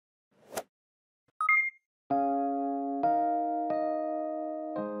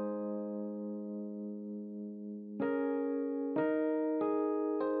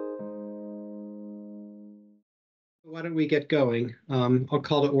Why don't we get going? I'll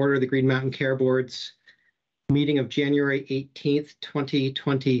call to order the Green Mountain Care Board's meeting of January 18th,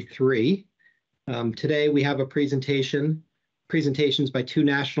 2023. Today we have a presentations by two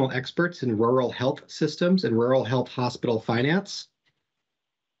national experts in rural health systems and rural health hospital finance.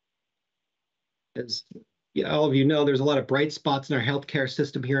 As all of you know, there's a lot of bright spots in our healthcare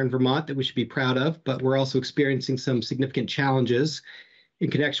system here in Vermont that we should be proud of, but we're also experiencing some significant challenges in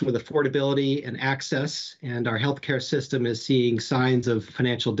connection with affordability and access, and our healthcare system is seeing signs of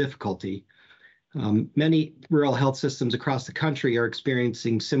financial difficulty. Many rural health systems across the country are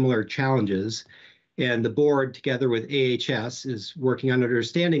experiencing similar challenges, and the board, together with AHS, is working on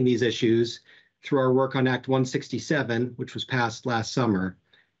understanding these issues through our work on Act 167, which was passed last summer.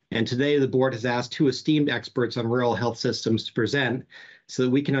 And today the board has asked two esteemed experts on rural health systems to present so that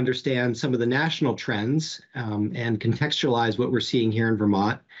we can understand some of the national trends and contextualize what we're seeing here in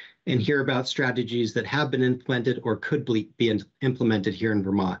Vermont and hear about strategies that have been implemented or could be implemented here in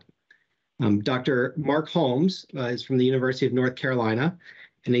Vermont. Dr. Mark Holmes is from the University of North Carolina,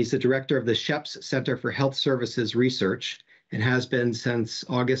 and he's the director of the Sheps Center for Health Services Research and has been since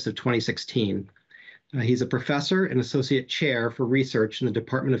August of 2016. He's a professor and associate chair for research in the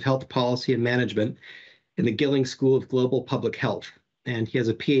Department of Health Policy and Management in the Gilling School of Global Public Health. And he has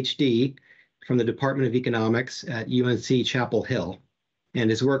a PhD from the Department of Economics at UNC Chapel Hill. And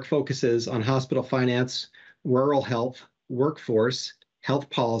his work focuses on hospital finance, rural health, workforce, health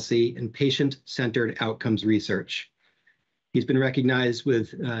policy, and patient-centered outcomes research. He's been recognized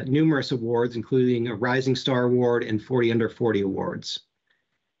with numerous awards, including a Rising Star Award and 40 Under 40 awards.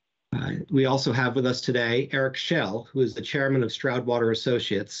 We also have with us today Eric Schell, who is the chairman of Stroudwater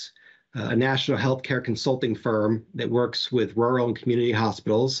Associates, a national healthcare consulting firm that works with rural and community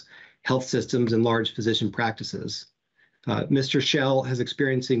hospitals, health systems, and large physician practices. Mr. Schell has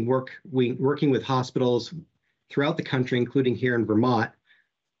experience working with hospitals throughout the country, including here in Vermont.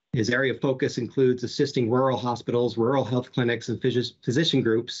 His area of focus includes assisting rural hospitals, rural health clinics, and physician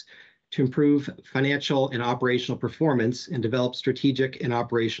groups to improve financial and operational performance and develop strategic and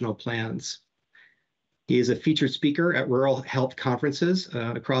operational plans. He is a featured speaker at rural health conferences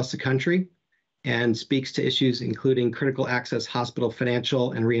across the country and speaks to issues including critical access hospital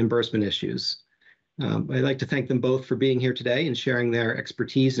financial and reimbursement issues. I'd like to thank them both for being here today and sharing their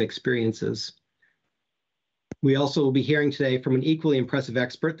expertise and experiences. We also will be hearing today from an equally impressive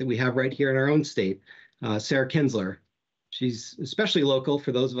expert that we have right here in our own state, Sarah Kinsler. She's especially local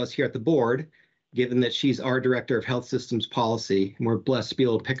for those of us here at the board, given that she's our Director of Health Systems Policy, and we're blessed to be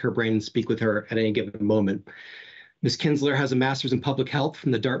able to pick her brain and speak with her at any given moment. Ms. Kinsler has a master's in public health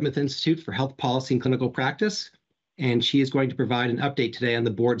from the Dartmouth Institute for Health Policy and Clinical Practice, and she is going to provide an update today on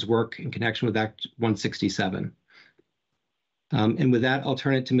the board's work in connection with Act 167. And with that, I'll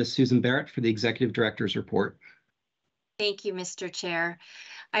turn it to Ms. Susan Barrett for the Executive Director's report. Thank you, Mr. Chair.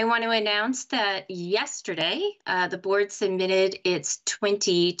 I want to announce that yesterday, the board submitted its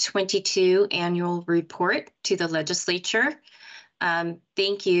 2022 annual report to the legislature.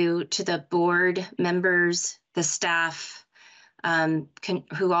 Thank you to the board members, the staff,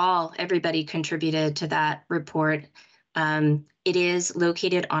 everybody contributed to that report. It is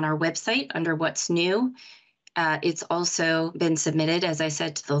located on our website under What's New. It's also been submitted, as I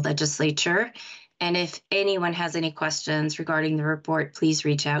said, to the legislature. And if anyone has any questions regarding the report, please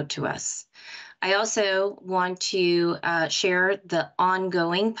reach out to us. I also want to share the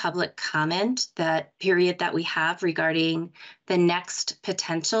ongoing public comment period that we have regarding the next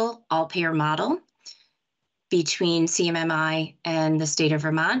potential all-payer model between CMMI and the state of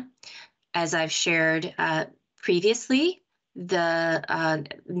Vermont. As I've shared previously, the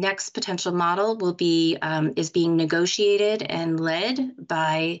next potential model is being negotiated and led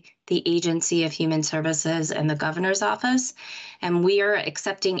by the Agency of Human Services and the Governor's Office, and we are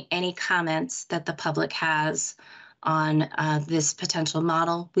accepting any comments that the public has on this potential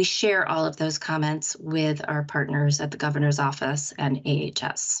model. We share all of those comments with our partners at the Governor's Office and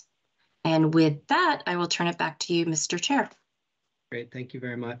AHS. And with that, I will turn it back to you, Mr. Chair. Great, thank you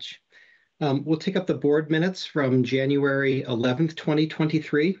very much. We'll take up the board minutes from January 11th,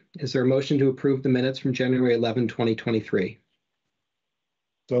 2023. Is there a motion to approve the minutes from January 11, 2023?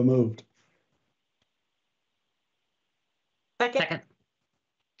 So moved. Second.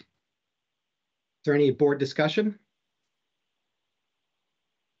 Is there any board discussion?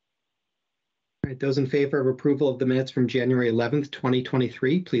 All right, those in favor of approval of the minutes from January 11th,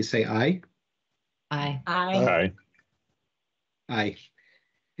 2023, please say aye. Aye. Aye. Aye.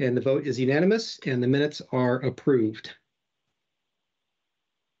 And the vote is unanimous, and the minutes are approved.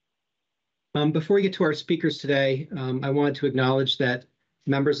 Before we get to our speakers today, I wanted to acknowledge that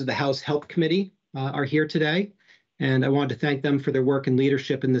members of the House Health Committee are here today, and I wanted to thank them for their work and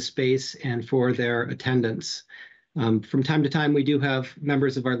leadership in this space and for their attendance. From time to time, we do have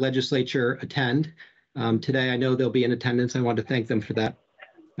members of our legislature attend. Today, I know they'll be in attendance. I want to thank them for that.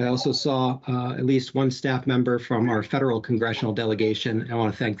 I also saw at least one staff member from our federal congressional delegation. I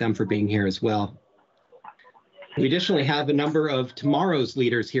want to thank them for being here as well. We additionally have a number of tomorrow's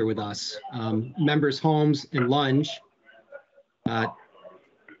leaders here with us. Members Holmes and Lunge.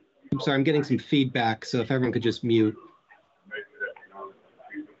 I'm sorry, I'm getting some feedback, so if everyone could just mute.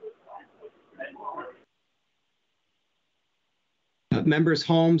 Members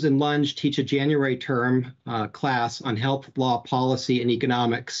Holmes and Lunge teach a January term class on health law policy and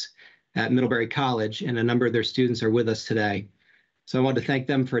economics at Middlebury College, and a number of their students are with us today. So I want to thank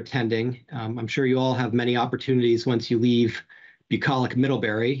them for attending. I'm sure you all have many opportunities once you leave bucolic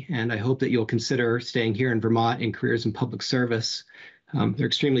Middlebury, and I hope that you'll consider staying here in Vermont in careers in public service. They're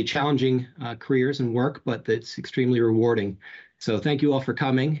extremely challenging careers and work, but it's extremely rewarding. So thank you all for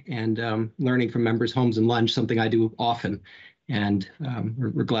coming and learning from Members Holmes and Lunge, something I do often. And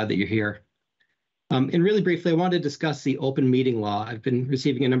we're glad that you're here. And really briefly, I wanted to discuss the open meeting law. I've been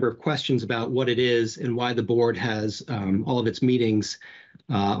receiving a number of questions about what it is and why the board has all of its meetings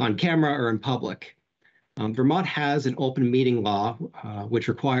on camera or in public. Vermont has an open meeting law, which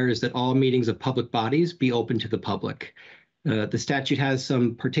requires that all meetings of public bodies be open to the public. The statute has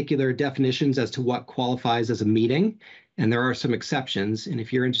some particular definitions as to what qualifies as a meeting, and there are some exceptions. And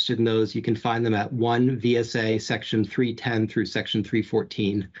if you're interested in those, you can find them at 1 VSA section 310 through section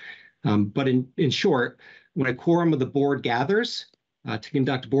 314. But in short, when a quorum of the board gathers to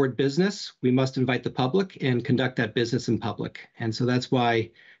conduct board business, we must invite the public and conduct that business in public. And so that's why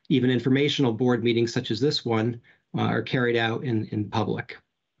even informational board meetings such as this one are carried out in public.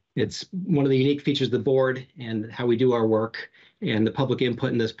 It's one of the unique features of the board and how we do our work, and the public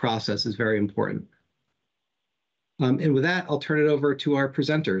input in this process is very important. And with that, I'll turn it over to our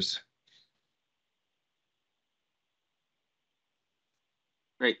presenters.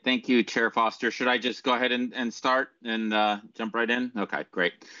 Great, thank you, Chair Foster. Should I just go ahead and start and jump right in? Okay,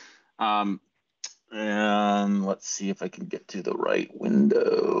 great. And let's see if I can get to the right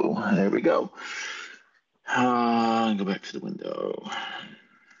window. There we go. Go back to the window.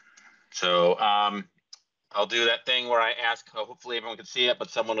 So I'll do that thing where I ask, hopefully everyone can see it, but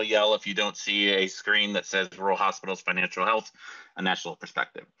someone will yell if you don't see a screen that says Rural Hospitals Financial Health, a National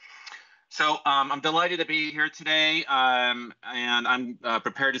Perspective. So I'm delighted to be here today, and I'm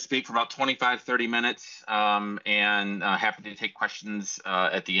prepared to speak for about 25, 30 minutes, and happy to take questions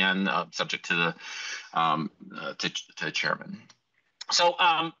at the end, subject to the chairman. So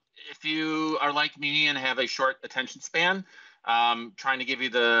if you are like me and have a short attention span, trying to give you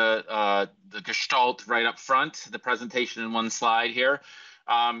the gestalt right up front, the presentation in one slide here.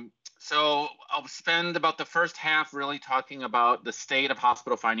 So I'll spend about the first half really talking about the state of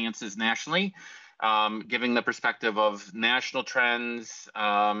hospital finances nationally, giving the perspective of national trends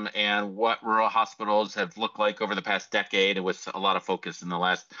and what rural hospitals have looked like over the past decade, with a lot of focus in the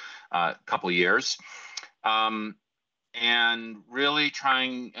last couple years. And really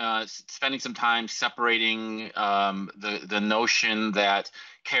spending some time separating the notion that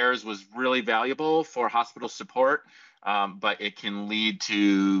CARES was really valuable for hospital support, but it can lead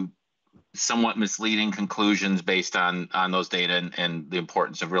to somewhat misleading conclusions based on those data and the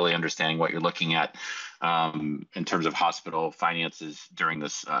importance of really understanding what you're looking at in terms of hospital finances during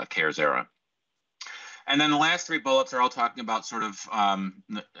this CARES era. And then the last three bullets are all talking about sort of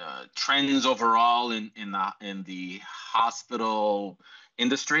trends overall in the hospital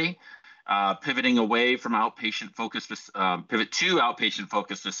industry, pivoting away from outpatient-focused, pivot to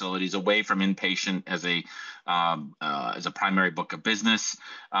outpatient-focused facilities, away from inpatient as a primary book of business,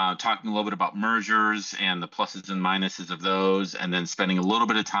 talking a little bit about mergers and the pluses and minuses of those, and then spending a little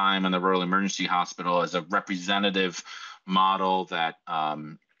bit of time on the rural emergency hospital as a representative model that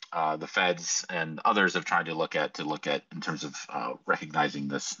the feds and others have tried to look at in terms of recognizing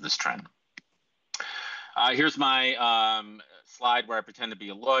this trend. Here's my slide where I pretend to be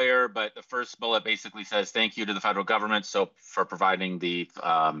a lawyer, but the first bullet basically says thank you to the federal government for providing the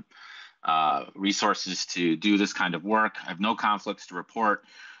resources to do this kind of work. I have no conflicts to report.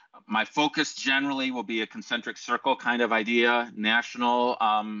 My focus generally will be a concentric circle kind of idea: national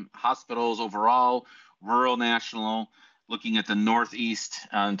hospitals overall, rural national, looking at the Northeast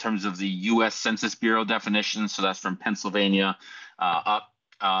in terms of the U.S. Census Bureau definition. So that's from Pennsylvania up,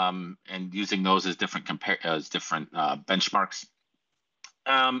 and using those as different benchmarks.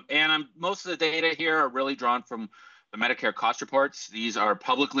 And most of the data here are really drawn from the Medicare cost reports. These are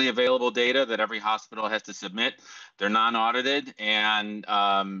publicly available data that every hospital has to submit. They're non-audited, and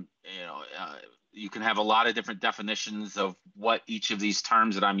You can have a lot of different definitions of what each of these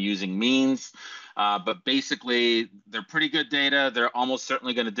terms that I'm using means, but basically they're pretty good data. They're almost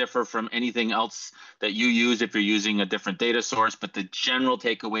certainly going to differ from anything else that you use if you're using a different data source, but the general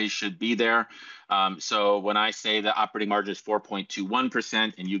takeaways should be there. So when I say the operating margin is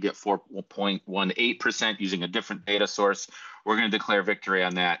 4.21% and you get 4.18% using a different data source, we're going to declare victory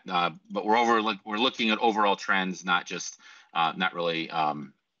on that. But we're looking at overall trends, not just not really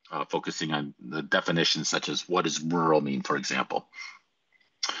focusing on the definitions such as what does rural mean, for example.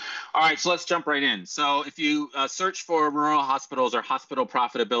 All right, so let's jump right in. So if you search for rural hospitals or hospital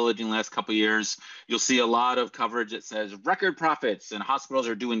profitability in the last couple of years, you'll see a lot of coverage that says record profits and hospitals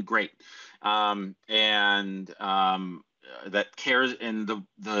are doing great. That CARES, and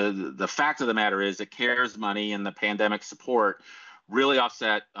the fact of the matter is that CARES money and the pandemic support really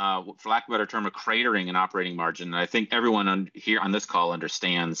offset, for lack of a better term, a cratering in operating margin. And I think everyone here on this call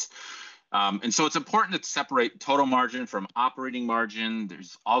understands. And so it's important to separate total margin from operating margin.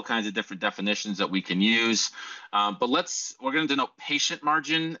 There's all kinds of different definitions that we can use. But we're going to denote patient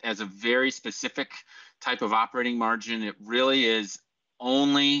margin as a very specific type of operating margin. It really is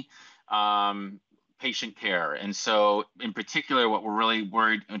only patient care. And so in particular, what we're really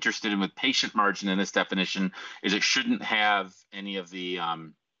interested in with patient margin in this definition is it shouldn't have any of the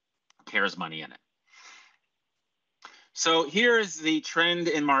CARES money in it. So here is the trend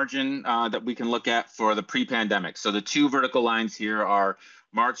in margin that we can look at for the pre-pandemic. So the two vertical lines here are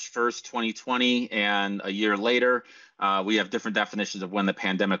March 1st, 2020 and a year later. We have different definitions of when the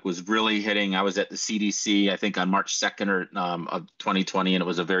pandemic was really hitting. I was at the CDC, I think on March 2nd of 2020, and it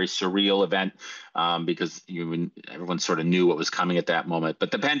was a very surreal event because everyone sort of knew what was coming at that moment.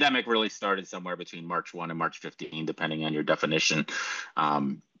 But the pandemic really started somewhere between March 1 and March 15, depending on your definition.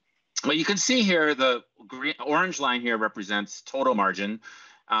 Well, you can see here the orange line here represents total margin.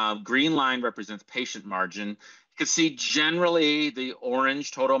 Green line represents patient margin. You can see generally the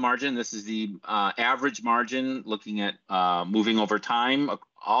orange total margin. This is the average margin looking at moving over time.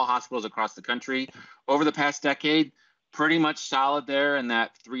 All hospitals across the country over the past decade, pretty much solid there in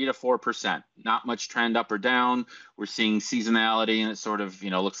that 3 to 4%. Not much trend up or down. We're seeing seasonality and it sort of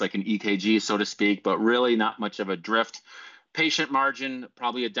looks like an EKG, so to speak, but really not much of a drift. Patient margin,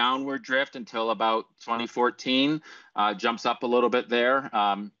 probably a downward drift until about 2014, jumps up a little bit there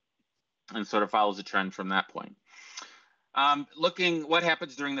and sort of follows a trend from that point. Looking what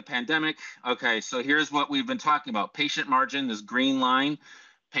happens during the pandemic. Okay, so here's what we've been talking about. Patient margin, this green line.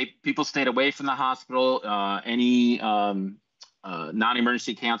 People stayed away from the hospital. Any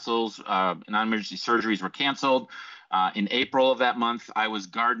non-emergency cancels, non-emergency surgeries were canceled. In April of that month, I was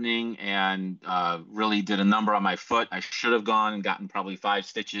gardening and really did a number on my foot. I should have gone and gotten probably 5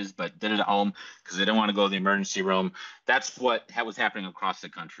 stitches, but did it at home because I didn't want to go to the emergency room. That's what was happening across the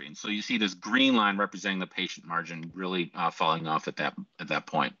country. And so you see this green line representing the patient margin really falling off at that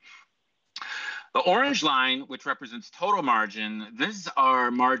point. The orange line, which represents total margin, these are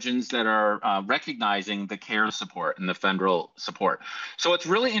margins that are recognizing the CARES support and the federal support. So what's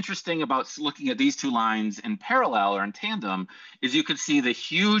really interesting about looking at these two lines in parallel or in tandem is you can see the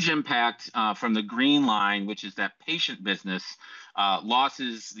huge impact from the green line, which is that patient business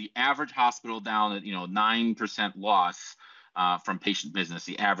losses the average hospital down at 9% loss. From patient business.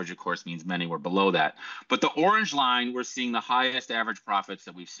 The average, of course, means many were below that. But the orange line, we're seeing the highest average profits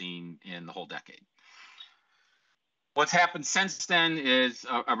that we've seen in the whole decade. What's happened since then is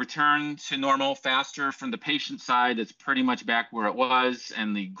a return to normal faster from the patient side. It's pretty much back where it was,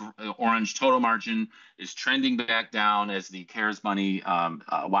 and the orange total margin is trending back down as the CARES money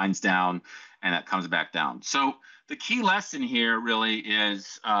winds down and it comes back down. So the key lesson here really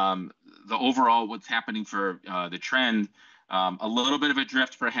is the overall what's happening for the trend. A little bit of a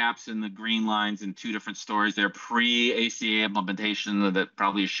drift perhaps in the green lines in 2 different stories there, pre-ACA implementation that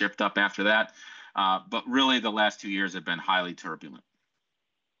probably shift up after that. But really the last 2 years have been highly turbulent.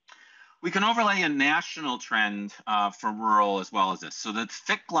 We can overlay a national trend for rural as well as this. So the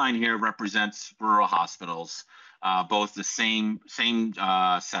thick line here represents rural hospitals, both the same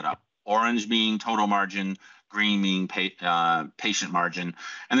setup. Orange being total margin, green being patient margin.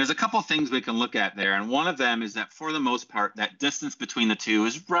 And there's a couple of things we can look at there. And one of them is that for the most part, that distance between the two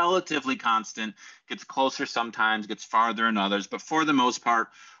is relatively constant, gets closer sometimes, gets farther in others. But for the most part,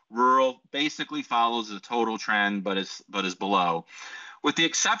 rural basically follows the total trend, but is below. With the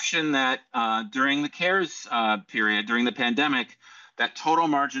exception that during the CARES period, during the pandemic, that total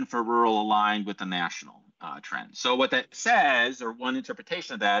margin for rural aligned with the national trend. So what that says, or one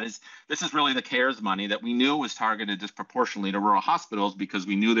interpretation of that, is this is really the CARES money that we knew was targeted disproportionately to rural hospitals because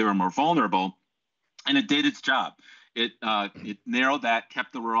we knew they were more vulnerable, and it did its job. it narrowed that,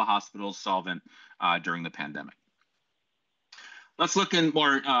 kept the rural hospitals solvent during the pandemic. Let's look in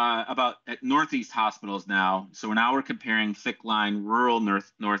more at Northeast hospitals now. So now we're comparing thick line rural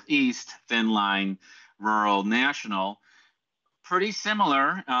Northeast, thin line rural national. Pretty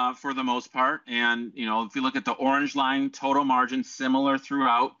similar for the most part. And, if you look at the orange line, total margin similar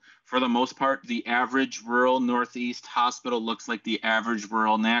throughout. For the most part, the average rural Northeast hospital looks like the average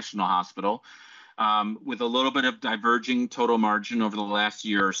rural national hospital, with a little bit of diverging total margin over the last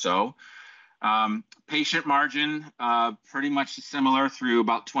year or so. Patient margin, pretty much similar through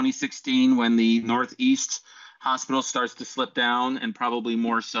about 2016 when the Northeast hospital starts to slip down, and probably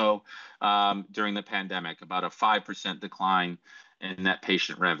more so during the pandemic, about a 5% decline in net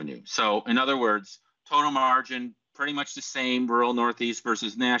patient revenue. So in other words, total margin, pretty much the same, rural Northeast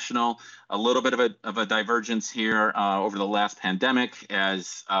versus national. A little bit of a divergence here over the last pandemic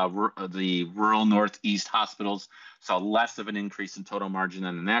as the rural Northeast hospitals saw less of an increase in total margin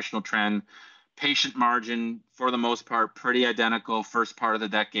than the national trend. Patient margin, for the most part, pretty identical first part of the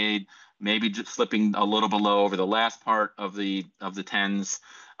decade, maybe just slipping a little below over the last part of the tens,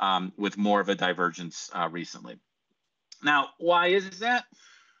 with more of a divergence recently. Now, why is that?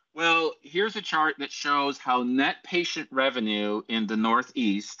 Well, here's a chart that shows how net patient revenue in the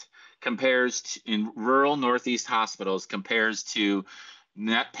Northeast compares to, in rural Northeast hospitals compares to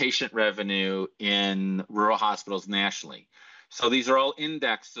net patient revenue in rural hospitals nationally. So these are all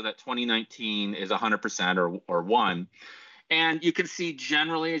indexed so that 2019 is 100% or 1. And you can see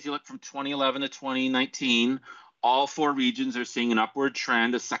generally, as you look from 2011 to 2019, all 4 regions are seeing an upward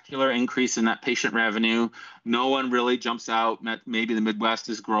trend, a secular increase in that patient revenue. No one really jumps out. Maybe the Midwest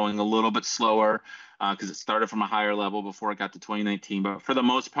is growing a little bit slower because it started from a higher level before it got to 2019. But for the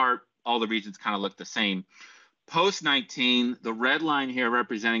most part, all the regions kind of look the same. Post-19, the red line here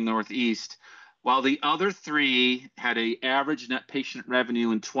representing Northeast, while the other 3 had an average net patient revenue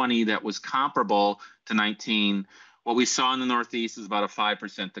in 20 that was comparable to 19, what we saw in the Northeast is about a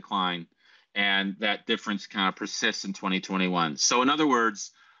 5% decline. And that difference kind of persists in 2021. So in other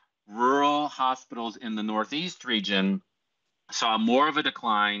words, rural hospitals in the Northeast region saw more of a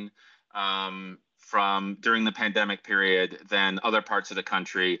decline from during the pandemic period than other parts of the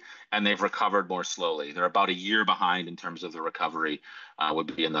country, and they've recovered more slowly. They're about a year behind in terms of the recovery,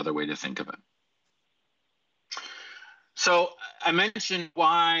 would be another way to think of it. So I mentioned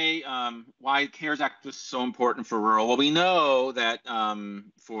why CARES Act was so important for rural. Well, we know that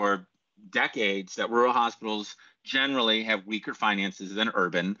for decades that rural hospitals generally have weaker finances than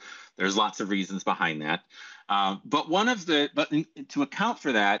urban. There's lots of reasons behind that. But to account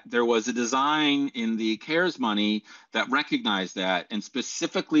for that, there was a design in the CARES money that recognized that and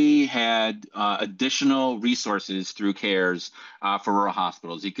specifically had additional resources through CARES for rural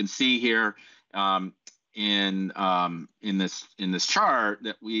hospitals. You can see here in this chart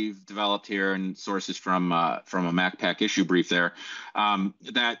that we've developed here, and sources from a MacPac issue brief there,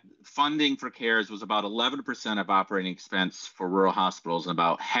 that funding for CARES was about 11% of operating expense for rural hospitals, and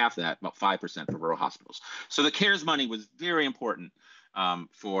about half that, about 5% for rural hospitals. So the CARES money was very important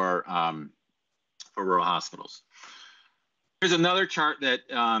for rural hospitals. Here's another chart that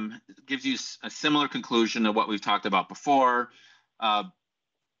gives you a similar conclusion to what we've talked about before.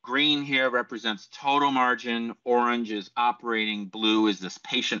 Green here represents total margin, orange is operating, blue is this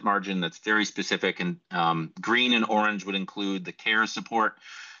patient margin that's very specific, and green and orange would include the care support.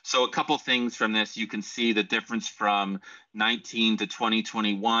 So a couple things from this, you can see the difference from 19 to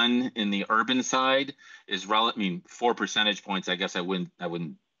 2021 in the urban side is 4 percentage points. I guess I wouldn't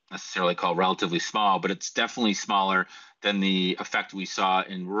necessarily call relatively small, but it's definitely smaller than the effect we saw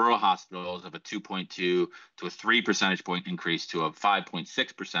in rural hospitals of a 2.2 to a 3 percentage point increase to a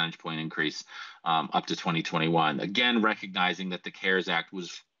 5.6 percentage point increase up to 2021. Again, recognizing that the CARES Act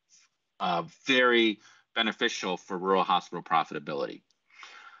was very beneficial for rural hospital profitability.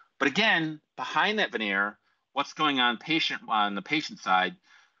 But again, behind that veneer, what's going on the patient side?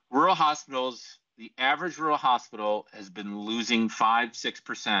 Rural hospitals, the average rural hospital has been losing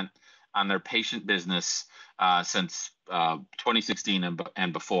 5-6% on their patient business since 2016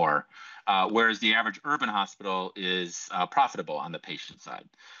 and before, whereas the average urban hospital is profitable on the patient side.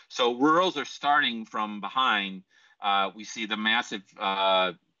 So rurals are starting from behind. We see the massive,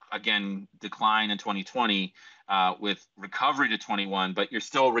 again, decline in 2020 with recovery to 21, but you're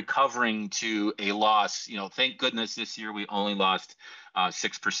still recovering to a loss. Thank goodness this year we only lost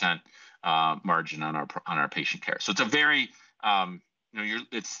 6% margin on our patient care. So it's a very,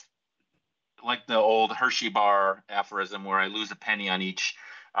 it's like the old Hershey bar aphorism where I lose a penny on each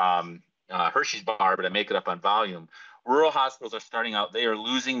Hershey's bar, but I make it up on volume. Rural hospitals are starting out, they are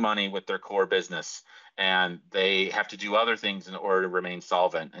losing money with their core business, and they have to do other things in order to remain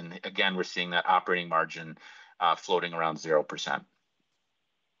solvent. And again, we're seeing that operating margin floating around 0%.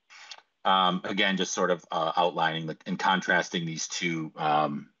 Again, just sort of outlining and contrasting these two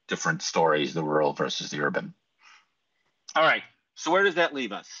different stories, the rural versus the urban. All right, so where does that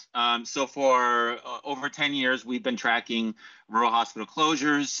leave us? So for over 10 years, we've been tracking rural hospital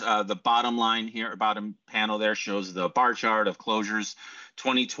closures. The bottom line here, bottom panel there shows the bar chart of closures.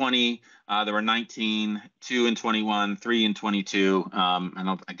 2020, there were 19, 2 in 21, 3 in 22.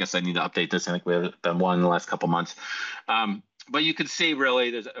 I guess I need to update this. I think we've been one in the last couple months. But you can see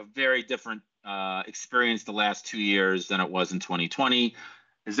really there's a very different experience the last 2 years than it was in 2020.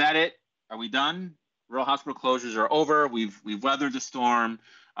 Is that it? Are we done? Rural hospital closures are over. We've weathered the storm.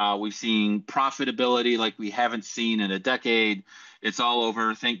 We've seen profitability like we haven't seen in a decade. It's all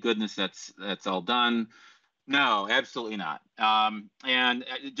over. Thank goodness that's all done. No, absolutely not. And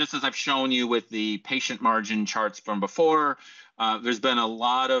just as I've shown you with the patient margin charts from before, there's been a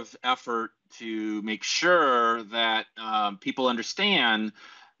lot of effort to make sure that people understand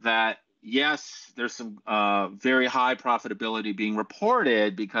that, yes, there's some very high profitability being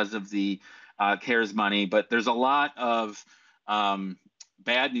reported because of the CARES money, but there's a lot of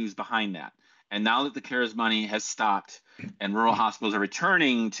bad news behind that. And now that the CARES money has stopped and rural hospitals are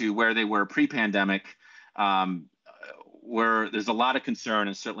returning to where they were pre-pandemic, where there's a lot of concern,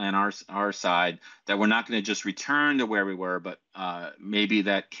 and certainly on our side, that we're not going to just return to where we were, but maybe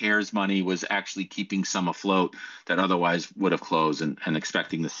that CARES money was actually keeping some afloat that otherwise would have closed, and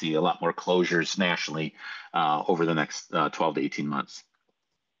expecting to see a lot more closures nationally over the next 12 to 18 months.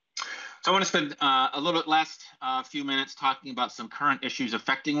 So I want to spend a little bit last few minutes talking about some current issues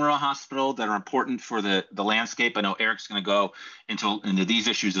affecting rural hospital that are important for the landscape. I know Eric's going to go into these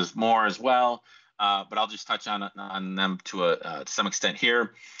issues more as well, but I'll just touch on them to some extent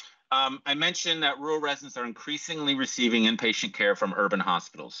here. I mentioned that rural residents are increasingly receiving inpatient care from urban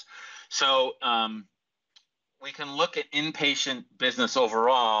hospitals. So we can look at inpatient business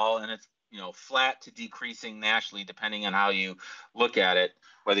overall, and it's flat to decreasing nationally, depending on how you look at it,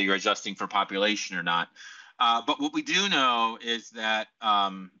 whether you're adjusting for population or not. But what we do know is that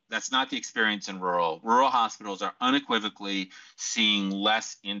that's not the experience in rural. Rural hospitals are unequivocally seeing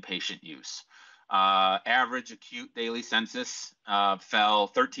less inpatient use. Average acute daily census fell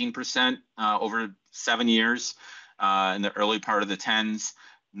 13% over 7 years in the early part of the 10s.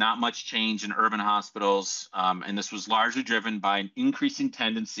 Not much change in urban hospitals, and this was largely driven by an increasing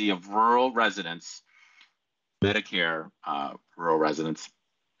tendency of rural residents, Medicare rural residents,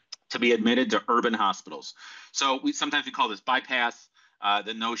 to be admitted to urban hospitals. So sometimes we call this bypass.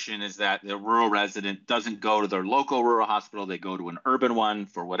 The notion is that the rural resident doesn't go to their local rural hospital, they go to an urban one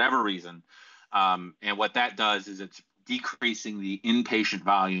for whatever reason. And what that does is it's decreasing the inpatient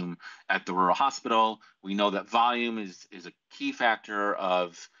volume at the rural hospital. We know that volume is a key predictor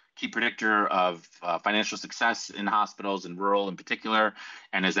of financial success in hospitals, and rural in particular.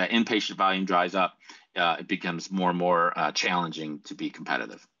 And as that inpatient volume dries up, it becomes more and more challenging to be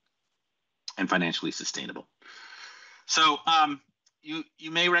competitive and financially sustainable. So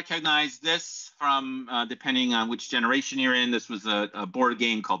you may recognize this from, depending on which generation you're in. This was a board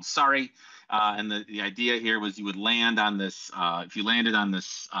game called Sorry. And the idea here was you would land on this, if you landed on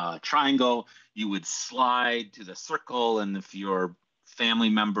this triangle, you would slide to the circle, and if your family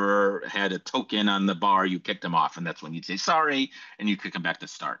member had a token on the bar, you kicked them off, and that's when you'd say sorry, and you could come back to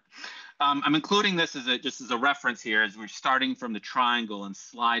start. I'm including this just as a reference here, as we're starting from the triangle and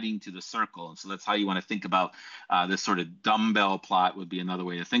sliding to the circle. And so that's how you want to think about this sort of dumbbell plot would be another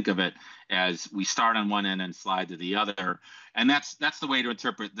way to think of it, as we start on one end and slide to the other. And that's the way to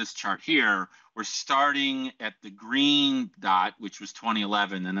interpret this chart here. We're starting at the green dot, which was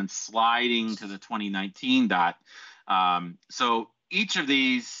 2011, and then sliding to the 2019 dot. So each of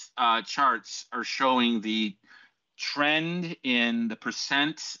these charts are showing the trend in the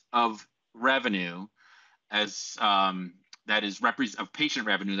percent of revenue as that is of patient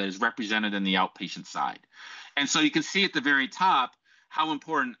revenue that is represented in the outpatient side. And so you can see at the very top how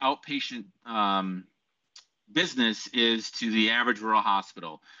important outpatient business is to the average rural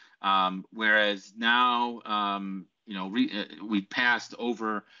hospital. Whereas now, we passed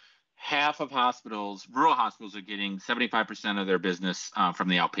over half of rural hospitals are getting 75% of their business from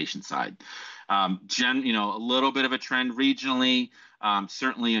the outpatient side. A little bit of a trend regionally,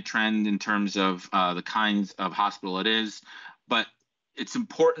 certainly a trend in terms of the kinds of hospital it is, but it's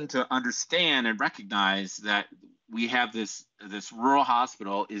important to understand and recognize that we have this rural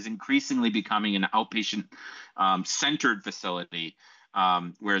hospital is increasingly becoming an outpatient centered facility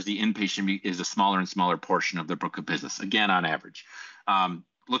whereas the inpatient is a smaller and smaller portion of their book of business, again, on average.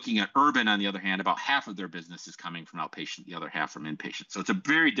 Looking at urban, on the other hand, about half of their business is coming from outpatient, the other half from inpatient. So it's a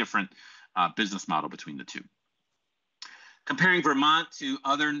very different business model between the two. Comparing Vermont to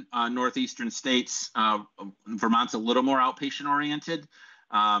other northeastern states, Vermont's a little more outpatient oriented.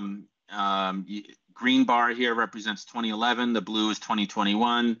 Green bar here represents 2011. The blue is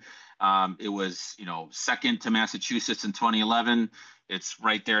 2021. It was, second to Massachusetts in 2011. It's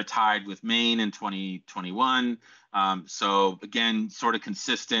right there tied with Maine in 2021. So again, sort of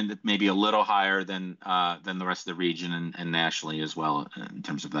consistent, maybe a little higher than the rest of the region and nationally as well in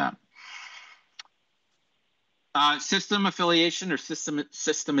terms of that. System affiliation or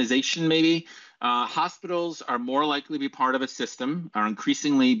systemization, maybe. Hospitals are more likely to be part of a system, are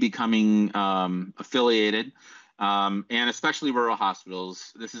increasingly becoming affiliated, and especially rural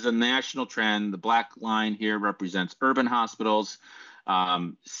hospitals. This is a national trend. The black line here represents urban hospitals.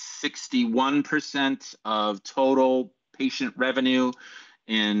 61% of total patient revenue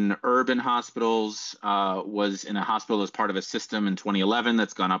in urban hospitals was in a hospital as part of a system in 2011.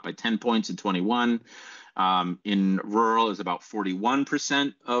 That's gone up by 10 points in 21. In rural is about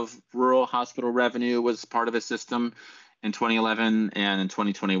 41% of rural hospital revenue was part of a system in 2011, and in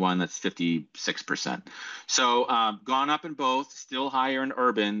 2021 that's 56%. So gone up in both, still higher in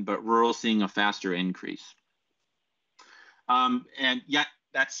urban, but rural seeing a faster increase. And yet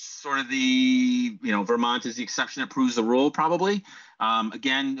that's sort of the, Vermont is the exception that proves the rule probably.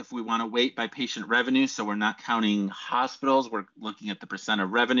 Again, if we want to weight by patient revenue, so we're not counting hospitals, we're looking at the percent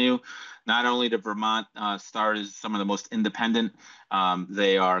of revenue. Not only did Vermont start as some of the most independent,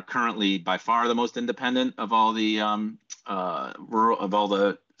 they are currently by far the most independent of all the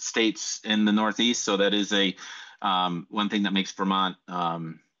states in the Northeast. So that is one thing that makes Vermont a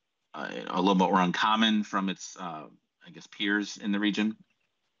little bit more uncommon from its peers in the region.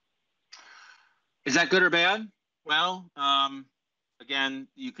 Is that good or bad? Well, again,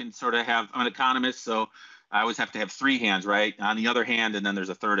 you can sort of have, I'm an economist, so I always have to have three hands, right? On the other hand, and then there's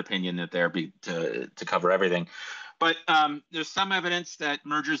a third opinion that there be to cover everything. But there's some evidence that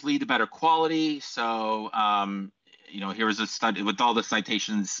mergers lead to better quality. So, here is a study with all the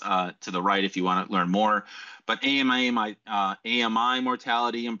citations to the right if you want to learn more. But AMI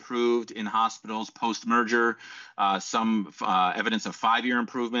mortality improved in hospitals post-merger. Some evidence of 5-year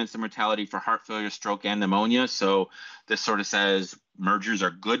improvements in mortality for heart failure, stroke, and pneumonia. So this sort of says mergers are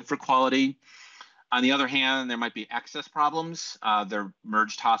good for quality. On the other hand, there might be access problems. Their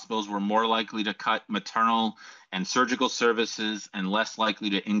merged hospitals were more likely to cut maternal and surgical services and less likely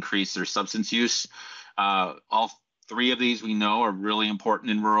to increase their substance use. All three of these we know are really important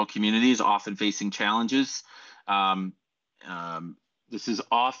in rural communities, often facing challenges. This is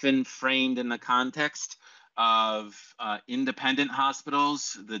often framed in the context of independent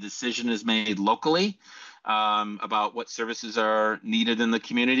hospitals. The decision is made locally about what services are needed in the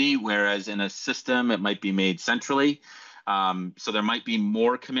community, whereas in a system, it might be made centrally. So there might be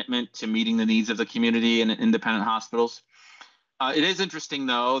more commitment to meeting the needs of the community in independent hospitals. It is interesting,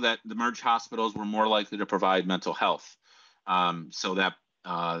 though, that the merged hospitals were more likely to provide mental health. So that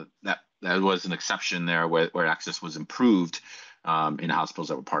was an exception there where access was improved in hospitals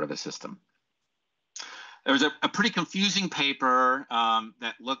that were part of a system. There was a pretty confusing paper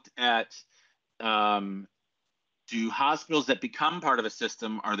that looked at do hospitals that become part of a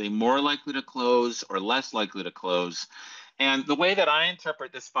system, are they more likely to close or less likely to close? And the way that I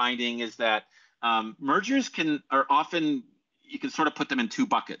interpret this finding is that mergers are often, you can sort of put them in two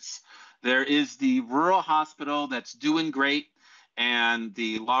buckets. There is the rural hospital that's doing great, and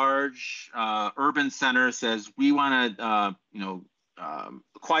the large urban center says, we want to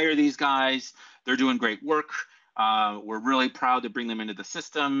acquire these guys. They're doing great work. We're really proud to bring them into the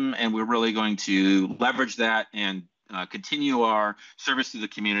system, and we're really going to leverage that and continue our service to the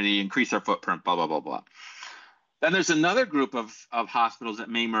community, increase our footprint, blah, blah, blah, blah. Then there's another group of hospitals that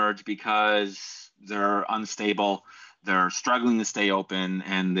may merge because they're unstable, they're struggling to stay open,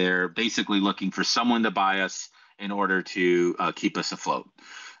 and they're basically looking for someone to buy us in order to keep us afloat.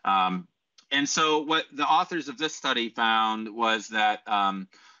 And so what the authors of this study found was that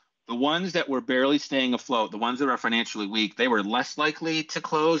the ones that were barely staying afloat, the ones that are financially weak, they were less likely to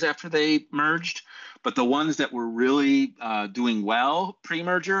close after they merged. But the ones that were really doing well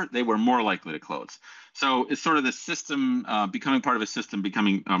pre-merger, they were more likely to close. So it's sort of the system, becoming part of a system,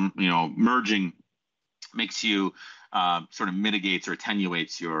 becoming, merging makes you sort of mitigates or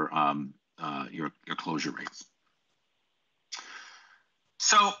attenuates your closure rates.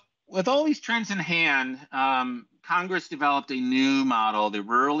 So with all these trends in hand, Congress developed a new model, the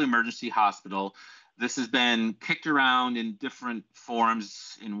Rural Emergency Hospital. This has been kicked around in different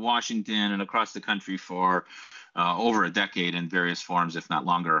forms in Washington and across the country for over a decade in various forms, if not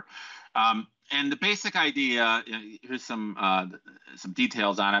longer. And the basic idea, here's some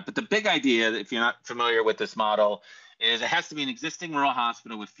details on it, but the big idea, if you're not familiar with this model, is it has to be an existing rural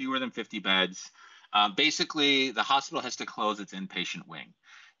hospital with fewer than 50 beds. Basically, the hospital has to close its inpatient wing.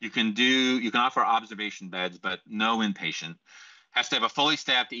 You can offer observation beds, but no inpatient. Has to have a fully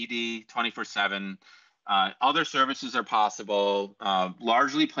staffed ED 24/7. Other services are possible,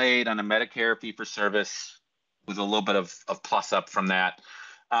 largely paid on a Medicare fee-for-service with a little bit of plus up from that.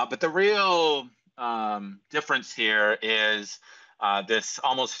 But the real difference here is this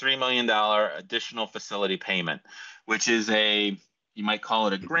almost $3 million additional facility payment, which is you might call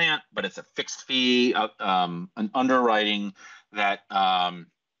it a grant, but it's a fixed fee, an underwriting that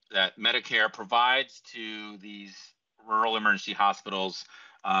Medicare provides to these rural emergency hospitals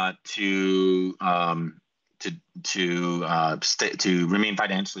to remain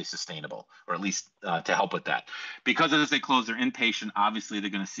financially sustainable, or at least to help with that. Because as they close their inpatient, obviously they're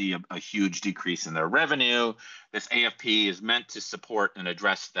going to see a huge decrease in their revenue. This AFP is meant to support and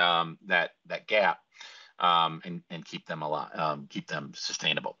address that gap and keep them alive, keep them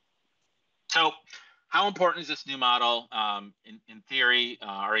sustainable. So, how important is this new model? In theory,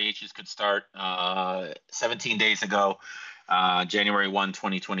 REHs could start 17 days ago, January 1,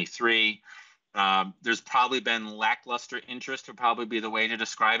 2023. There's probably been lackluster interest would probably be the way to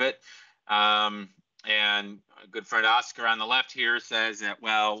describe it. And a good friend Oscar on the left here says that,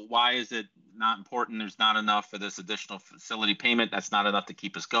 well, why is it not important? There's not enough for this additional facility payment. That's not enough to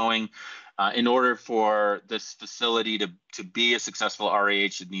keep us going. In order for this facility to be a successful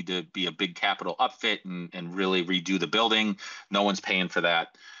REH, it need to be a big capital upfit and really redo the building. No one's paying for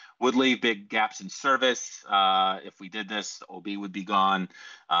that. Would leave big gaps in service. If we did this, the OB would be gone.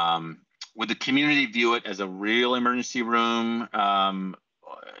 Would the community view it as a real emergency room?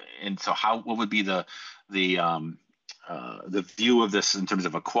 And so, what would be the view of this in terms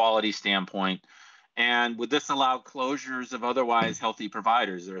of a quality standpoint? And would this allow closures of otherwise healthy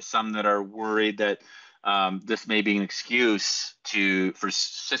providers? There are some that are worried that this may be an excuse for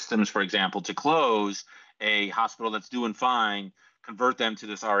systems, for example, to close a hospital that's doing fine, convert them to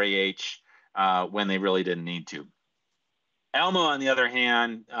this REH when they really didn't need to. Elmo, on the other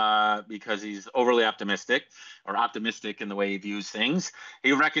hand, because he's overly optimistic in the way he views things,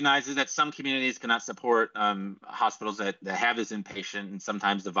 he recognizes that some communities cannot support hospitals that have this inpatient, and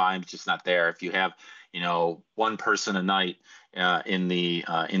sometimes the volume's just not there. If you have, one person a night in the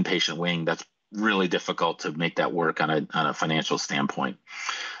inpatient wing, that's really difficult to make that work on a financial standpoint.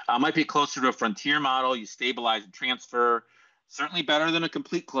 Might be closer to a frontier model. You stabilize and transfer. Certainly better than a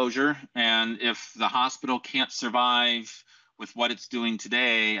complete closure. And if the hospital can't survive with what it's doing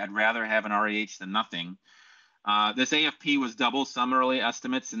today, I'd rather have an REH than nothing. This AFP was double some early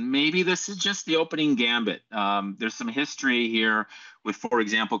estimates, and maybe this is just the opening gambit. There's some history here with, for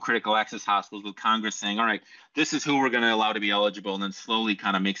example, critical access hospitals with Congress saying, all right, this is who we're going to allow to be eligible, and then slowly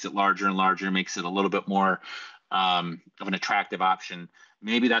kind of makes it larger and larger, makes it a little bit more of an attractive option.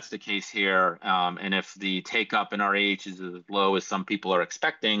 Maybe that's the case here. And if the take up in REH is as low as some people are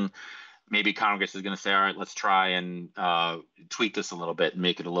expecting, maybe Congress is going to say, all right, let's try and tweak this a little bit and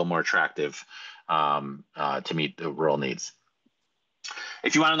make it a little more attractive to meet the rural needs.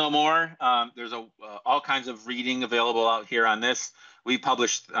 If you want to know more, there's all kinds of reading available out here on this. We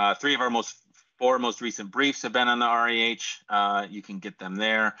published 3 of our 4 most recent briefs have been on the REH. You can get them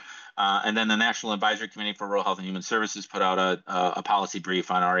there. And then the National Advisory Committee for Rural Health and Human Services put out a policy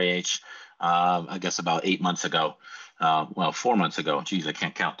brief on REH, I guess about 8 months ago. 4 months ago. Geez, I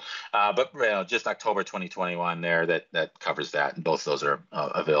can't count. But just October 2021 there that covers that. And both those are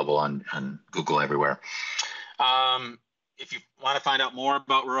available on Google everywhere. If you want to find out more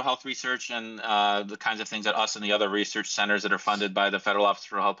about rural health research and the kinds of things that us and the other research centers that are funded by the Federal Office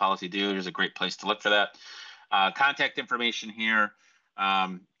for Rural Health Policy do, there's a great place to look for that. Contact information here.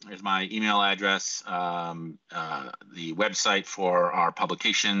 Here's my email address, the website for our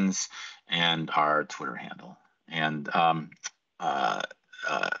publications, and our Twitter handle. And thank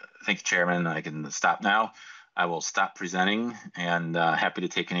you, Chairman. I can stop now. I will stop presenting, and happy to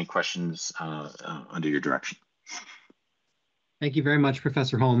take any questions under your direction. Thank you very much,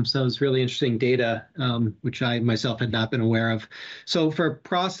 Professor Holmes. That was really interesting data, which I myself had not been aware of. So for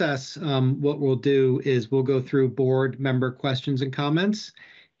process, what we'll do is we'll go through board member questions and comments,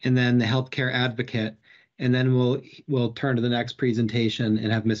 and then the healthcare advocate, and then we'll turn to the next presentation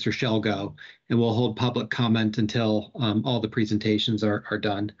and have Mr. Shell go, and we'll hold public comment until all the presentations are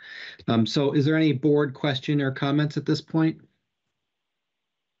done. So is there any board question or comments at this point?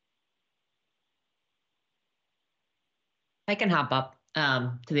 I can hop up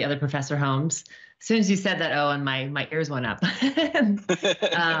to the other Professor Holmes. As soon as you said that, Owen, my ears went up.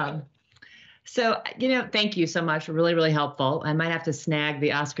 So, thank you so much. Really, really helpful. I might have to snag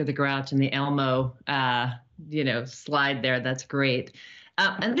the Oscar the Grouch and the Elmo, slide there. That's great.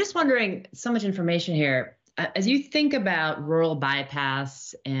 I'm just wondering, so much information here. As you think about rural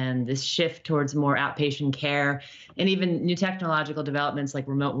bypass and this shift towards more outpatient care and even new technological developments like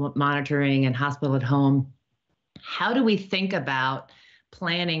remote monitoring and hospital at home, how do we think about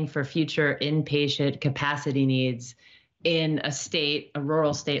planning for future inpatient capacity needs in a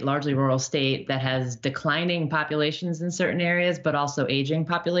rural state, largely rural state that has declining populations in certain areas, but also aging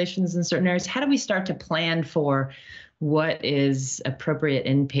populations in certain areas? How do we start to plan for what is appropriate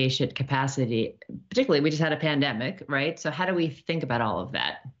inpatient capacity? Particularly, we just had a pandemic, right? So how do we think about all of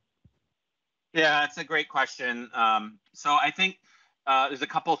that? Yeah, it's a great question. So I think there's a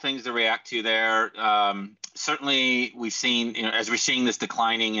couple of things to react to there. Certainly, we've seen, as we're seeing this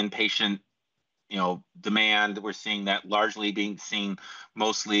declining inpatient demand, we're seeing that largely being seen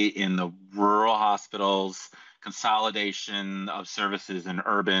mostly in the rural hospitals, consolidation of services in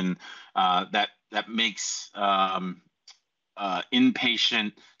urban, that makes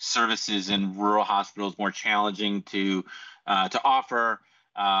inpatient services in rural hospitals more challenging to offer.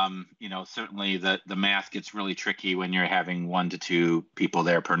 Certainly the math gets really tricky when you're having 1 to 2 people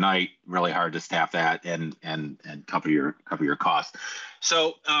there per night. Really hard to staff that and cover your costs.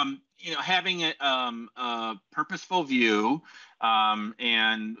 So having a purposeful view,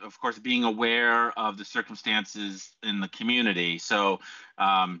 and of course being aware of the circumstances in the community. So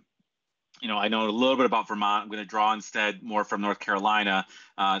I know a little bit about Vermont. I'm going to draw instead more from North Carolina,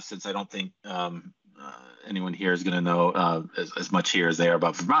 since I don't think anyone here is going to know as much here as they are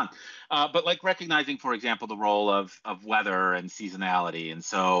about Vermont. But like recognizing, for example, the role of weather and seasonality. And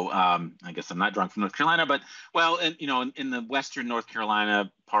so I guess I'm not drawing from North Carolina, but in the western North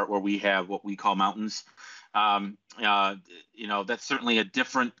Carolina part where we have what we call mountains, that's certainly a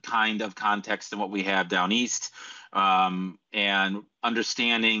different kind of context than what we have down east. And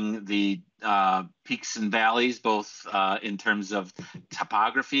understanding the peaks and valleys, both in terms of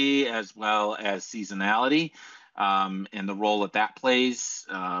topography as well as seasonality, and the role that plays.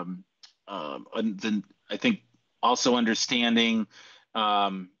 And then I think also understanding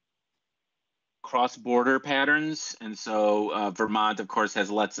cross-border patterns. And so Vermont, of course,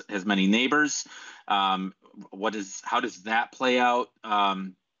 has many neighbors. How does that play out?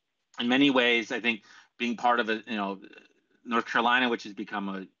 In many ways, I think being part of North Carolina, which has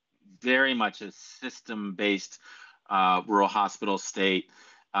become very much a system-based rural hospital state,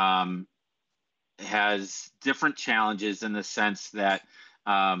 has different challenges in the sense that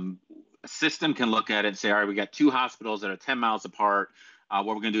a system can look at it and say, all right, we got 2 hospitals that are 10 miles apart. What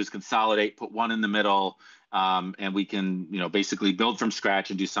we're going to do is consolidate, put one in the middle, and we can, basically build from scratch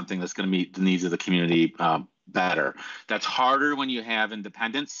and do something that's going to meet the needs of the community better. That's harder when you have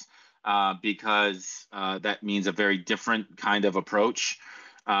independence, because that means a very different kind of approach.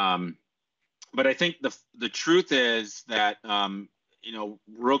 But I think the truth is that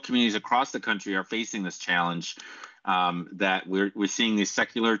rural communities across the country are facing this challenge, that we're seeing these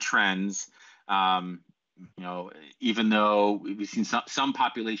secular trends. Even though we've seen some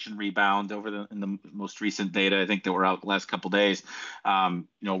population rebound in the most recent data, I think that were out the last couple of days,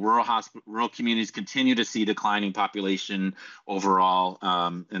 rural communities continue to see declining population overall,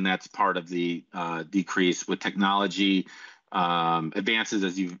 and that's part of the decrease with technology advances,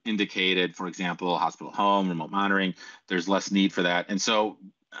 as you've indicated. For example, hospital home, remote monitoring, there's less need for that. And so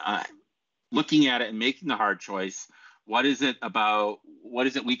looking at it and making the hard choice, what is it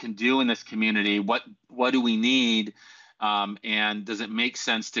we can do in this community? What do we need? And does it make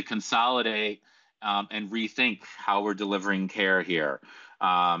sense to consolidate and rethink how we're delivering care here?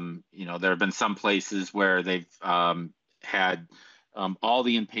 There have been some places where they've had all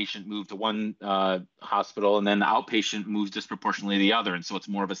the inpatient move to one hospital, and then the outpatient moves disproportionately to the other. And so it's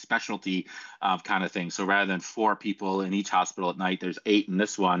more of a specialty kind of thing. So rather than 4 people in each hospital at night, there's 8 in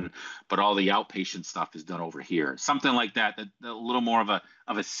this one, but all the outpatient stuff is done over here. Something like that, a little more of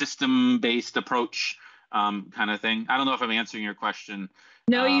a system-based approach kind of thing. I don't know if I'm answering your question.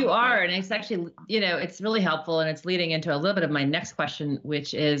 No, you are. And it's actually, it's really helpful. And it's leading into a little bit of my next question,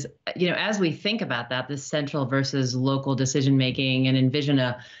 which is, as we think about that, this central versus local decision making, and envision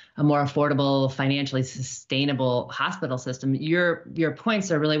a more affordable, financially sustainable hospital system, your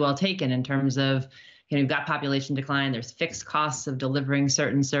points are really well taken in terms of, you've got population decline, there's fixed costs of delivering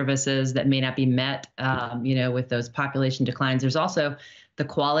certain services that may not be met, with those population declines. There's also the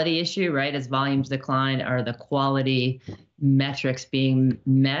quality issue, right? As volumes decline, are the quality metrics being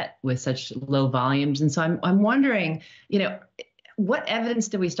met with such low volumes? And so I'm wondering, what evidence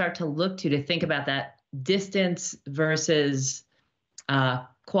do we start to look to think about that distance versus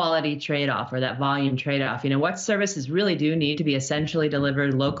quality trade-off, or that volume trade-off? What services really do need to be essentially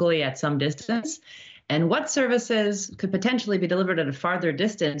delivered locally at some distance, and what services could potentially be delivered at a farther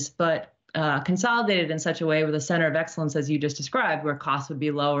distance, but consolidated in such a way with a center of excellence, as you just described, where costs would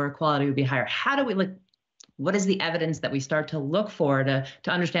be lower, quality would be higher? How do we look? What is the evidence that we start to look for to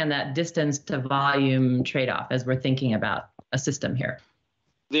understand that distance to volume trade-off as we're thinking about a system here?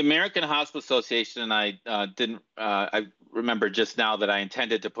 The American Hospital Association, and I remember just now that I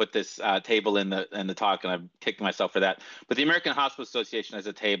intended to put this table in the talk, and I'm kicking myself for that. But the American Hospital Association has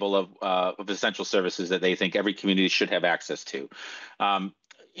a table of essential services that they think every community should have access to. I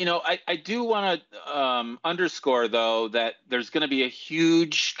do want to underscore, though, that there's going to be a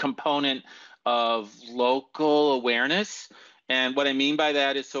huge component of local awareness. And what I mean by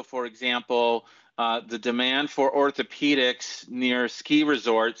that is, so for example, the demand for orthopedics near ski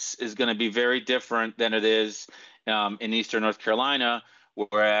resorts is going to be very different than it is in Eastern North Carolina,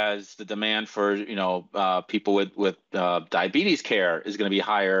 whereas the demand for people with diabetes care is going to be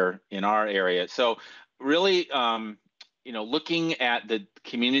higher in our area. So really, looking at the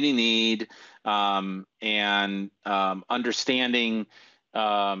community need and understanding,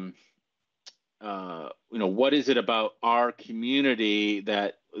 what is it about our community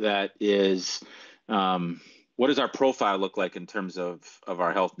that is, what does our profile look like in terms of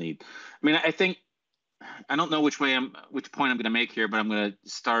our health need? I mean, I don't know which point I'm going to make here, but I'm going to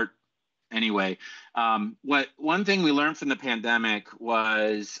start anyway. One thing we learned from the pandemic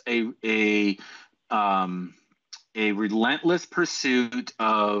was a relentless pursuit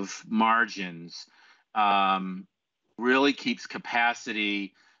of margins really keeps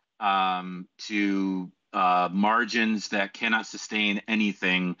capacity to margins that cannot sustain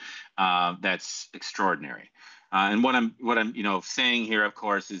anything that's extraordinary. And what I'm saying here, of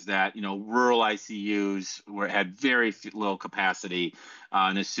course, is that rural ICUs had very little capacity,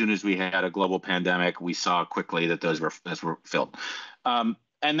 and as soon as we had a global pandemic, we saw quickly that those were filled. And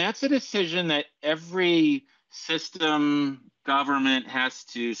that's a decision that every system government has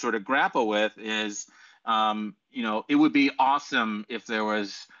to sort of grapple with. Is it would be awesome if there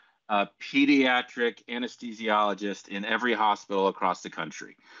was a pediatric anesthesiologist in every hospital across the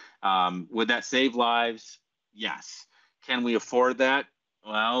country. Would that save lives? Yes. Can we afford that?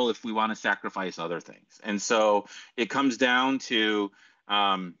 Well, if we want to sacrifice other things. And so it comes down to,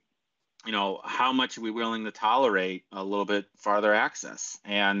 how much are we willing to tolerate a little bit farther access?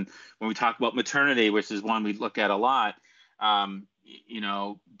 And when we talk about maternity, which is one we look at a lot,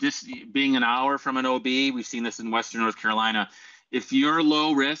 this being an hour from an OB, we've seen this in Western North Carolina. If you're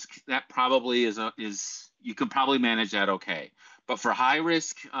low risk, that probably you can probably manage that okay. But for high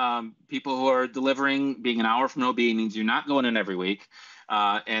risk people who are delivering, being an hour from an OB means you're not going in every week.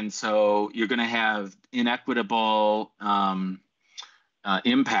 And so you're going to have inequitable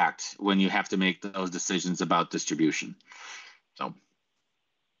impact when you have to make those decisions about distribution. So.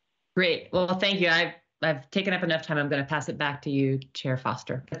 Great. Well, thank you. I've taken up enough time. I'm going to pass it back to you, Chair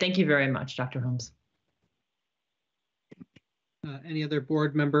Foster. But thank you very much, Dr. Holmes. Any other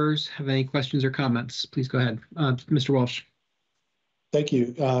board members have any questions or comments? Please go ahead. Mr. Walsh. Thank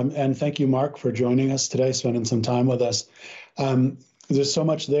you. And thank you, Mark, for joining us today, spending some time with us. There's so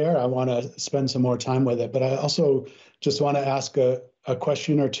much there. I want to spend some more time with it, but I also just want to ask a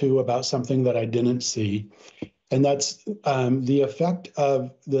question or two about something that I didn't see. And that's the effect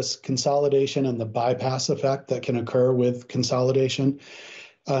of this consolidation and the bypass effect that can occur with consolidation.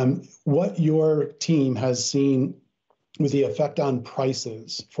 What your team has seen with the effect on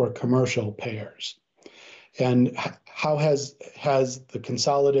prices for commercial payers, and how has the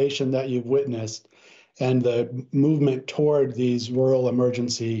consolidation that you've witnessed and the movement toward these rural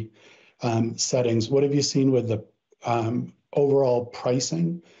emergency settings, what have you seen with the overall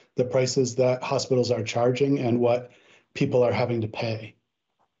pricing, the prices that hospitals are charging, and what people are having to pay?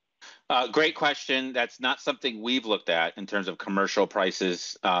 Great question. That's not something we've looked at in terms of commercial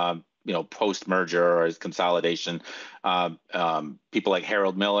prices, post-merger or as consolidation. People like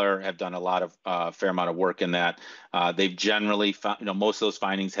Harold Miller have done a lot of fair amount of work in that. They've generally found, most of those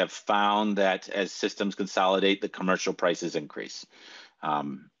findings have found that as systems consolidate, the commercial prices increase.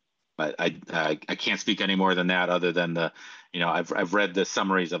 But I can't speak any more than that, other than I've read the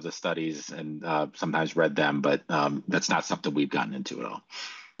summaries of the studies and sometimes read them, but that's not something we've gotten into at all.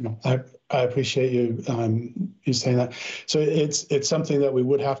 I appreciate you you saying that. So it's something that we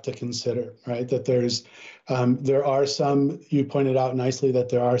would have to consider, right? That there are some, you pointed out nicely that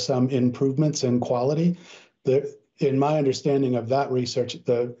there are some improvements in quality. In my understanding of that research,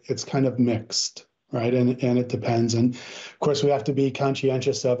 it's kind of mixed, right? And it depends. And of course, we have to be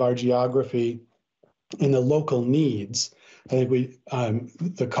conscientious of our geography and the local needs. I think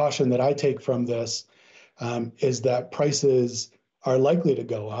the caution that I take from this is that prices are likely to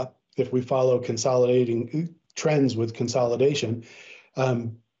go up if we follow consolidating trends with consolidation.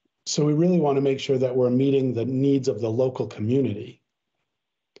 So we really want to make sure that we're meeting the needs of the local community,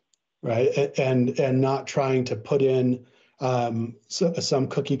 right? And not trying to put in some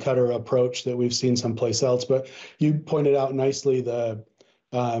cookie cutter approach that we've seen someplace else. But you pointed out nicely the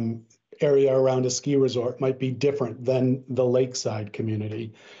area around a ski resort might be different than the lakeside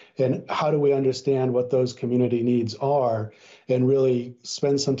community. And how do we understand what those community needs are and really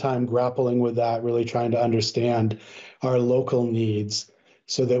spend some time grappling with that, really trying to understand our local needs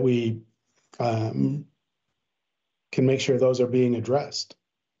so that we can make sure those are being addressed,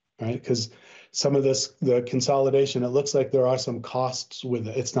 right? Because some of the consolidation, it looks like there are some costs with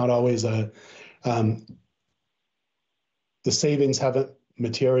it. It's not always the savings haven't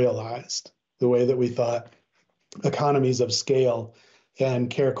materialized the way that we thought economies of scale and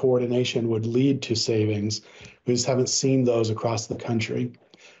care coordination would lead to savings. We just haven't seen those across the country.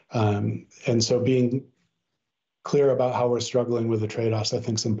 And so being clear about how we're struggling with the trade-offs, I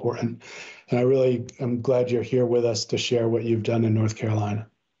think is important. And I really am glad you're here with us to share what you've done in North Carolina.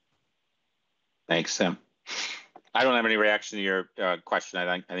 Thanks, Sam. I don't have any reaction to your question.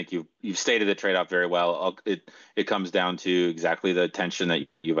 I think you've stated the trade-off very well. It comes down to exactly the tension that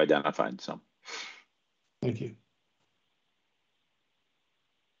you've identified. So, thank you.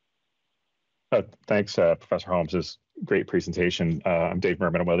 Thanks, Professor Holmes. This great presentation. I'm Dave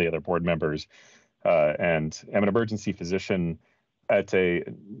Merman. I'm one of the other board members, and I'm an emergency physician at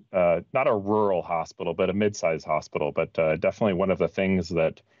not a rural hospital, but a mid-sized hospital. But definitely one of the things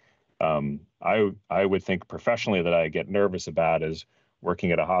that I would think professionally that I get nervous about is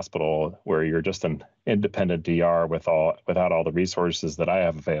working at a hospital where you're just an independent DR without all the resources that I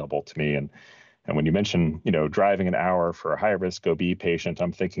have available to me. And when you mention, driving an hour for a high-risk OB patient,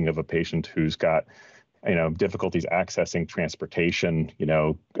 I'm thinking of a patient who's got, difficulties accessing transportation,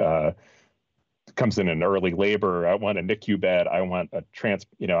 comes in an early labor. I want a NICU bed. I want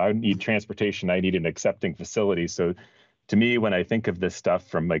I need transportation. I need an accepting facility. So to me, when I think of this stuff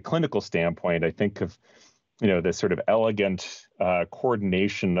from a clinical standpoint, I think of, this sort of elegant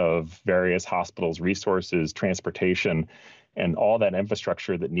coordination of various hospitals' resources, transportation, and all that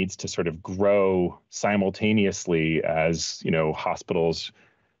infrastructure that needs to sort of grow simultaneously as, hospitals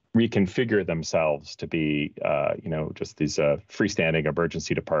reconfigure themselves to be, just these freestanding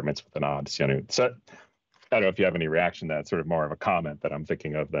emergency departments with an odds. So I don't know if you have any reaction to that. It's sort of more of a comment that I'm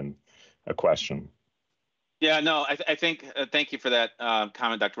thinking of than a question. Yeah, no, I think, thank you for that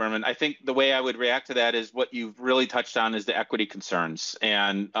comment, Dr. Merman. I think the way I would react to that is what you've really touched on is the equity concerns.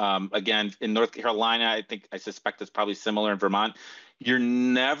 And again, in North Carolina, I suspect it's probably similar in Vermont. You're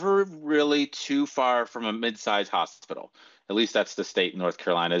never really too far from a mid-sized hospital. At least that's the state in North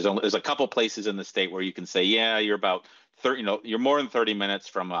Carolina. There's a couple places in the state where you can say, yeah, you're about 30, you're more than 30 minutes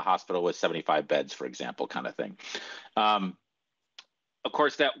from a hospital with 75 beds, for example, kind of thing. Of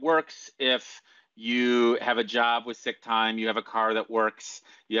course, that works if you have a job with sick time, you have a car that works,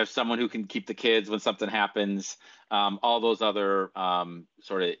 you have someone who can keep the kids when something happens, all those other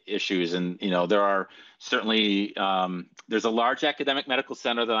sort of issues. And, there are certainly, there's a large academic medical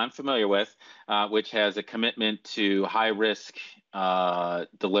center that I'm familiar with, which has a commitment to high risk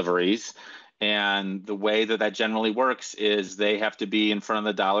deliveries. And the way that generally works is they have to be in front of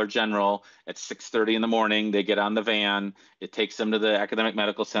the Dollar General at 6:30 in the morning. They get on the van, it takes them to the academic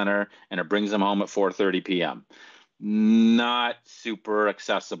medical center, and it brings them home at 4:30 p.m. Not super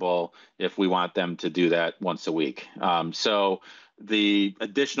accessible if we want them to do that once a week. So the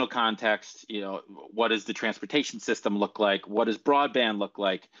additional context, what does the transportation system look like? What does broadband look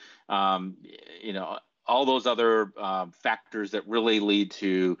like? All those other factors that really lead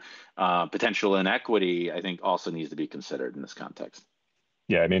to potential inequity, I think also needs to be considered in this context.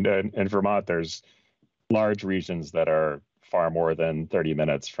 Yeah, I mean, in Vermont, there's large regions that are far more than 30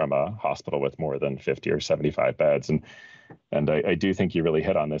 minutes from a hospital with more than 50 or 75 beds. And I do think you really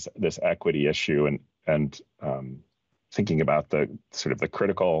hit on this equity issue and thinking about the sort of the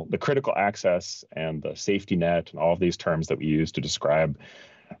critical access and the safety net and all of these terms that we use to describe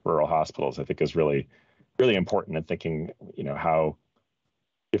rural hospitals, I think is really, really important in thinking, how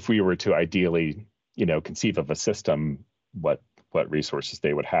if we were to ideally, conceive of a system, what what resources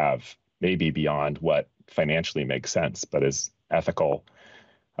they would have, maybe beyond what financially makes sense, but is ethical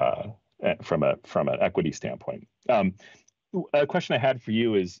from an equity standpoint. A question I had for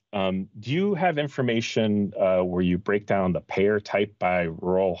you is, do you have information where you break down the payer type by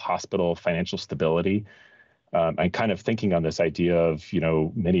rural hospital financial stability? I'm kind of thinking on this idea of,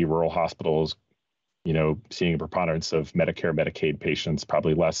 many rural hospitals, seeing a preponderance of Medicare, Medicaid patients,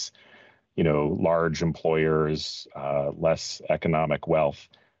 probably less, large employers, less economic wealth.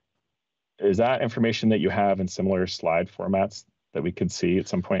 Is that information that you have in similar slide formats that we could see at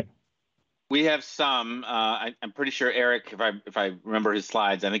some point? We have some. I'm pretty sure Eric, if I remember his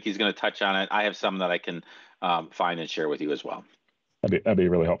slides, I think he's going to touch on it. I have some that I can find and share with you as well. That'd be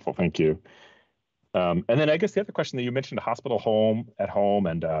really helpful. Thank you. And then I guess the other question that you mentioned, hospital at home,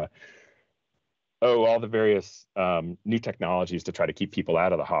 and all the various new technologies to try to keep people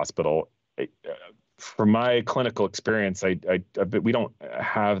out of the hospital. From my clinical experience, we don't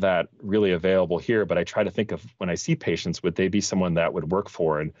have that really available here, but I try to think of, when I see patients, would they be someone that would work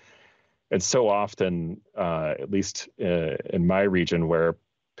for? And so often, at least in my region, where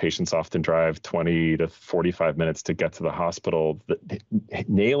patients often drive 20 to 45 minutes to get to the hospital,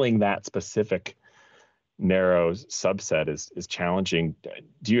 nailing that specific narrow subset is challenging.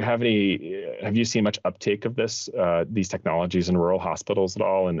 Do you have you seen much uptake of these technologies in rural hospitals at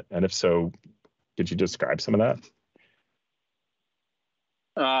all? And if so, could you describe some of that?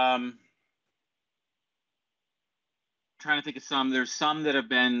 Trying to think of some. There's some that have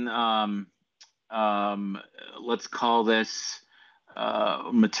been, let's call this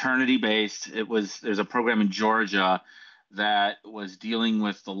maternity based. There's a program in Georgia that was dealing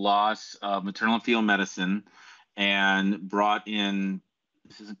with the loss of maternal and fetal medicine and brought in,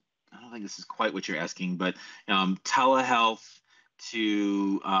 I don't think this is quite what you're asking, but telehealth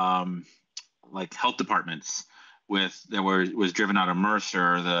to like health departments was driven out of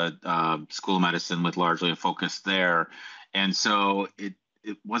Mercer, the School of Medicine, with largely a focus there. And so it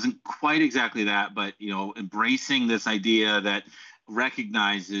wasn't quite exactly that, but embracing this idea that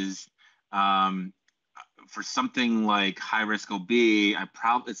recognizes for something like high risk OB, I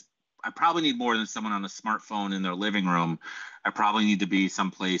probably need more than someone on a smartphone in their living room. I probably need to be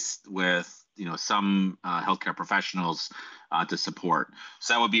someplace with some healthcare professionals to support.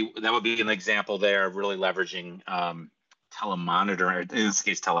 So that would be an example there of really leveraging telemonitor, in this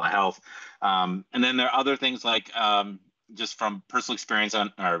case telehealth. And then there are other things like just from personal experience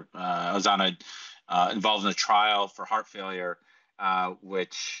I was involved in a trial for heart failure,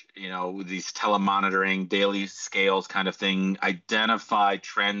 which these telemonitoring daily scales kind of thing identify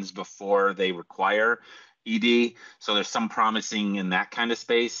trends before they require ED. So there's some promising in that kind of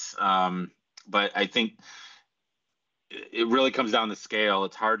space. But I think it really comes down to scale.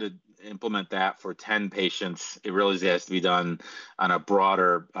 It's hard to implement that for 10 patients. It really has to be done on a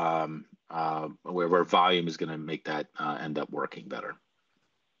broader, where volume is going to make that end up working better.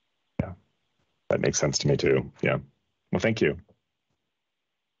 Yeah, that makes sense to me too. Yeah. Well, thank you.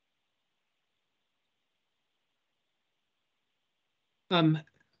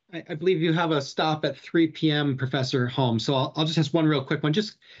 I believe you have a stop at 3 p.m., Professor Holmes. So I'll just ask one real quick one.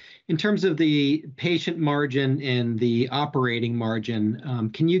 Just in terms of the patient margin and the operating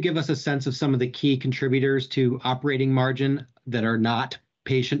margin, can you give us a sense of some of the key contributors to operating margin that are not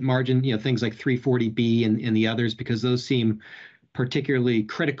patient margin, things like 340B and the others, because those seem particularly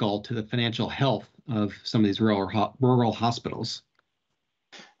critical to the financial health of some of these rural hospitals?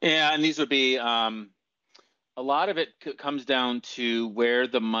 Yeah, and these would be, a lot of it comes down to where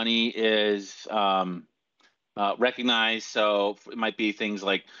the money is recognized. So it might be things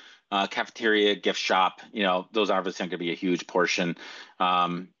like cafeteria, gift shop. Those obviously aren't going to be a huge portion.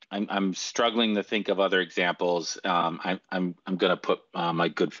 I'm struggling to think of other examples. I'm going to put my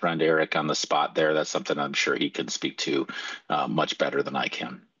good friend Eric on the spot there. That's something I'm sure he can speak to much better than I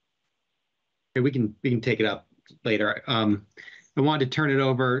can. Okay, we can take it up later. I wanted to turn it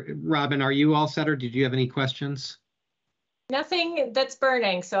over. Robin, are you all set, or did you have any questions? Nothing that's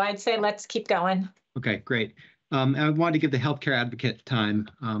burning, so I'd say let's keep going. Okay, great. I wanted to give the healthcare advocate time.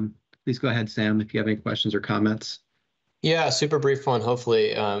 Please go ahead, Sam, if you have any questions or comments. Yeah, super brief one,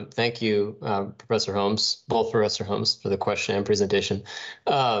 hopefully. Thank you, Professor Holmes, both Professor Holmes, for the question and presentation.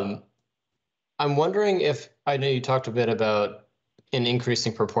 I'm wondering if, I know you talked a bit about an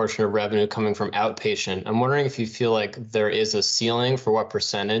increasing proportion of revenue coming from outpatient. I'm wondering if you feel like there is a ceiling for what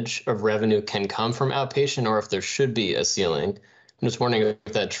percentage of revenue can come from outpatient, or if there should be a ceiling. I'm just wondering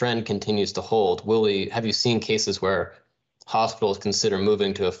if that trend continues to hold. Have you seen cases where hospitals consider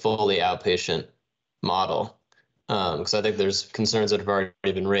moving to a fully outpatient model? Because I think there's concerns that have already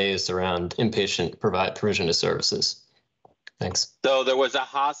been raised around inpatient provision of services. Thanks. So there was a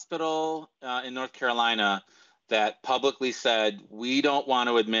hospital in North Carolina that publicly said, we don't want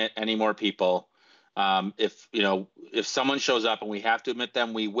to admit any more people. If someone shows up and we have to admit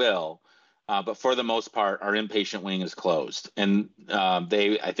them, we will. But for the most part, our inpatient wing is closed. And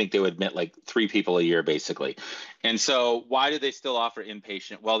I think they would admit like 3 people a year, basically. And so why did they still offer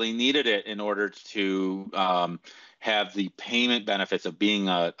inpatient? Well, they needed it in order to have the payment benefits of being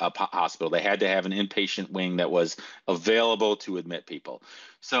a hospital. They had to have an inpatient wing that was available to admit people.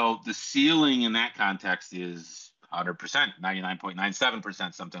 So the ceiling in that context is 100%,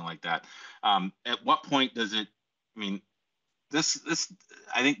 99.97%, something like that. At what point does it, I mean, I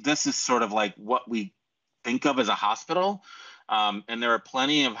think this is sort of like what we think of as a hospital. And there are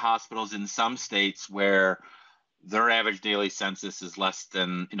plenty of hospitals in some states where their average daily census is less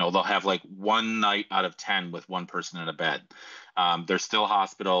than, they'll have like 1 night out of 10 with 1 person in a bed. They're still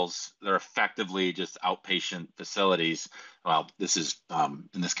hospitals. They're effectively just outpatient facilities. Well, this is,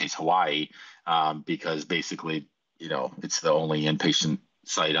 in this case, Hawaii, because basically, it's the only inpatient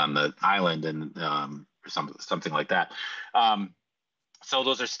site on the island, and or something like that. So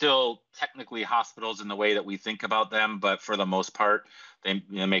those are still technically hospitals in the way that we think about them, but for the most part, they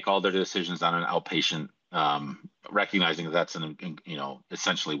make all their decisions on an outpatient, recognizing that that's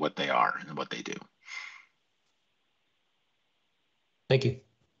essentially what they are and what they do. Thank you.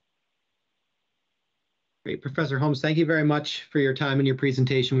 Great. Professor Holmes, thank you very much for your time and your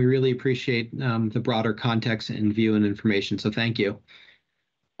presentation. We really appreciate the broader context and view and information, so thank you.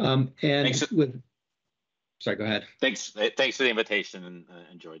 Sorry, go ahead. Thanks for the invitation, and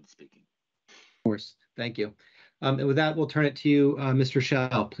enjoyed speaking. Of course, thank you. And with that, we'll turn it to you, Mr.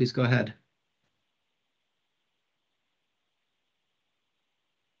 Shell. Please go ahead.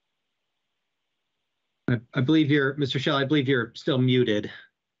 I believe you're, Mr. Shell, I believe you're still muted.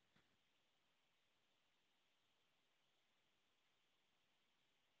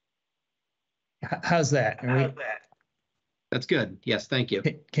 How's that? That's good. Yes, thank you.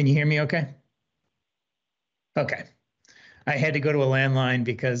 Can you hear me okay? Okay. I had to go to a landline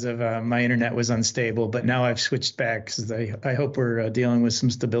because of my internet was unstable, but now I've switched back because I hope we're dealing with some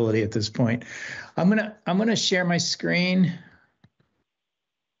stability at this point. I'm gonna share my screen.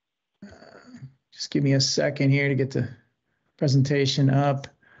 Just give me a second here to get the presentation up.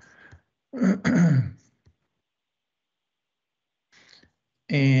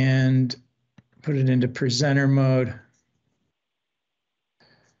 And put it into presenter mode.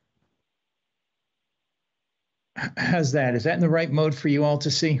 How's that? Is that in the right mode for you all to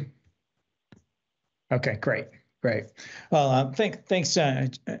see? Okay, great. Well, thanks,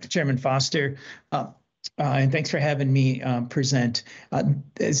 Chairman Foster. And thanks for having me present.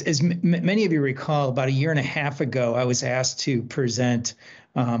 As many of you recall, about 1.5 years ago, I was asked to present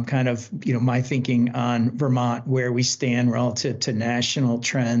kind of my thinking on Vermont, where we stand relative to national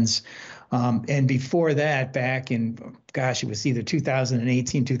trends. And before that, back in, gosh, it was either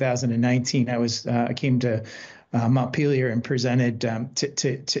 2018, 2019, I came to Montpelier and presented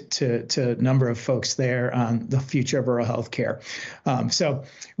to a number of folks there on the future of rural healthcare. So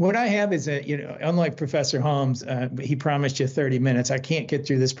what I have is unlike Professor Holmes, he promised you 30 minutes. I can't get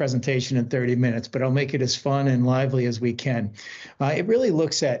through this presentation in 30 minutes, but I'll make it as fun and lively as we can. It really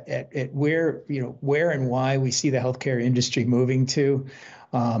looks at where and why we see the healthcare industry moving to.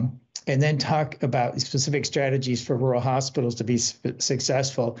 And then talk about specific strategies for rural hospitals to be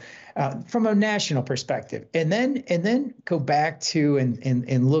successful from a national perspective, and then go back to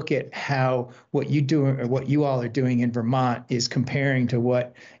and look at how what you do or what you all are doing in Vermont is comparing to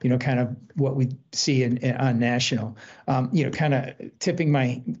what kind of what we see on national. Kind of tipping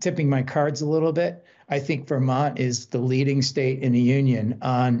my cards a little bit. I think Vermont is the leading state in the union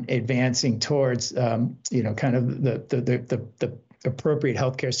on advancing towards kind of the appropriate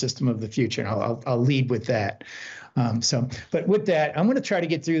healthcare system of the future, and I'll lead with that. But with that, I'm going to try to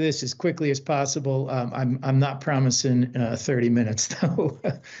get through this as quickly as possible. I'm not promising 30 minutes though.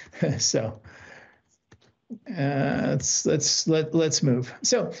 So let's move.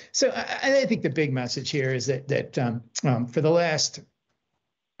 So I think the big message here is that for the last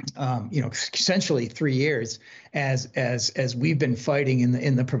essentially 3 years, as we've been fighting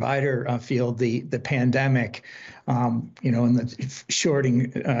in the provider field, the pandemic, and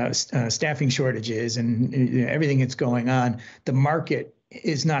the staffing shortages and everything that's going on, the market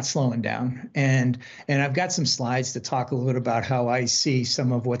is not slowing down. And I've got some slides to talk a little bit about how I see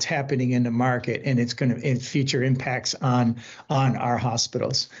some of what's happening in the market and its future impacts on our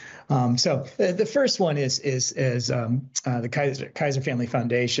hospitals. So the first one is the Kaiser Family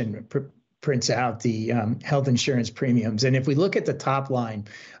Foundation prints out the health insurance premiums. And if we look at the top line,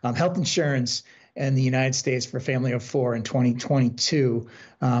 health insurance in the United States for a family of four in 2022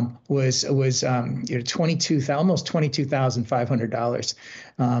 was almost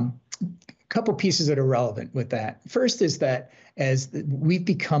 $22,500. Couple pieces that are relevant with that. First is that as we've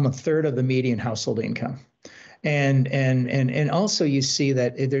become a third of the median household income. And also you see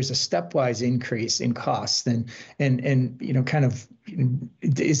that there's a stepwise increase in costs and kind of,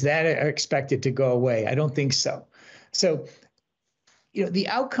 is that expected to go away? I don't think so. So, the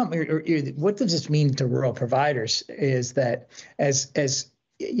outcome or what does this mean to rural providers is that as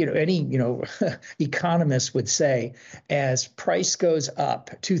any economist would say, as price goes up,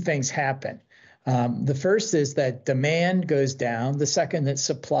 two things happen. The first is that demand goes down. The second, that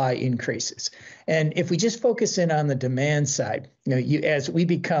supply increases. And if we just focus in on the demand side, as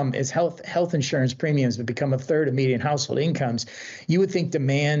health insurance premiums have become a third of median household incomes, you would think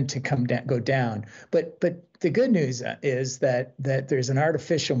demand to go down. But the good news is that there's an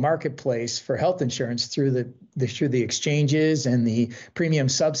artificial marketplace for health insurance through the exchanges and the premium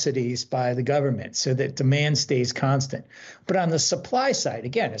subsidies by the government, so that demand stays constant. But on the supply side,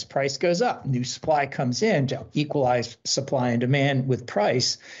 again, as price goes up, new supply comes in to equalize supply and demand with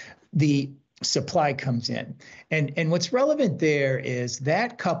price. The supply comes in. And what's relevant there is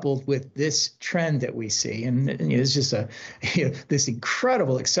that coupled with this trend that we see, and it's just this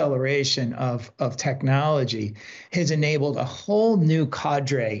incredible acceleration of technology has enabled a whole new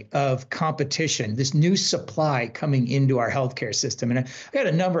cadre of competition, this new supply coming into our healthcare system. And I got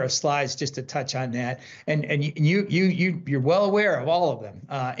a number of slides just to touch on that. And you're well aware of all of them.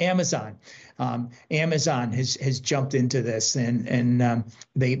 Amazon has jumped into this, and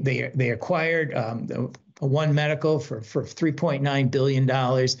they acquired One Medical for $3.9 billion.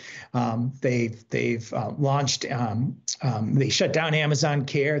 They've launched. They shut down Amazon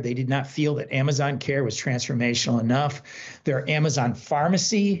Care. They did not feel that Amazon Care was transformational enough. Their Amazon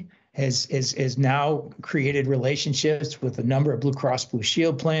Pharmacy has now created relationships with a number of Blue Cross Blue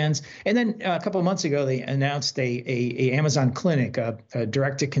Shield plans. And then a couple of months ago, they announced a Amazon Clinic, a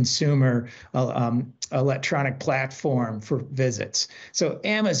direct-to-consumer electronic platform for visits. So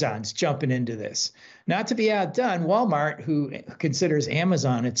Amazon's jumping into this. Not to be outdone, Walmart, who considers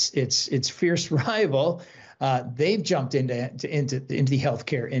Amazon its fierce rival, they've jumped into the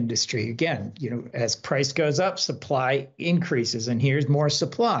healthcare industry. Again, as price goes up, supply increases, and here's more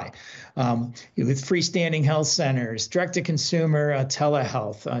supply. With freestanding health centers, direct-to-consumer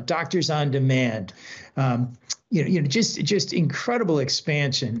telehealth, doctors on demand, just incredible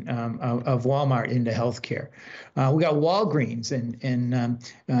expansion of Walmart into healthcare. We got Walgreens, and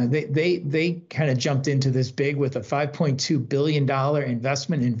they kind of jumped into this big with a $5.2 billion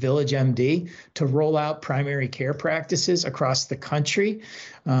investment in Village MD to roll out primary care practices across the country.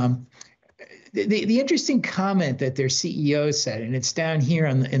 The interesting comment that their CEO said, and it's down here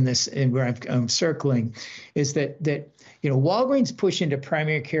in this, and where I'm circling, is that Walgreens' push into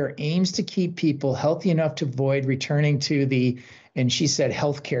primary care aims to keep people healthy enough to avoid returning to the, and she said,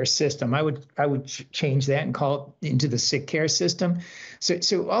 healthcare system. I would change that and call it into the sick care system.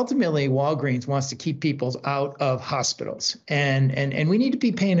 So ultimately, Walgreens wants to keep people out of hospitals, and we need to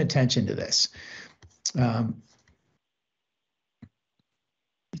be paying attention to this.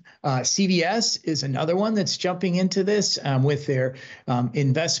 CVS is another one that's jumping into this with their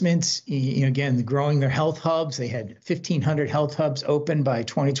investments. Again, growing their health hubs. They had 1,500 health hubs open by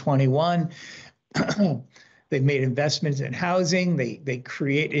 2021. They've made investments in housing. They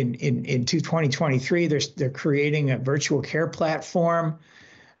create in 2023. They're creating a virtual care platform,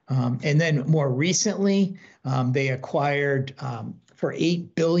 and then more recently they acquired. For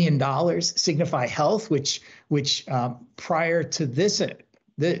 $8 billion, Signify Health, which prior to this.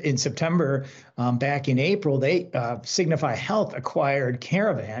 In September, back in April, Signify Health acquired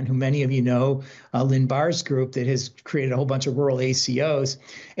Caravan, who many of you know, Lynn Barr's group that has created a whole bunch of rural ACOs.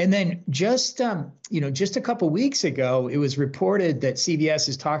 And then just a couple weeks ago, it was reported that CVS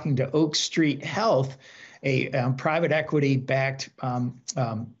is talking to Oak Street Health, a private equity-backed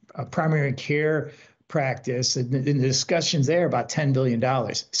primary care practice, and the discussions there about $10 billion.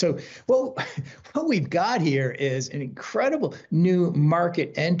 So what we've got here is an incredible new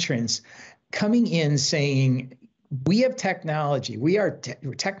market entrance coming in saying, we have technology. We're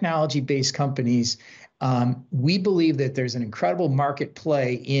technology-based companies. We believe that there's an incredible market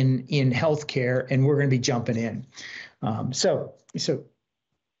play in healthcare, and we're going to be jumping in. So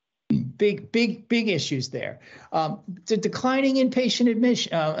big issues there. The declining inpatient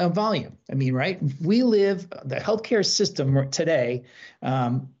admission volume. I mean, right? The healthcare system today.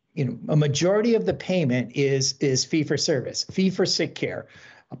 A majority of the payment is fee for service, fee for sick care.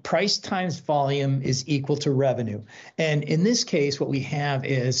 Price times volume is equal to revenue. And in this case, what we have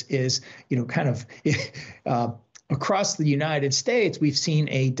is kind of across the United States, we've seen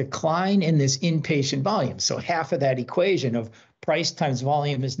a decline in this inpatient volume. So half of that equation of price times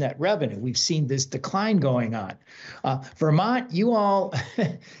volume is net revenue. We've seen this decline going on. Vermont, you all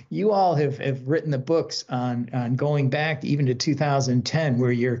have written the books on going back even to 2010,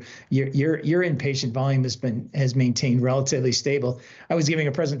 where your inpatient volume has maintained relatively stable. I was giving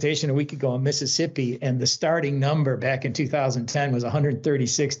a presentation a week ago in Mississippi, and the starting number back in 2010 was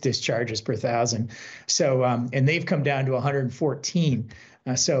 136 discharges per thousand. So and they've come down to 114.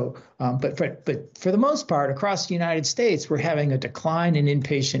 But for the most part, across the United States, we're having a decline in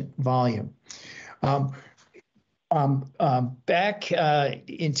inpatient volume. Back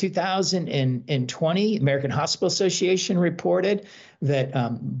in 2020, American Hospital Association reported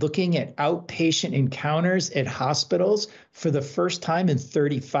that looking at outpatient encounters at hospitals for the first time in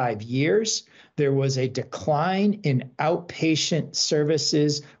 35 years, there was a decline in outpatient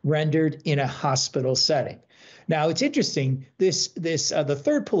services rendered in a hospital setting. Now it's interesting. The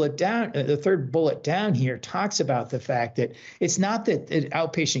third bullet down here talks about the fact that it's not that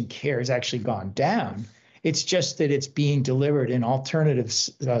outpatient care has actually gone down. It's just that it's being delivered in alternative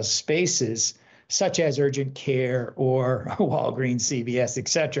spaces, such as urgent care or Walgreens, CVS, et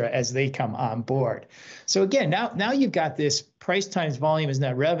cetera, as they come on board. So again, now you've got this price times volume is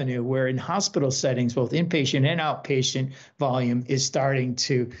net revenue, where in hospital settings, both inpatient and outpatient volume is starting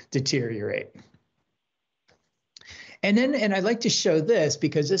to deteriorate. And I'd like to show this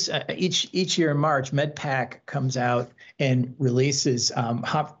because this each year in March, MedPAC comes out and releases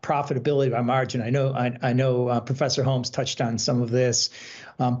profitability by margin. I know Professor Holmes touched on some of this,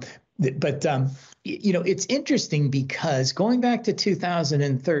 but it's interesting because going back to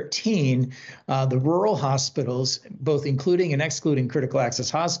 2013, the rural hospitals, both including and excluding critical access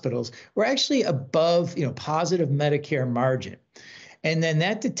hospitals, were actually above positive Medicare margin. And then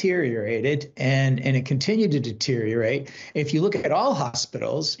that deteriorated and it continued to deteriorate. If you look at all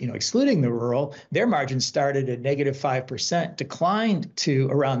hospitals, excluding the rural, their margins started at -5%, declined to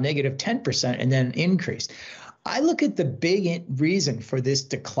around -10%, and then increased. I look at the big reason for this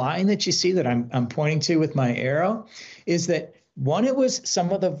decline that you see that I'm pointing to with my arrow is that one, it was some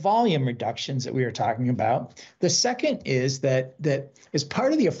of the volume reductions that we were talking about. The second is that as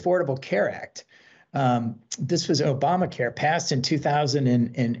part of the Affordable Care Act, this was Obamacare, passed in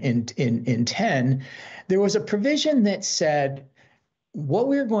 2010. There was a provision that said, what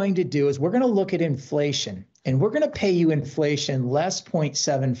we're going to do is we're going to look at inflation, and we're going to pay you inflation less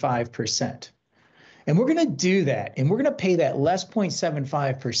 0.75%. And we're going to do that, and we're going to pay that less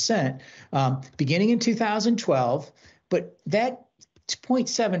 0.75% beginning in 2012. But that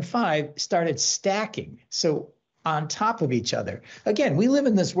 0.75 started stacking. So on top of each other. Again, we live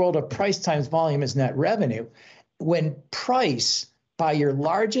in this world of price times volume is net revenue. When price by your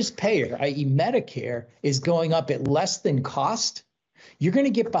largest payer, i.e. Medicare, is going up at less than cost, you're going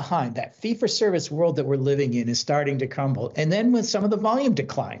to get behind. That fee-for-service world that we're living in is starting to crumble. And then with some of the volume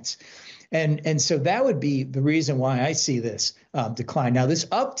declines. And so that would be the reason why I see this decline. Now, this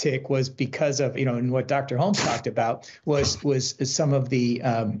uptick was because of, and what Dr. Holmes talked about was some of the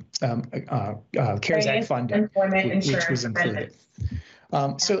CARES Act funding, which was included.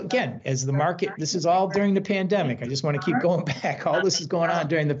 So again, as the market, this is all during the pandemic. I just want to keep going back. All this is going on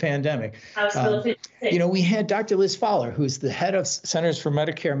during the pandemic. We had Dr. Liz Fowler, who's the head of Centers for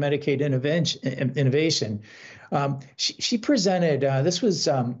Medicare and Medicaid Innovation. She presented, this was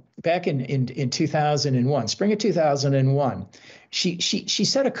back in 2001, spring of 2001. She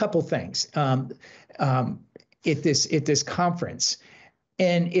said a couple things at this conference.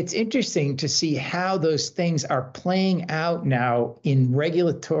 And it's interesting to see how those things are playing out now in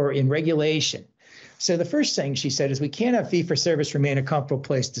regulation. So the first thing she said is we can't have fee-for-service remain a comfortable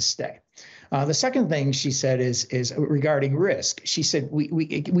place to stay. The second thing she said is regarding risk. She said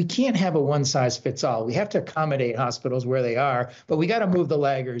we can't have a one-size-fits-all. We have to accommodate hospitals where they are, but we got to move the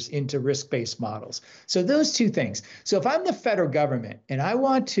laggers into risk-based models. So those two things. So if I'm the federal government and I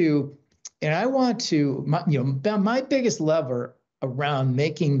want to, my biggest lever around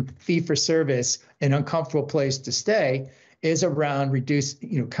making fee-for-service an uncomfortable place to stay is around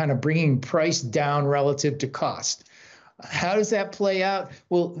kind of bringing price down relative to cost. How does that play out?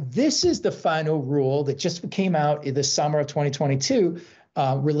 Well, this is the final rule that just came out in the summer of 2022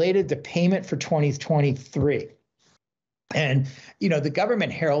 related to payment for 2023. And, the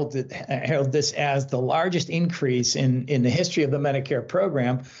government heralded this as the largest increase in the history of the Medicare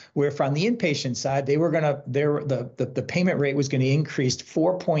program, where from the inpatient side, the payment rate was going to increase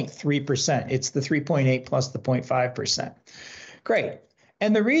 4.3%. It's the 3.8 plus the 0.5%. Great.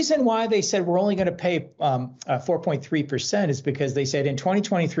 And the reason why they said we're only going to pay 4.3% is because they said in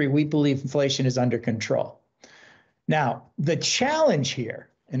 2023, we believe inflation is under control. Now, the challenge here,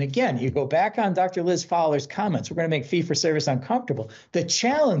 and again, you go back on Dr. Liz Fowler's comments, we're going to make fee-for-service uncomfortable. The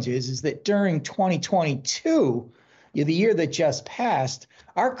challenge is that during 2022, the year that just passed,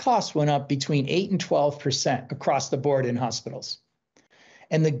 our costs went up between 8 and 12% across the board in hospitals.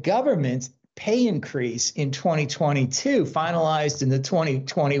 And the government's pay increase in 2022, finalized in the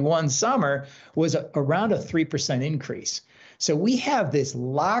 2021 summer, was around a 3% increase. So we have this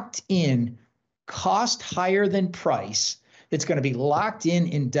locked in cost higher than price that's going to be locked in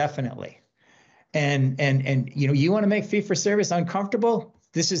indefinitely. And you want to make fee for service uncomfortable?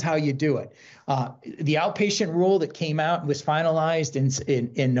 This is how you do it. The outpatient rule that came out and was finalized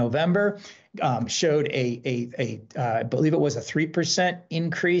in November showed I believe it was a 3%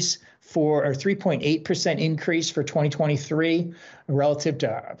 increase or 3.8% increase for 2023 relative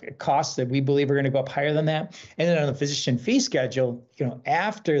to costs that we believe are going to go up higher than that. And then on the physician fee schedule,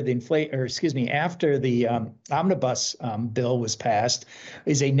 after the omnibus bill was passed,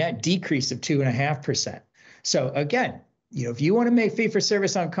 is a net decrease of 2.5%. So again, if you want to make fee for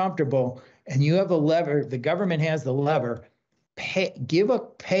service uncomfortable and you have a lever, the government has the lever, give a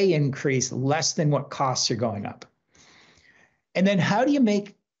pay increase less than what costs are going up. And then how do you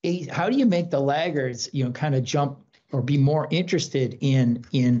make the laggards, kind of jump or be more interested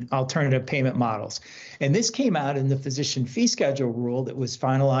in alternative payment models? And this came out in the physician fee schedule rule that was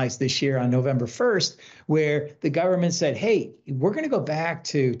finalized this year on November 1st, where the government said, hey, we're going to go back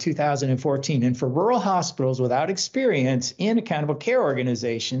to 2014. And for rural hospitals without experience in accountable care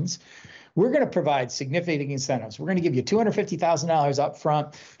organizations, we're going to provide significant incentives. We're going to give you $250,000 up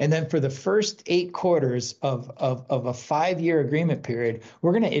front. And then for the first 8 quarters of a 5-year agreement period,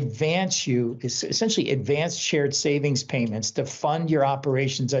 we're going to advance you, essentially advanced shared savings payments to fund your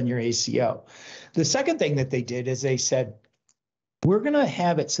operations on your ACO. The second thing that they did is they said, we're going to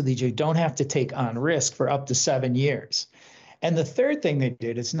have it so that you don't have to take on risk for up to 7 years. And the third thing they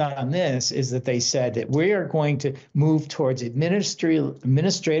did, it's not on this, is that they said that we are going to move towards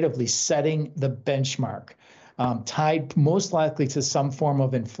administratively setting the benchmark, tied most likely to some form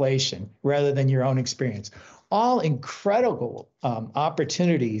of inflation rather than your own experience. All incredible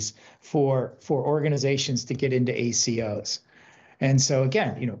opportunities for organizations to get into ACOs. And so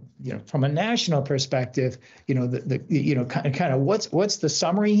again, from a national perspective, kind of what's the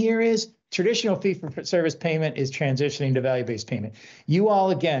summary here is traditional fee for service payment is transitioning to value-based payment. You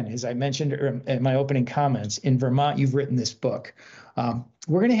all, again, as I mentioned in my opening comments, in Vermont, you've written this book.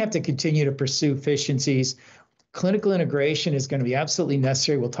 We're going to have to continue to pursue efficiencies. Clinical integration is going to be absolutely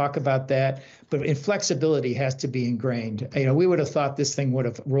necessary. We'll talk about that, but flexibility has to be ingrained. We would have thought this thing would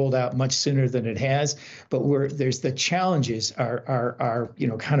have rolled out much sooner than it has, but there's the challenges are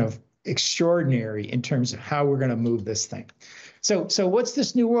kind of extraordinary in terms of how we're going to move this thing. So what's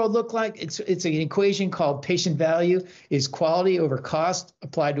this new world look like? It's an equation called patient value is quality over cost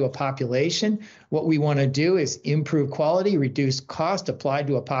applied to a population. What we want to do is improve quality, reduce cost applied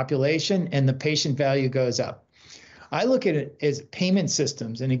to a population, and the patient value goes up. I look at it as payment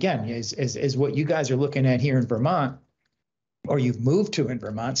systems. And again, as what you guys are looking at here in Vermont, or you've moved to in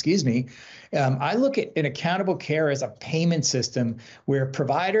Vermont, excuse me, I look at an accountable care as a payment system where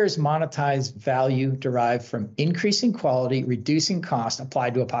providers monetize value derived from increasing quality, reducing cost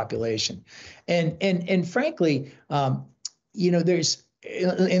applied to a population. And frankly, there's,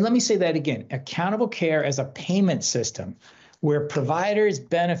 and let me say that again, accountable care as a payment system where providers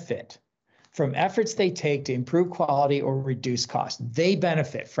benefit from efforts they take to improve quality or reduce cost. They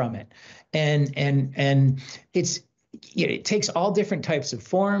benefit from it. And it takes all different types of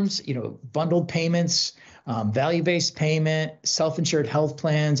forms, bundled payments, value-based payment, self-insured health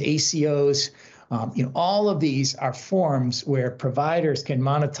plans, ACOs. All of these are forms where providers can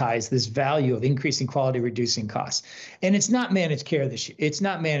monetize this value of increasing quality, reducing costs. And it's not managed care this year. It's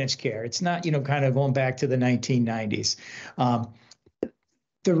not managed care. It's not, kind of going back to the 1990s.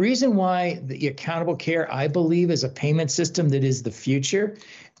 The reason why the accountable care, I believe, is a payment system that is the future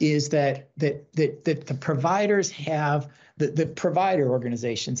is that the providers have, the provider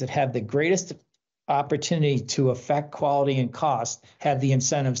organizations that have the greatest opportunity to affect quality and cost have the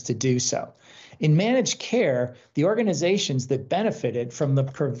incentives to do so. In managed care, the organizations that benefited from the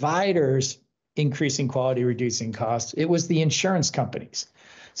providers increasing quality, reducing costs, it was the insurance companies.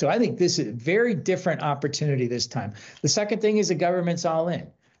 So I think this is a very different opportunity this time. The second thing is the government's all in.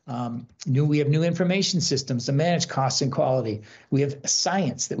 We have new information systems to manage costs and quality. We have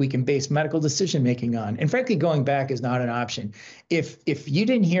science that we can base medical decision making on. And frankly, going back is not an option. If you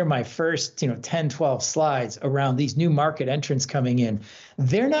didn't hear my first 10, 12 slides around these new market entrants coming in,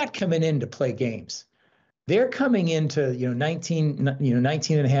 they're not coming in to play games. They're coming into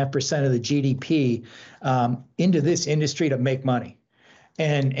 19.5% of the GDP into this industry to make money.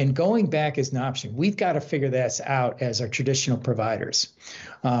 And going back is an option. We've got to figure this out as our traditional providers.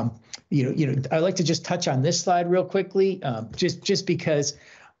 I'd like to just touch on this slide real quickly, just because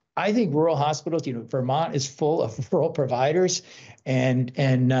I think rural hospitals, Vermont is full of rural providers, and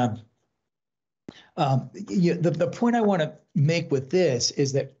the point I want to make with this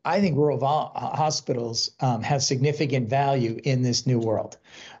is that I think rural hospitals have significant value in this new world,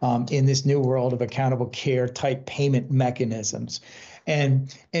 of accountable care type payment mechanisms.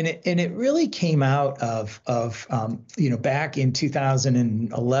 And it really came out of back in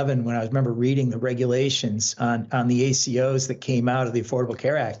 2011 when I remember reading the regulations on the ACOs that came out of the Affordable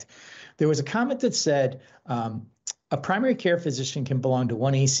Care Act. There was a comment that said a primary care physician can belong to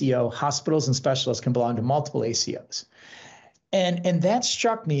one ACO, hospitals and specialists can belong to multiple ACOs. And that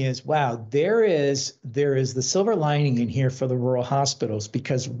struck me as, wow, there is the silver lining in here for the rural hospitals,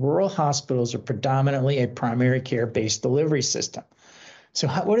 because rural hospitals are predominantly a primary care based delivery system. So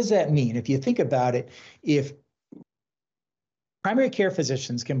what does that mean? If you think about it, if primary care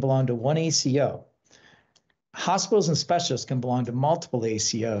physicians can belong to one ACO, hospitals and specialists can belong to multiple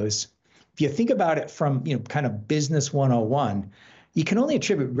ACOs. If you think about it from kind of business 101, you can only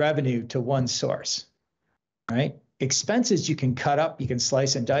attribute revenue to one source, right? Expenses you can cut up, you can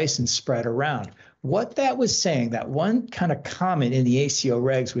slice and dice and spread around. What that was saying, that one kind of comment in the ACO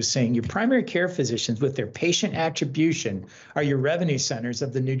regs was saying your primary care physicians with their patient attribution are your revenue centers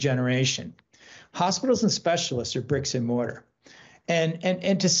of the new generation. Hospitals and specialists are bricks and mortar.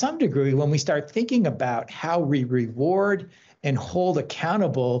 And to some degree, when we start thinking about how we reward and hold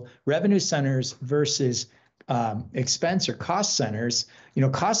accountable revenue centers versus expense or cost centers,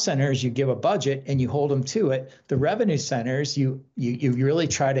 cost centers, you give a budget and you hold them to it. The revenue centers, you really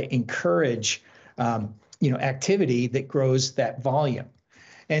try to encourage activity that grows that volume.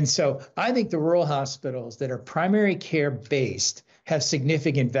 And so I think the rural hospitals that are primary care based have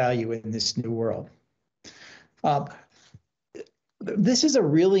significant value in this new world. This is a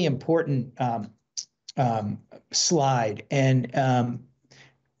really important slide and a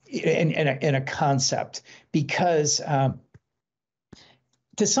concept, because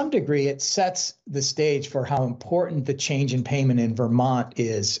to some degree it sets the stage for how important the change in payment in Vermont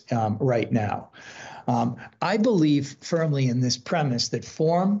is right now. I believe firmly in this premise that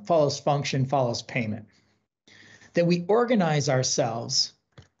form follows function follows payment, that we organize ourselves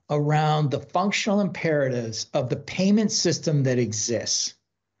around the functional imperatives of the payment system that exists.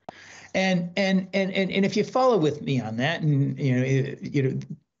 And if you follow with me on that, and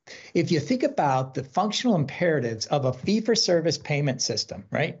if you think about the functional imperatives of a fee-for-service payment system,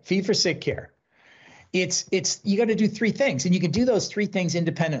 right? Fee-for-sick care, it's you got to do three things, and you can do those three things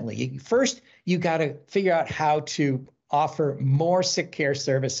independently. First, you got to figure out how to offer more sick care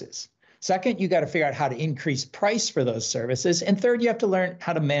services. Second, you got to figure out how to increase price for those services. And third, you have to learn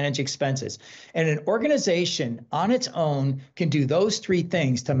how to manage expenses. And an organization on its own can do those three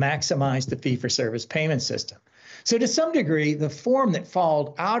things to maximize the fee-for-service payment system. So to some degree, the form that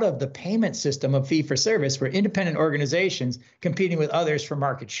followed out of the payment system of fee-for-service were independent organizations competing with others for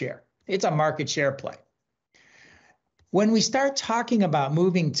market share. It's a market share play. When we start talking about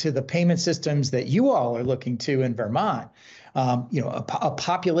moving to the payment systems that you all are looking to in Vermont, a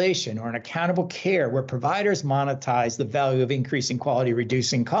population or an accountable care where providers monetize the value of increasing quality,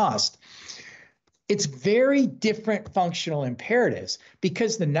 reducing cost, it's very different functional imperatives,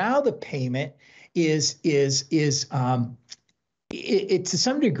 because now the payment is to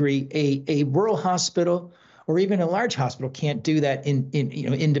some degree a rural hospital or even a large hospital can't do that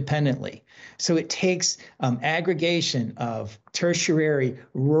independently. So it takes aggregation of tertiary,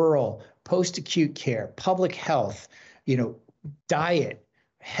 rural, post-acute care, public health, diet,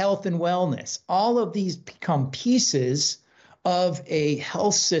 health and wellness. All of these become pieces of a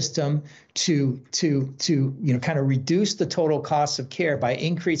health system to kind of reduce the total cost of care by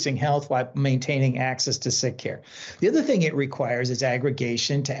increasing health while maintaining access to sick care. The other thing it requires is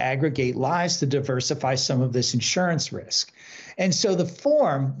aggregation to aggregate lives to diversify some of this insurance risk. And so the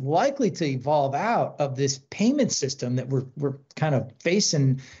form likely to evolve out of this payment system that we're kind of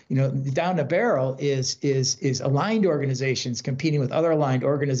facing, down the barrel is aligned organizations competing with other aligned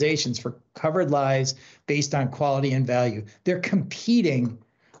organizations for covered lives based on quality and value. They're competing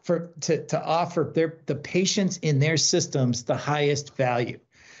to offer the patients in their systems the highest value.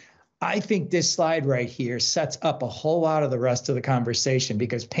 I think this slide right here sets up a whole lot of the rest of the conversation,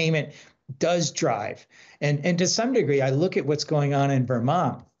 because payment does drive. And to some degree, I look at what's going on in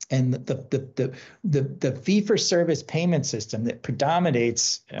Vermont, and the fee-for-service payment system that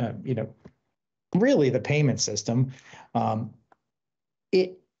predominates, really the payment system,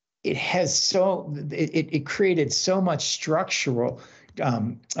 it created so much structural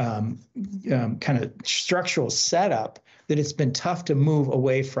kind of structural setup that it's been tough to move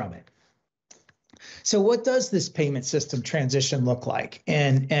away from it. So what does this payment system transition look like?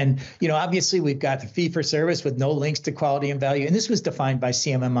 And obviously we've got the fee for service with no links to quality and value. And this was defined by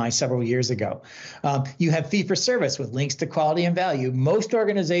CMMI several years ago. You have fee for service with links to quality and value. Most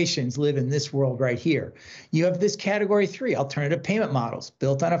organizations live in this world right here. You have this category 3, alternative payment models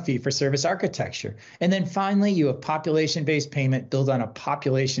built on a fee for service architecture. And then finally, you have population-based payment built on a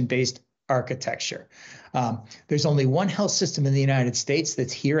population-based architecture. There's only one health system in the United States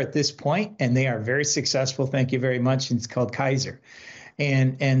that's here at this point, and they are very successful. Thank you very much. And it's called Kaiser.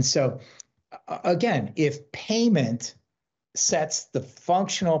 And so, again, if payment sets the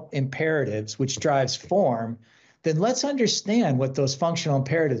functional imperatives, which drives form, then let's understand what those functional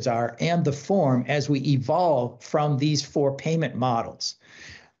imperatives are and the form as we evolve from these 4 payment models.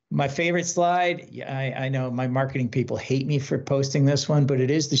 My favorite slide, I know my marketing people hate me for posting this one, but it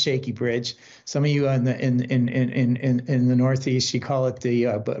is the shaky bridge. Some of you in the Northeast, you call it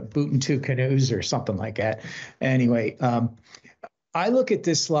the boot and 2 canoes or something like that. Anyway, I look at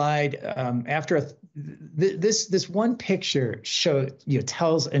this slide after this one picture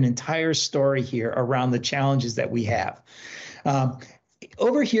tells an entire story here around the challenges that we have.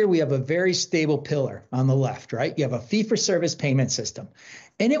 Over here, we have a very stable pillar on the left, right? You have a fee-for-service payment system.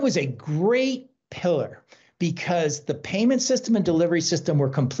 And it was a great pillar because the payment system and delivery system were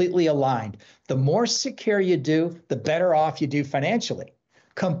completely aligned. The more secure you do, the better off you do financially.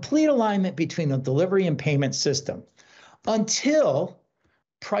 Complete alignment between the delivery and payment system until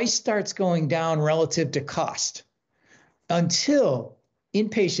price starts going down relative to cost, until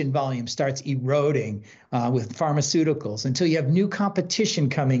inpatient volume starts eroding with pharmaceuticals, until you have new competition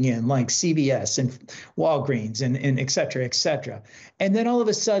coming in like CVS and Walgreens and et cetera, et cetera. And then all of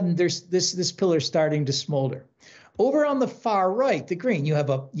a sudden there's this pillar starting to smolder. Over on the far right, the green, you have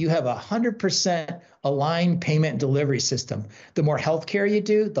a 100% aligned payment and delivery system. The more healthcare you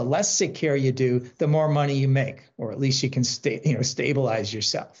do, the less sick care you do, the more money you make, or at least you can stabilize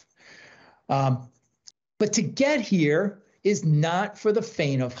yourself. But to get here is not for the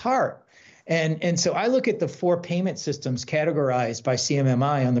faint of heart. And so I look at the 4 payment systems categorized by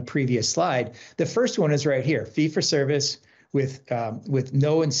CMMI on the previous slide. The first one is right here, fee for service with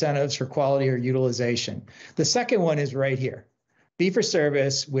no incentives for quality or utilization. The second one is right here, fee for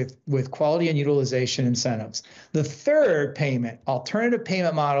service with quality and utilization incentives. The third payment, alternative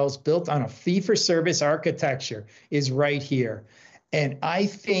payment models built on a fee for service architecture, is right here. And I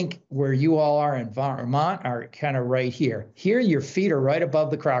think where you all are in Vermont are kind of right here. Here, your feet are right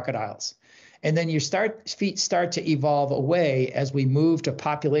above the crocodiles. And then your feet start to evolve away as we move to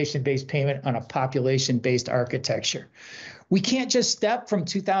population-based payment on a population-based architecture. We can't just step from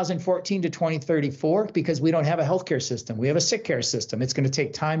 2014 to 2034 because we don't have a healthcare system. We have a sick care system. It's going to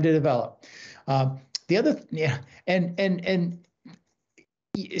take time to develop. So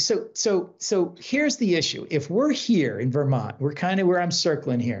here's the issue. If we're here in Vermont, we're kind of where I'm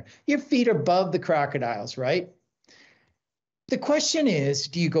circling here. Your feet are above the crocodiles, right? The question is,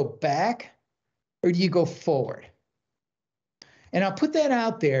 do you go back or do you go forward? And I'll put that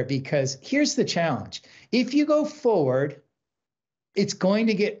out there because here's the challenge. If you go forward, it's going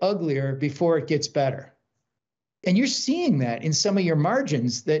to get uglier before it gets better. And you're seeing that in some of your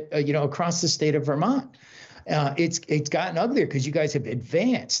margins that, across the state of Vermont. It's gotten uglier because you guys have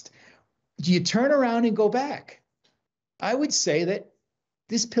advanced. Do you turn around and go back? I would say that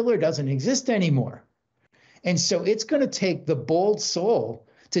this pillar doesn't exist anymore. And so it's going to take the bold soul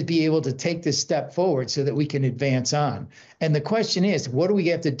to be able to take this step forward so that we can advance on. And the question is, what do we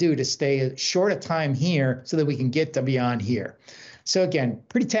have to do to stay short a time here so that we can get to beyond here? So again,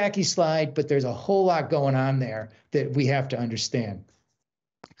 pretty tacky slide, but there's a whole lot going on there that we have to understand.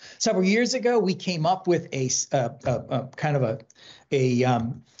 Several years ago, we came up with a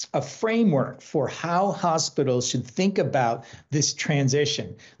framework for how hospitals should think about this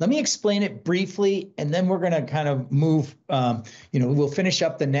transition. Let me explain it briefly, and then we're going to kind of move. We'll finish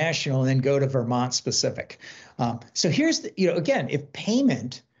up the national and then go to Vermont specific. So here's again, if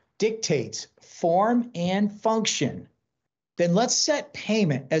payment dictates form and function, then let's set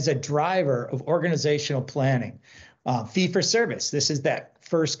payment as a driver of organizational planning. Fee for service, this is that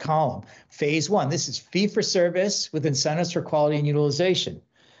first column. Phase 1, this is fee for service with incentives for quality and utilization.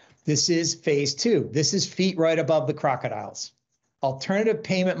 This is phase 2. This is feet right above the crocodiles. Alternative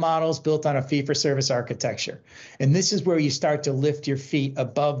payment models built on a fee-for-service architecture. And this is where you start to lift your feet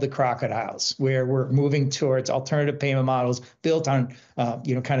above the crocodiles, where we're moving towards alternative payment models built on,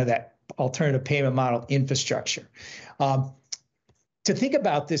 kind of that alternative payment model infrastructure. To think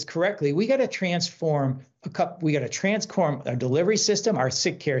about this correctly, we got to transform a delivery system, our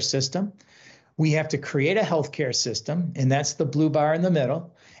sick care system. We have to create a healthcare system, and that's the blue bar in the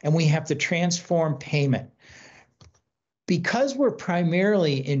middle, and we have to transform payment. Because we're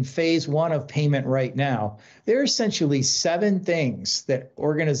primarily in phase 1 of payment right now, there are essentially 7 things that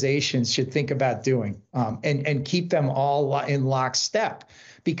organizations should think about doing, and keep them all in lockstep,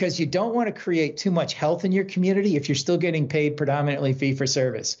 because you don't want to create too much health in your community if you're still getting paid predominantly fee for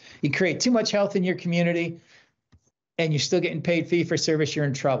service. You create too much health in your community and you're still getting paid fee for service, you're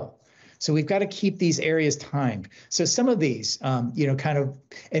in trouble. So we've got to keep these areas timed. So some of these, and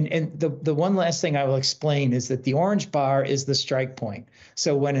the one last thing I will explain is that the orange bar is the strike point.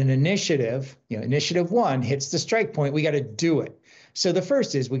 So when an initiative, initiative 1 hits the strike point, we got to do it. So the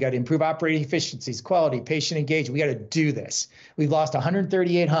first is we got to improve operating efficiencies, quality, patient engagement. We got to do this. We've lost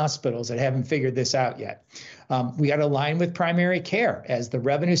 138 hospitals that haven't figured this out yet. We got to align with primary care as the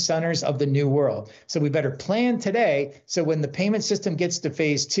revenue centers of the new world. So we better plan today. So when the payment system gets to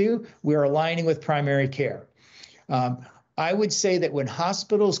phase 2, we're aligning with primary care. I would say that when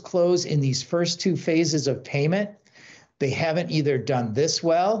hospitals close in these first 2 phases of payment, they haven't either done this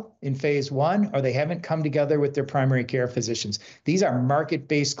well in phase 1 or they haven't come together with their primary care physicians. These are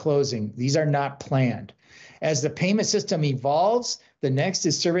market-based closing. These are not planned. As the payment system evolves, the next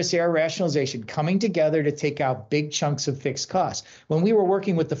is service area rationalization, coming together to take out big chunks of fixed costs. When we were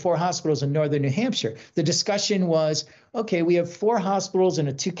working with the 4 hospitals in northern New Hampshire, the discussion was, okay, we have 4 hospitals in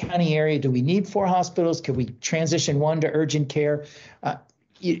a 2-county area. Do we need 4 hospitals? Could we transition 1 to urgent care?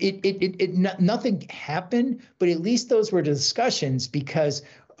 Nothing happened, but at least those were discussions, because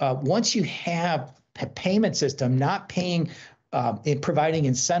once you have a payment system not paying providing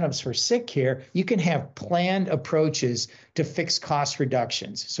incentives for sick care, you can have planned approaches to fixed cost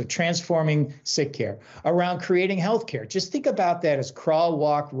reductions. So transforming sick care around creating healthcare. Just think about that as crawl,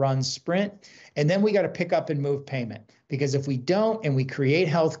 walk, run, sprint. And then we got to pick up and move payment, because if we don't and we create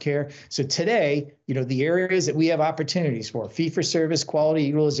healthcare, so today, the areas that we have opportunities for: fee-for-service, quality,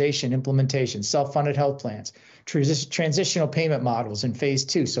 utilization, implementation, self-funded health plans, transitional payment models in phase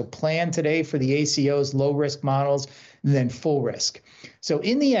 2. So plan today for the ACOs, low-risk models, and then full risk. So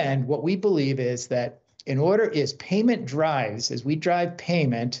in the end, what we believe is that payment drives, as we drive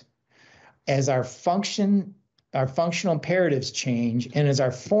payment, as our functional imperatives change and as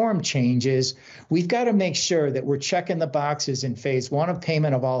our form changes, we've got to make sure that we're checking the boxes in phase 1 of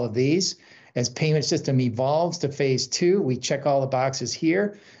payment of all of these. As payment system evolves to phase 2, we check all the boxes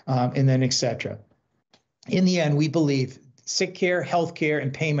here, and then et cetera. In the end, we believe sick care, health care,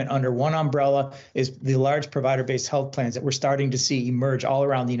 and payment under one umbrella is the large provider-based health plans that we're starting to see emerge all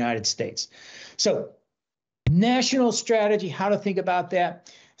around the United States. So national strategy, how to think about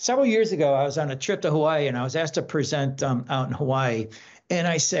that. Several years ago, I was on a trip to Hawaii, and I was asked to present out in Hawaii. And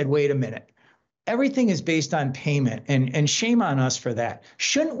I said, wait a minute, everything is based on payment, and shame on us for that.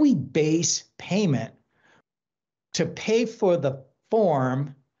 Shouldn't we base payment to pay for the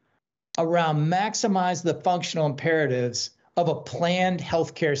form around maximize the functional imperatives of a planned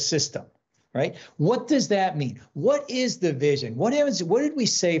healthcare system, right? What does that mean? What is the vision? What did we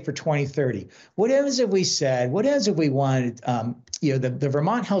say for 2030? What else have we said? What else have we wanted? The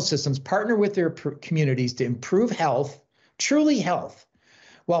Vermont health systems partner with their communities to improve health, truly health,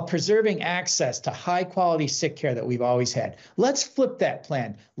 while preserving access to high quality sick care that we've always had. Let's flip that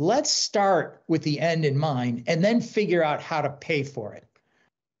plan. Let's start with the end in mind and then figure out how to pay for it.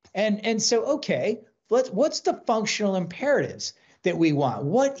 And so, okay, what's the functional imperatives that we want?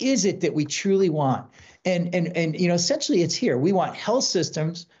 What is it that we truly want? And essentially it's here. We want health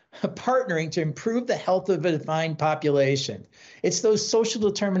systems partnering to improve the health of a defined population. It's those social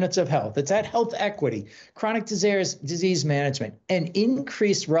determinants of health. It's that health equity, chronic disease management, and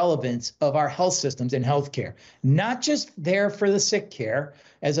increased relevance of our health systems in healthcare. Not just there for the sick care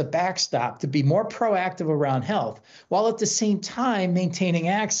as a backstop to be more proactive around health, while at the same time maintaining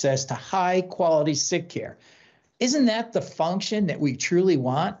access to high quality sick care. Isn't that the function that we truly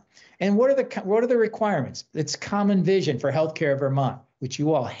want? And what are the requirements? It's common vision for healthcare Vermont, which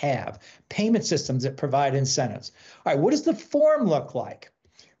you all have, payment systems that provide incentives. All right, what does the form look like?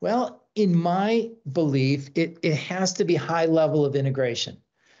 Well, in my belief, it has to be high level of integration.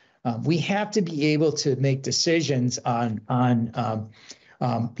 We have to be able to make decisions on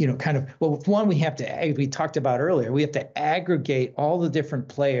kind of, well, one, we have to, we talked about earlier, we have to aggregate all the different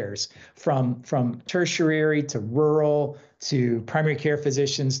players from tertiary to rural to primary care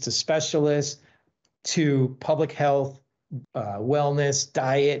physicians to specialists to public health, wellness,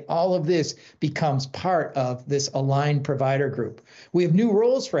 diet. All of this becomes part of this aligned provider group. We have new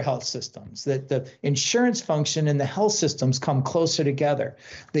roles for health systems, that the insurance function and the health systems come closer together.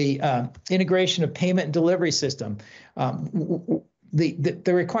 The integration of payment and delivery system, the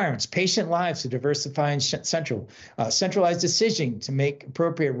requirements, patient lives to diversify and centralized decision to make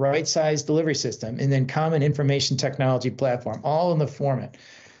appropriate right-sized delivery system, and then common information technology platform, all in the format.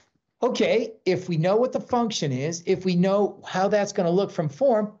 Okay, if we know what the function is, if we know how that's going to look from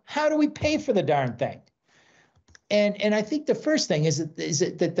form, how do we pay for the darn thing? And I think the first thing is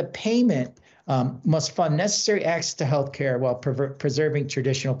that the payment must fund necessary access to health care while preserving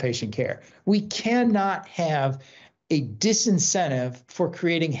traditional patient care. We cannot have a disincentive for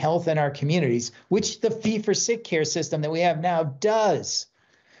creating health in our communities, which the fee-for-sick care system that we have now does.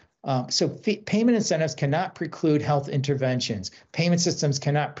 So payment incentives cannot preclude health interventions. Payment systems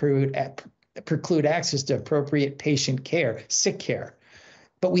cannot preclude access to appropriate patient care, sick care.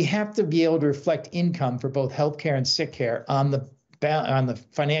 But we have to be able to reflect income for both health care and sick care on the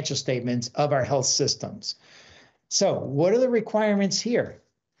financial statements of our health systems. So what are the requirements here?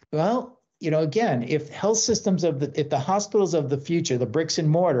 Well, again, if health systems if the hospitals of the future, the bricks and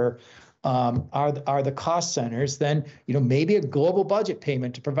mortar, are the cost centers, then maybe a global budget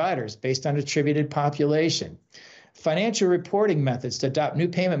payment to providers based on attributed population. Financial reporting methods to adopt new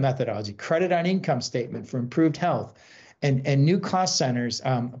payment methodology, credit on income statement for improved health, and new cost centers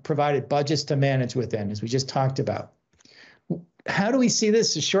provided budgets to manage within, as we just talked about. How do we see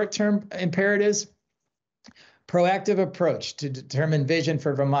this as short-term imperatives? Proactive approach to determine vision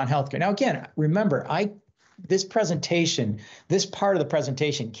for Vermont healthcare. Now, again, remember, this part of the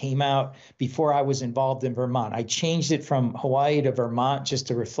presentation came out before I was involved in Vermont. I changed it from Hawaii to Vermont just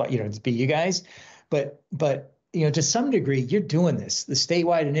to reflect, to be you guys. But to some degree, you're doing this. The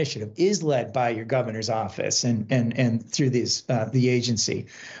statewide initiative is led by your governor's office and through the agency.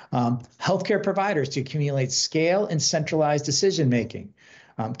 Healthcare providers to accumulate scale and centralized decision making.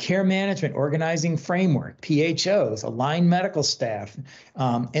 Care management organizing framework, PHOs, aligned medical staff,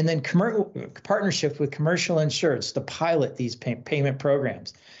 and then partnership with commercial insurers to pilot these payment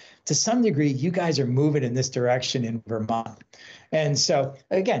programs. To some degree, you guys are moving in this direction in Vermont. And so,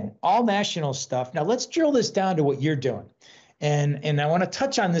 again, all national stuff. Now, let's drill this down to what you're doing. And I want to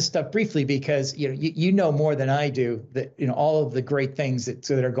touch on this stuff briefly because you know more than I do that all of the great things that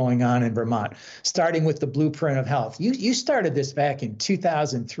are going on in Vermont, starting with the blueprint of health. You started this back in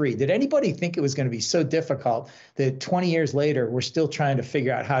 2003. Did anybody think it was going to be so difficult that 20 years later we're still trying to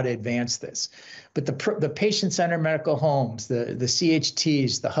figure out how to advance this? But the patient-centered medical homes, the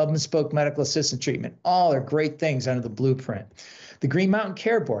CHTs, the hub and spoke medical assistant treatment, all are great things under the blueprint. The Green Mountain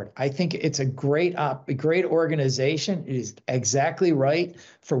Care Board, I think it's a great organization. It is exactly right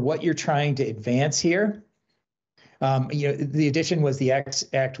for what you're trying to advance here. The addition was the Act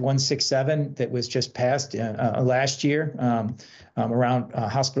 167 that was just passed last year around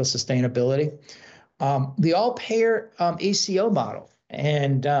hospital sustainability. The all-payer ACO model,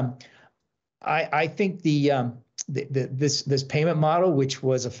 and I think this payment model, which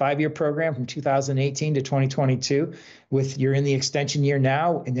was a 5-year program from 2018 to 2022, you're in the extension year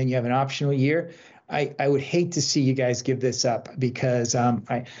now, and then you have an optional year. I would hate to see you guys give this up because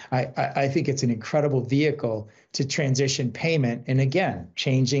I think it's an incredible vehicle to transition payment, and again,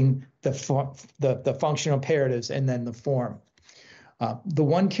 changing the functional imperatives and then the form. The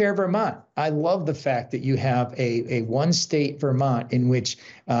One Care Vermont. I love the fact that you have a one state Vermont in which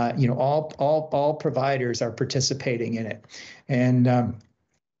all providers are participating in it, and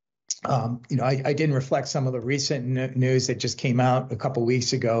I didn't reflect some of the recent news that just came out a couple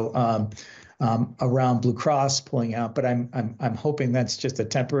weeks ago around Blue Cross pulling out, but I'm hoping that's just a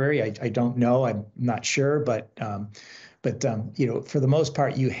temporary. I don't know. I'm not sure, but for the most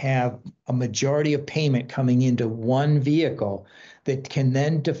part, you have a majority of payment coming into one vehicle that can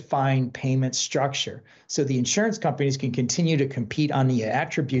then define payment structure. So the insurance companies can continue to compete on the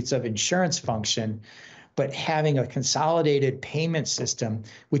attributes of insurance function, but having a consolidated payment system,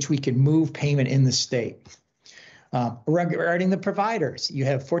 which we can move payment in the state. Regarding the providers, you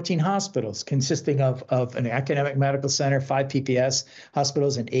have 14 hospitals consisting of an academic medical center, 5 PPS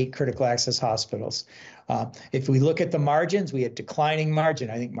hospitals, and 8 critical access hospitals. If we look at the margins, we had declining margin.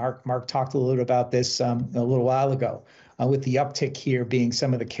 I think Mark talked a little bit about this a little while ago, with the uptick here being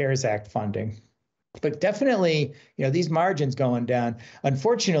some of the CARES Act funding. But definitely, these margins going down.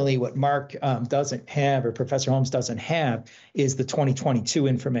 Unfortunately, what Mark doesn't have, or Professor Holmes doesn't have, is the 2022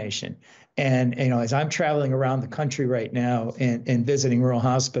 information. And as I'm traveling around the country right now and visiting rural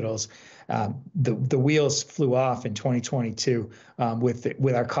hospitals, the wheels flew off in 2022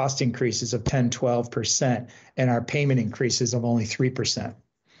 with our cost increases of 10, 12%, and our payment increases of only 3%.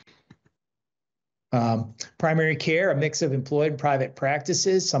 Primary care, a mix of employed and private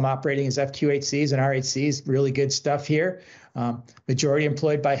practices, some operating as FQHCs and RHCs, really good stuff here. Majority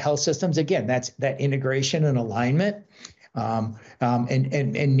employed by health systems. Again, that's that integration and alignment.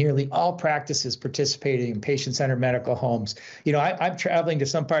 And nearly all practices participating in patient-centered medical homes. I'm traveling to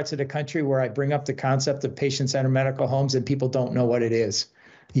some parts of the country where I bring up the concept of patient-centered medical homes and people don't know what it is.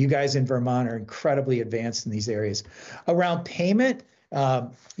 You guys in Vermont are incredibly advanced in these areas. Around payment,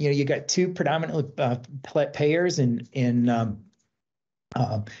 you got two predominantly payers in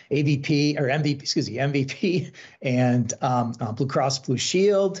AVP or MVP and Blue Cross Blue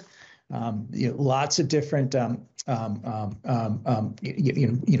Shield. Lots of different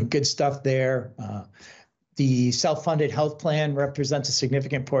good stuff there. The self-funded health plan represents a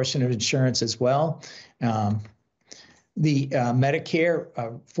significant portion of insurance as well. The Medicare,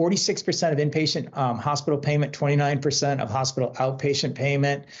 46% of inpatient hospital payment, 29% of hospital outpatient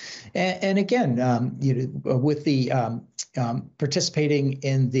payment, and again, with the participating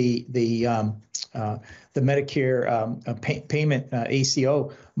in the Medicare payment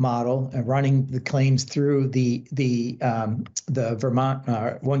ACO model, running the claims through the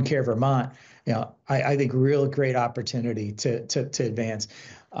Vermont One Care Vermont. I think real great opportunity to advance.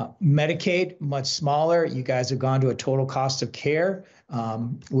 Medicaid, much smaller. You guys have gone to a total cost of care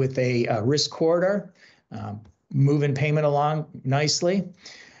with a risk corridor, moving payment along nicely.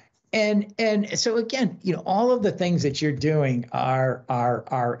 And so again, all of the things that you're doing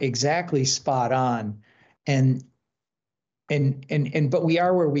are exactly spot on. But we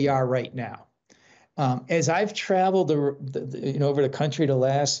are where we are right now. As I've traveled over the country the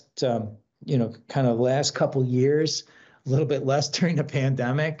last kind of last couple years, a little bit less during the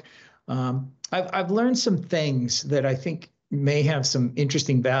pandemic, I've learned some things that I think may have some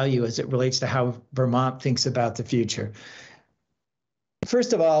interesting value as it relates to how Vermont thinks about the future.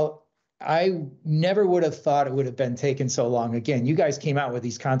 First of all, I never would have thought it would have been taken so long. Again, you guys came out with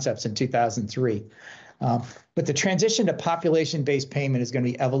these concepts in 2003. But the transition to population-based payment is going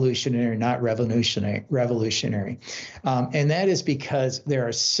to be evolutionary, not revolutionary. And that is because there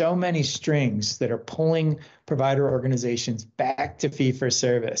are so many strings that are pulling provider organizations back to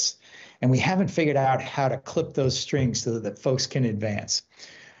fee-for-service. And we haven't figured out how to clip those strings so that folks can advance.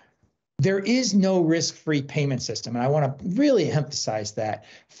 There is no risk-free payment system, and I want to really emphasize that.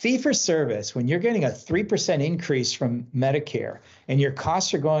 Fee-for-service, when you're getting a 3% increase from Medicare and your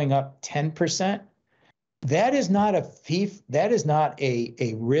costs are going up 10%, that is not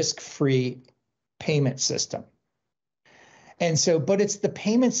a risk-free payment system. And so, but it's the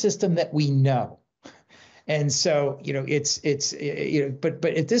payment system that we know. And so, but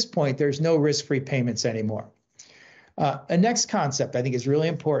at this point, there's no risk-free payments anymore. A next concept I think is really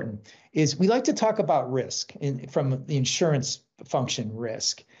important is we like to talk about risk from the insurance function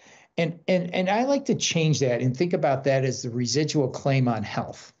risk. And I like to change that and think about that as the residual claim on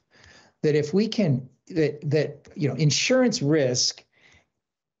health. That if we can, insurance risk,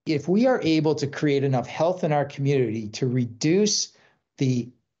 if we are able to create enough health in our community to reduce the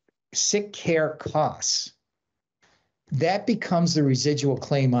sick care costs, that becomes the residual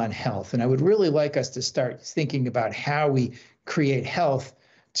claim on health. And I would really like us to start thinking about how we create health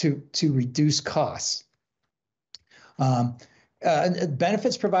to reduce costs.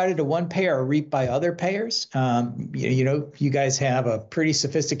 Benefits provided to one payer are reaped by other payers. You guys have a pretty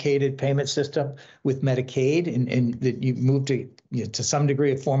sophisticated payment system with Medicaid, and that you move to some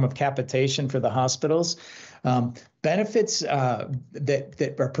degree a form of capitation for the hospitals. Benefits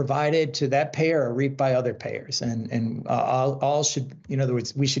that are provided to that payer are reaped by other payers, and all should, in other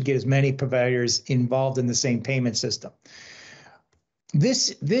words, we should get as many providers involved in the same payment system.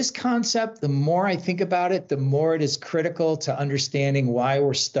 This concept, the more I think about it, the more it is critical to understanding why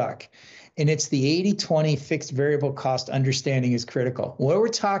we're stuck. And it's the 80-20 fixed variable cost understanding is critical. What we're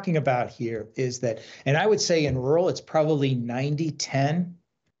talking about here is that, and I would say in rural, it's probably 90-10,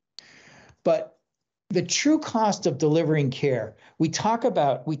 but the true cost of delivering care, we talk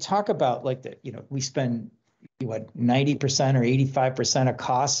about like we spend what 90% or 85% of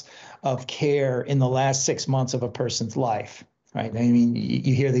costs of care in the last 6 months of a person's life. Right. I mean,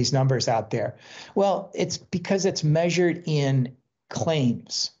 you hear these numbers out there. Well, it's because it's measured in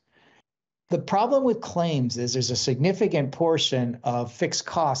claims. The problem with claims is there's a significant portion of fixed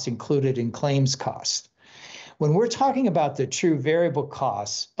costs included in claims costs. When we're talking about the true variable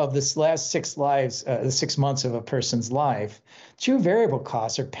costs of this last 6 months of a person's life, true variable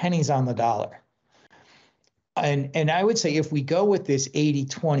costs are pennies on the dollar. And I would say if we go with this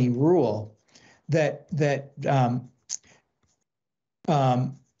 80-20 rule,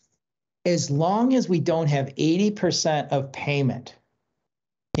 as long as we don't have 80% of payment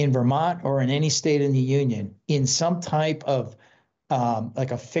in Vermont or in any state in the union in some type of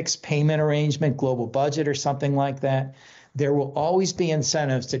like a fixed payment arrangement, global budget or something like that, there will always be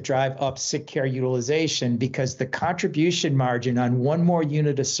incentives to drive up sick care utilization because the contribution margin on one more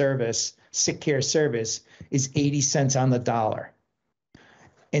unit of service, sick care service, is 80 cents on the dollar.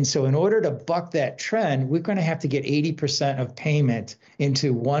 And so in order to buck that trend, we're going to have to get 80% of payment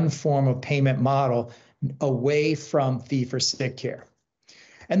into one form of payment model away from fee for sick care.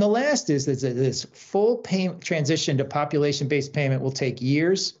 And the last is that this full payment transition to population-based payment will take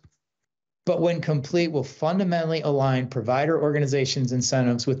years, but when complete, will fundamentally align provider organizations'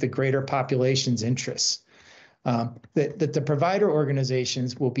 incentives with the greater population's interests. That the provider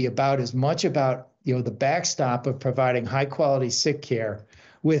organizations will be about as much about the backstop of providing high-quality sick care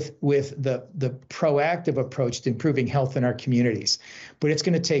with the proactive approach to improving health in our communities. But it's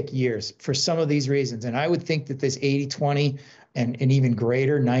going to take years for some of these reasons. And I would think that this 80-20 and even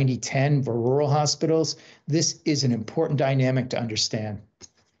greater 90-10 for rural hospitals, this is an important dynamic to understand.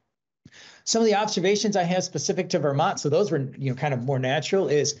 Some of the observations I have specific to Vermont, so those were kind of more natural,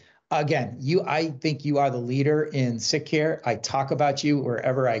 is again, I think you are the leader in sick care. I talk about you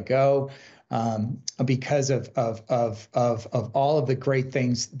wherever I go because of all of the great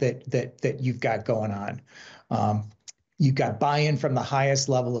things that you've got going on. You've got buy-in from the highest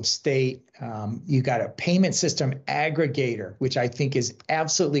level of state. You've got a payment system aggregator, which I think is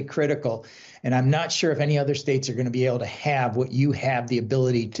absolutely critical. And I'm not sure if any other states are going to be able to have what you have the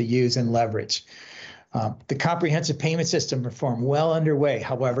ability to use and leverage. The comprehensive payment system reform well underway.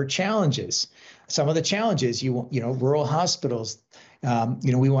 However, challenges. Some of the challenges, rural hospitals,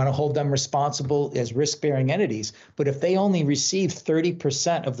 we want to hold them responsible as risk-bearing entities. But if they only receive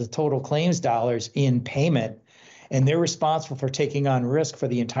 30% of the total claims dollars in payment, and they're responsible for taking on risk for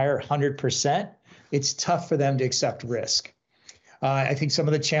the entire 100%, it's tough for them to accept risk. I think some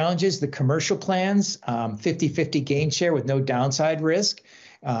of the challenges, the commercial plans, 50-50 gain share with no downside risk.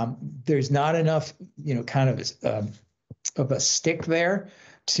 There's not enough, of a stick there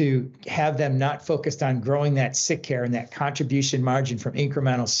to have them not focused on growing that sick care and that contribution margin from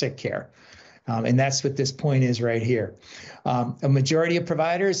incremental sick care. And that's what this point is right here. A majority of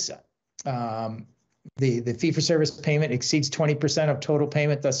providers, the fee-for-service payment exceeds 20% of total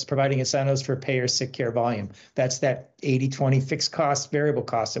payment, thus providing incentives for payer sick care volume. That's that 80-20 fixed cost, variable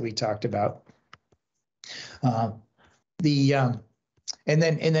cost that we talked about. And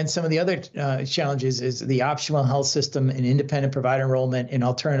then some of the other challenges is the optional health system and independent provider enrollment in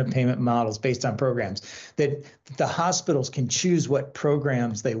alternative payment models based on programs, that the hospitals can choose what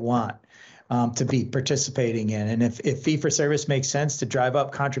programs they want to be participating in. And if fee-for-service makes sense to drive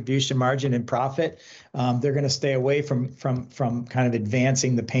up contribution margin and profit, they're going to stay away from kind of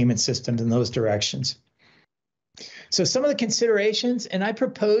advancing the payment systems in those directions. So some of the considerations, and I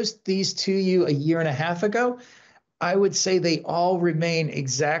proposed these to you a year and a half ago, I would say they all remain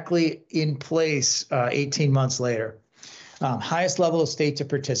exactly in place 18 months later. Highest level of state to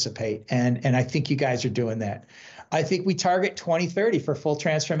participate, and I think you guys are doing that. I think we target 2030 for full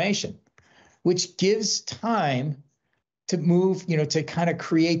transformation, which gives time to move, to kind of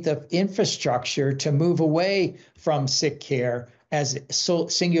create the infrastructure to move away from sick care as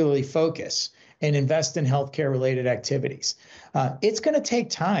singularly focused and invest in healthcare related activities. It's going to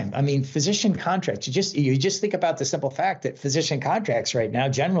take time. I mean, physician contracts, you just think about the simple fact that physician contracts right now,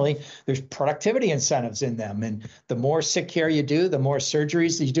 generally, there's productivity incentives in them. And the more sick care you do, the more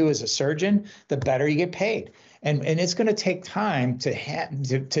surgeries you do as a surgeon, the better you get paid. And it's going to take time to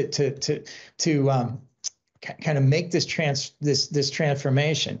kind of make this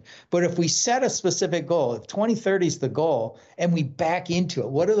transformation. But if we set a specific goal, if 2030 is the goal, and we back into it,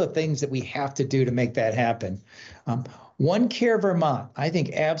 what are the things that we have to do to make that happen? One Care Vermont, I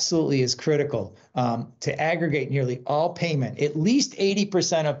think, absolutely is critical to aggregate nearly all payment, at least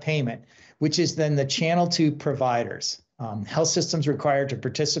 80% of payment, which is then the channel to providers. Health systems required to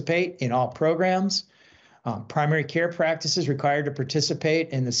participate in all programs. Primary care practices required to participate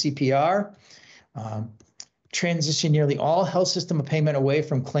in the CPR. Transition nearly all health system payment away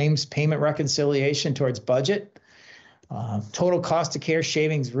from claims payment reconciliation towards budget. Total cost of care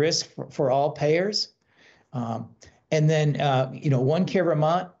savings risk for all payers. And then, One Care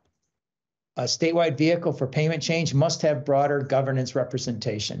Vermont a statewide vehicle for payment change must have broader governance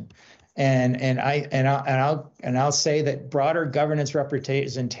representation. And I'll say that broader governance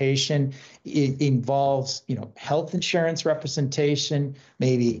representation involves, health insurance representation,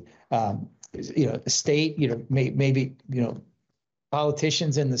 maybe, state, maybe,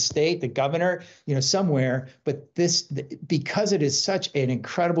 politicians in the state, the governor, somewhere, but because it is such an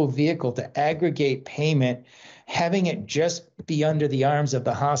incredible vehicle to aggregate payment, having it just be under the arms of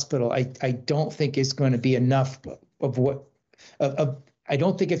the hospital, I don't think is going to be enough I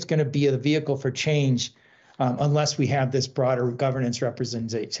don't think it's going to be a vehicle for change unless we have this broader governance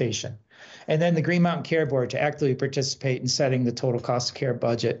representation. And then the Green Mountain Care Board to actively participate in setting the total cost of care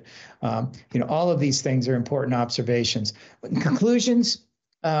budget. All of these things are important observations. But in conclusions,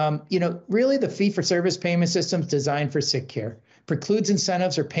 really the fee-for-service payment system is designed for sick care, precludes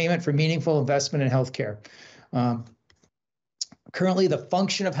incentives or payment for meaningful investment in healthcare. Currently, the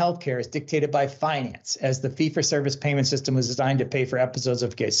function of healthcare is dictated by finance, as the fee-for-service payment system was designed to pay for episodes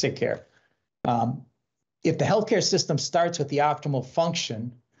of sick care. If the healthcare system starts with the optimal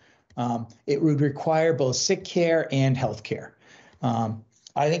function, it would require both sick care and healthcare.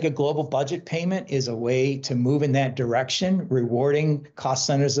 I think a global budget payment is a way to move in that direction, rewarding cost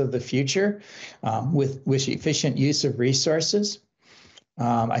centers of the future with efficient use of resources.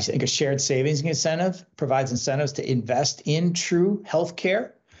 I think a shared savings incentive provides incentives to invest in true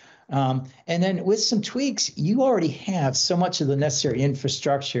healthcare. And then with some tweaks, you already have so much of the necessary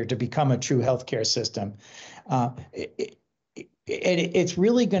infrastructure to become a true healthcare system. It's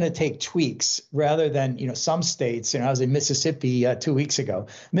really going to take tweaks rather than, some states, I was in Mississippi 2 weeks ago.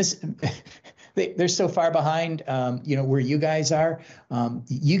 They're so far behind, where you guys are.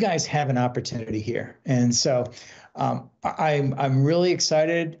 You guys have an opportunity here. And so I'm really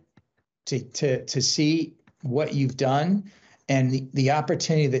excited to see what you've done and the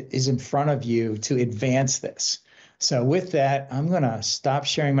opportunity that is in front of you to advance this. So with that, I'm going to stop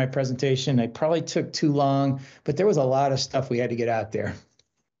sharing my presentation. I probably took too long, but there was a lot of stuff we had to get out there.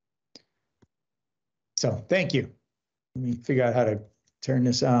 So thank you. Let me figure out how to turn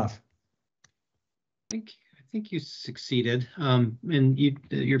this off. I think you succeeded, and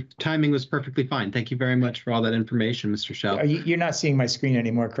your timing was perfectly fine. Thank you very much for all that information, Mr. Shell. You're not seeing my screen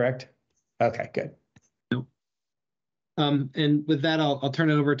anymore, correct? Okay, good. No. And with that, I'll turn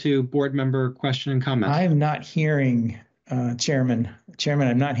it over to board member question and comment. I am not hearing, Chairman. Chairman,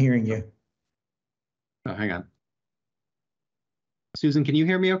 I'm not hearing you. Oh, hang on. Susan, can you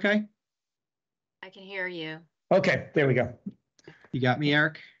hear me okay? I can hear you. Okay, there we go. You got me,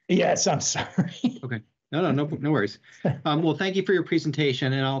 Eric? Yes, I'm sorry. Okay. No worries. Well, thank you for your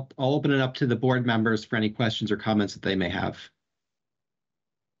presentation, and I'll open it up to the board members for any questions or comments that they may have.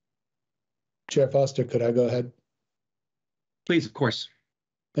 Chair Foster, could I go ahead? Please, of course.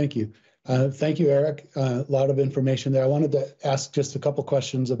 Thank you. Thank you, Eric. A lot of information there. I wanted to ask just a couple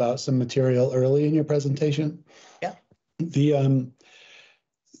questions about some material early in your presentation. Yeah. The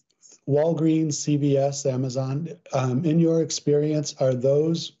Walgreens, CVS, Amazon, in your experience, are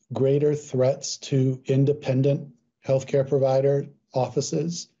those greater threats to independent healthcare provider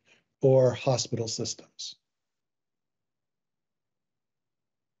offices or hospital systems?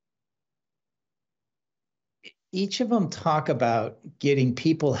 Each of them talk about getting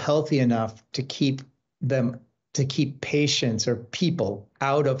people healthy enough to keep patients or people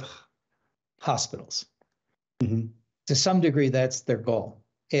out of hospitals. Mm-hmm. To some degree, that's their goal.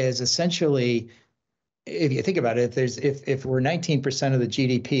 Is essentially, if you think about it, if we're 19% of the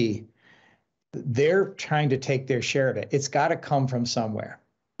GDP, they're trying to take their share of it. It's got to come from somewhere.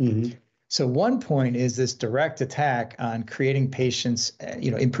 Mm-hmm. So one point is this direct attack on creating patients,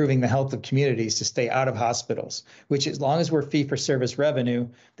 improving the health of communities to stay out of hospitals, which as long as we're fee-for-service revenue,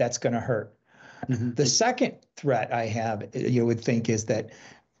 that's going to hurt. Mm-hmm. The second threat I have, you would think, is that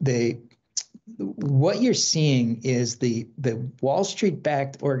what you're seeing is the Wall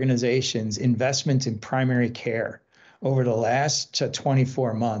Street-backed organizations' investment in primary care over the last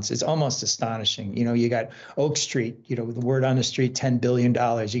 24 months is almost astonishing. You got Oak Street, the word on the street, $10 billion.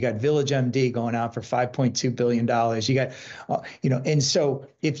 You got Village MD going out for $5.2 billion. You got, and so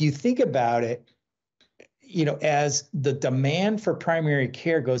if you think about it, as the demand for primary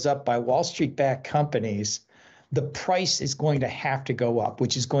care goes up by Wall Street-backed companies, the price is going to have to go up,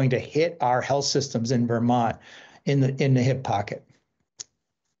 which is going to hit our health systems in Vermont in the hip pocket.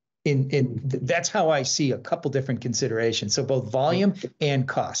 That's how I see a couple different considerations. So both volume and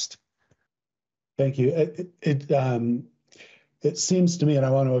cost. Thank you. It seems to me, and I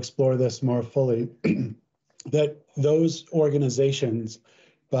want to explore this more fully, that those organizations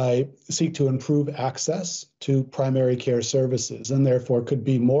seek to improve access to primary care services, and therefore could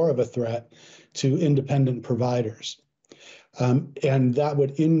be more of a threat to independent providers. And that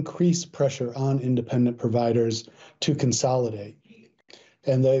would increase pressure on independent providers to consolidate.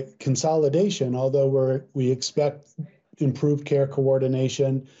 And the consolidation, although we expect improved care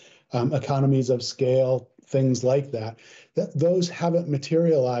coordination, economies of scale, things like that, those haven't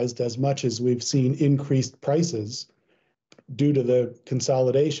materialized as much as we've seen increased prices due to the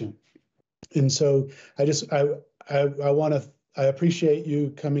consolidation. And so I appreciate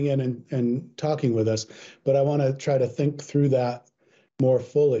you coming in and talking with us, but I want to try to think through that more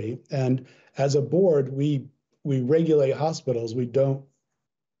fully. And as a board, we regulate hospitals. We don't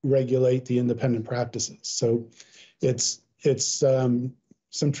regulate the independent practices. So it's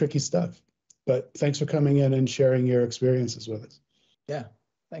some tricky stuff. But thanks for coming in and sharing your experiences with us. Yeah,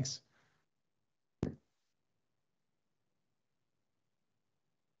 thanks.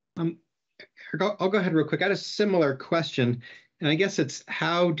 I'll go ahead real quick. I had a similar question, and I guess it's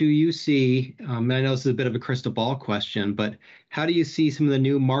how do you see, and I know this is a bit of a crystal ball question, but how do you see some of the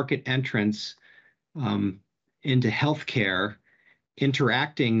new market entrants into healthcare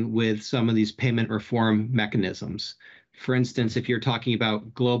interacting with some of these payment reform mechanisms? For instance, if you're talking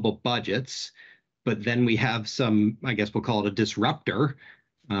about global budgets, but then we have some, I guess we'll call it a disruptor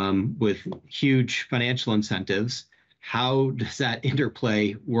with huge financial incentives, how does that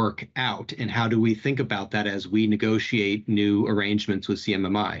interplay work out? And how do we think about that as we negotiate new arrangements with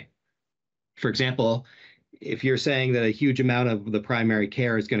CMMI? For example, if you're saying that a huge amount of the primary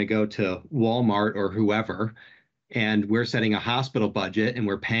care is going to go to Walmart or whoever, and we're setting a hospital budget and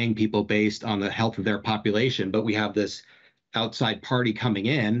we're paying people based on the health of their population, but we have this outside party coming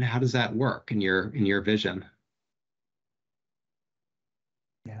in, how does that work in your vision?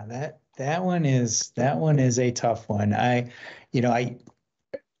 Yeah, that one is a tough one. One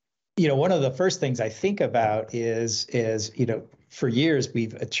of the first things I think about is for years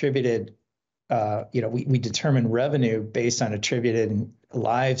we've attributed, we determine revenue based on attributed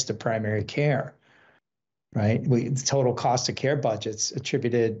lives to primary care, right? The total cost of care budgets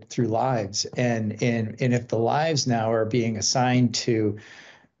attributed through lives, and if the lives now are being assigned to,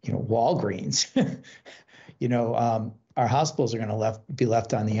 Walgreens, our hospitals are going to be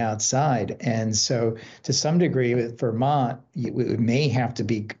left on the outside. And so to some degree with Vermont, it may have to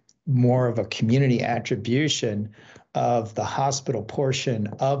be more of a community attribution of the hospital portion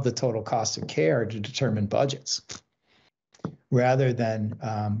of the total cost of care to determine budgets, rather than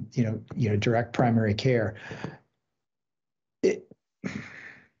direct primary care.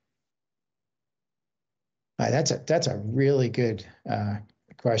 That's a really good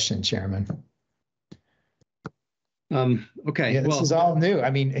question, Chairman. Okay. Yeah, this is all new. I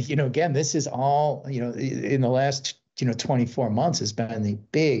mean, again, this is all, in the last, 24 months has been the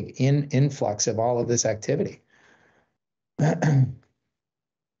big influx of all of this activity. Okay.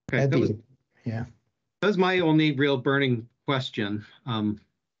 Yeah. That was my only real burning question.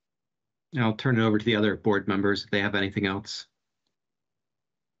 I'll turn it over to the other board members if they have anything else.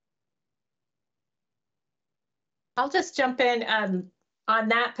 I'll just jump in on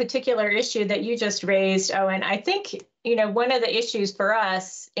that particular issue that you just raised, Owen. I think, one of the issues for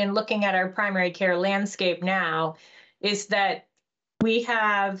us in looking at our primary care landscape now is that we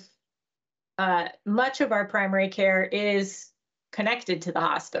have much of our primary care is connected to the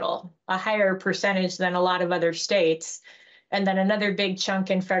hospital, a higher percentage than a lot of other states. And then another big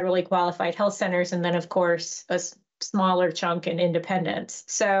chunk in federally qualified health centers. And then, of course, a smaller chunk in independents.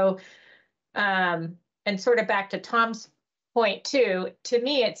 So, and sort of back to Tom's point too, to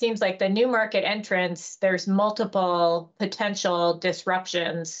me, it seems like the new market entrants, there's multiple potential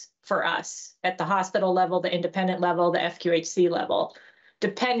disruptions for us at the hospital level, the independent level, the FQHC level,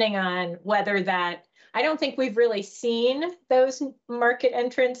 depending on whether that, I don't think we've really seen those market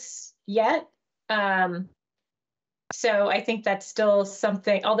entrants yet. So I think that's still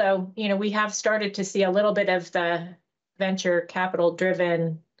something, although, we have started to see a little bit of the venture capital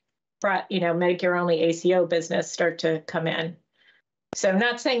driven, Medicare only ACO business start to come in. So I'm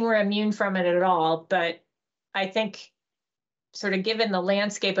not saying we're immune from it at all, but I think sort of given the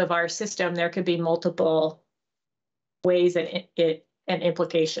landscape of our system, there could be multiple ways and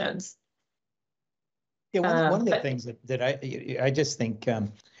implications. Yeah, one of the things that I just think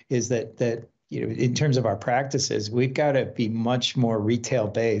is that in terms of our practices, we've got to be much more retail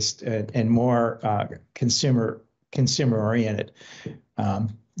based and more consumer oriented.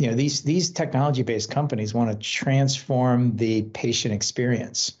 These technology based companies want to transform the patient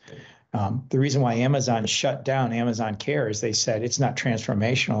experience. The reason why Amazon shut down Amazon Care is they said it's not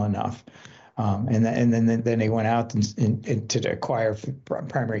transformational enough. And then they went out and to acquire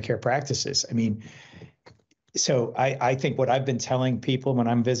primary care practices. I mean, so I think what I've been telling people when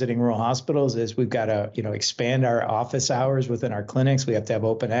I'm visiting rural hospitals is we've got to, expand our office hours within our clinics. We have to have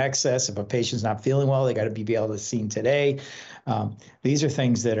open access. If a patient's not feeling well, they got to be able to see today. These are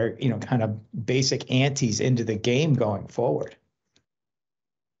things that are, kind of basic antes into the game going forward.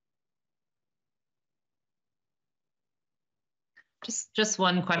 Just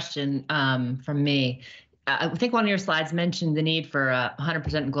one question from me. I think one of your slides mentioned the need for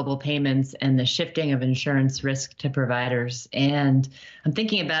 100% global payments and the shifting of insurance risk to providers. And I'm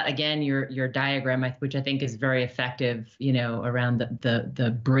thinking about, again, your diagram, which I think is very effective, around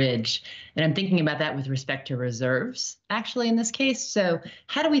the bridge. And I'm thinking about that with respect to reserves, actually, in this case. So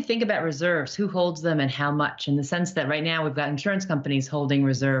how do we think about reserves? Who holds them and how much? In the sense that right now we've got insurance companies holding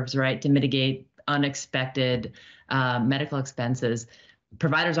reserves, right, to mitigate unexpected medical expenses.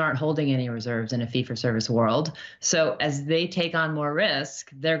 Providers aren't holding any reserves in a fee-for-service world. So as they take on more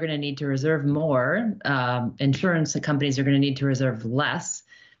risk, they're going to need to reserve more. Insurance companies are going to need to reserve less.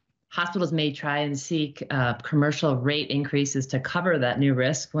 Hospitals may try and seek commercial rate increases to cover that new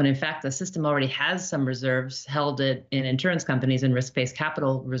risk, when in fact the system already has some reserves held in insurance companies and risk-based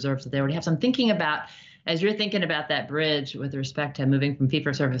capital reserves that they already have. So I'm thinking about, as you're thinking about that bridge with respect to moving from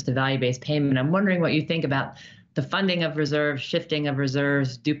fee-for-service to value-based payment, I'm wondering what you think about the funding of reserves, shifting of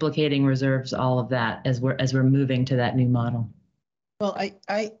reserves, duplicating reserves, all of that as we're moving to that new model. Well,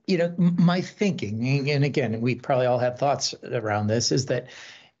 my thinking, and again, we probably all have thoughts around this, is that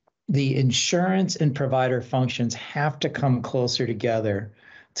the insurance and provider functions have to come closer together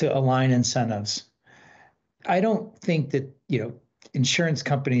to align incentives. I don't think that, insurance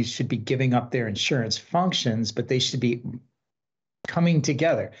companies should be giving up their insurance functions, but they should be coming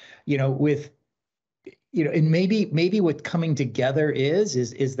together, and maybe what coming together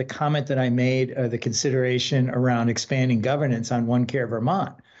is the comment that I made, the consideration around expanding governance on OneCare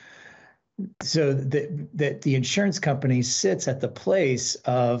Vermont. So that the insurance company sits at the place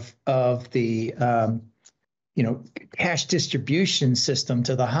of the cash distribution system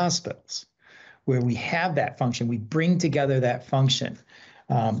to the hospitals, where we have that function, we bring together that function.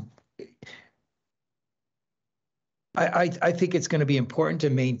 I think it's going to be important to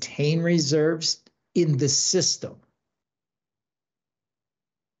maintain reserves in the system.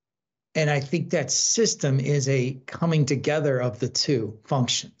 And I think that system is a coming together of the two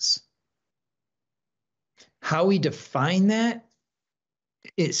functions. How we define that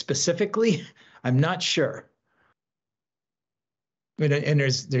specifically, I'm not sure. And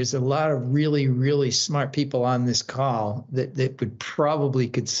there's a lot of really, really smart people on this call that would probably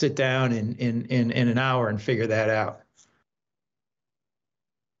could sit down in an hour and figure that out.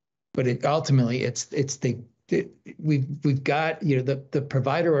 But ultimately, we've got the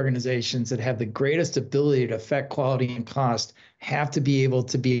provider organizations that have the greatest ability to affect quality and cost have to be able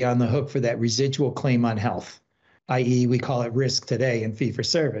to be on the hook for that residual claim on health, i.e., we call it risk today in fee for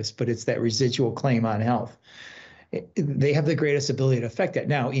service, but it's that residual claim on health. They have the greatest ability to affect that.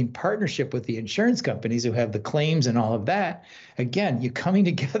 Now, in partnership with the insurance companies who have the claims and all of that, again, you're coming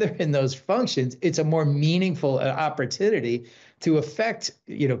together in those functions. It's a more meaningful opportunity to affect,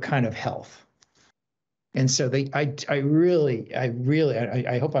 kind of health. And so I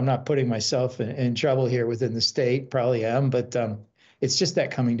hope I'm not putting myself in trouble here within the state. Probably am, but it's just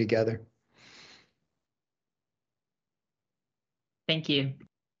that coming together. Thank you.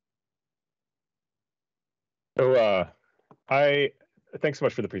 So thanks so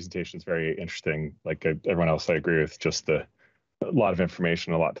much for the presentation. It's very interesting. Like everyone else, I agree with just a lot of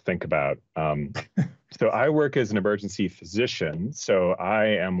information, a lot to think about. So I work as an emergency physician. So I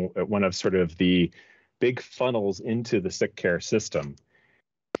am one of sort of the big funnels into the sick care system.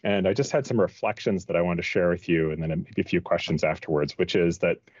 And I just had some reflections that I wanted to share with you, and then maybe a few questions afterwards, which is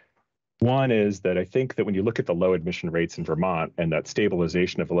that one is that I think that when you look at the low admission rates in Vermont and that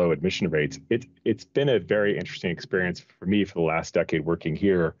stabilization of low admission rates, it's been a very interesting experience for me for the last decade working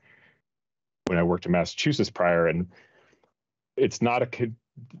here when I worked in Massachusetts prior. And it's not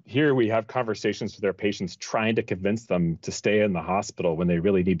here we have conversations with our patients trying to convince them to stay in the hospital when they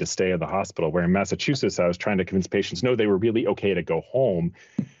really need to stay in the hospital. Where in Massachusetts, I was trying to convince patients, no, they were really okay to go home,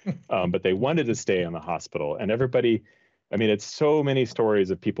 but they wanted to stay in the hospital. And everybody, I mean, it's so many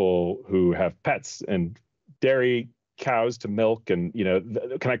stories of people who have pets and dairy cows to milk, and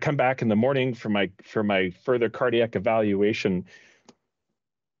can I come back in the morning for my further cardiac evaluation?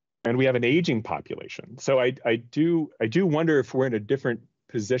 And we have an aging population, so I do wonder if we're in a different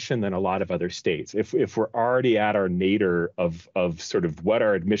position than a lot of other states. If we're already at our nadir of sort of what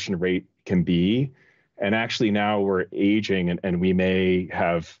our admission rate can be, And actually now we're aging, and we may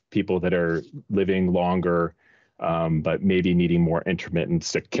have people that are living longer, but maybe needing more intermittent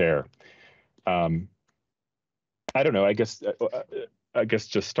sick care. I don't know. I guess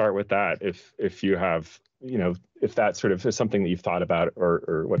just start with that. If you have, if that sort of is something that you've thought about,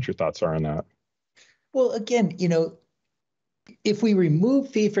 or what your thoughts are on that. Well, again, if we remove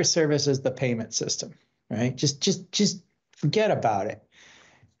fee for service as the payment system, right? Just forget about it.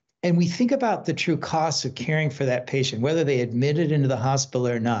 And we think about the true costs of caring for that patient, whether they admitted into the hospital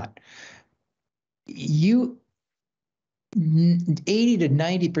or not. 80 to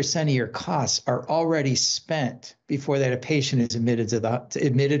 90% of your costs are already spent before that a patient is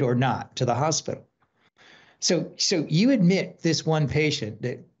admitted or not to the hospital. So you admit this one patient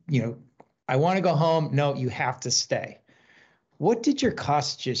that, I want to go home. No, you have to stay. What did your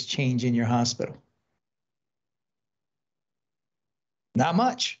costs just change in your hospital? Not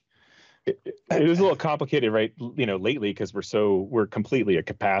much. It was a little complicated, right? Lately, because we're completely at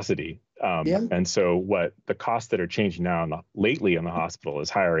capacity. And so what the costs that are changing now lately in the hospital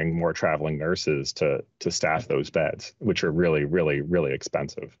is hiring more traveling nurses to staff those beds, which are really, really, really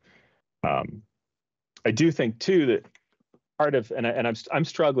expensive. I do think too that part of, and I'm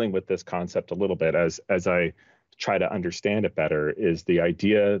struggling with this concept a little bit as I try to understand it better, is the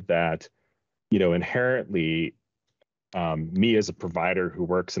idea that, inherently, me as a provider who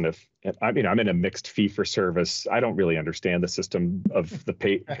works I'm in a mixed fee for service. I don't really understand the system of the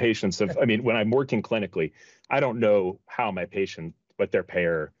patients when I'm working clinically, I don't know how what their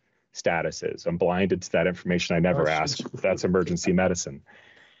payer status is. I'm blinded to that information. I never ask. That's emergency medicine.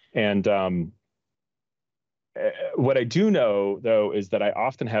 And what I do know, though, is that I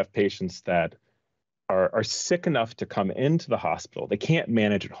often have patients that are sick enough to come into the hospital. They can't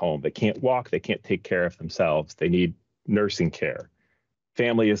manage at home. They can't walk. They can't take care of themselves. They need nursing care.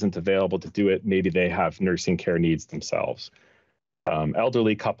 Family isn't available to do it. Maybe they have nursing care needs themselves.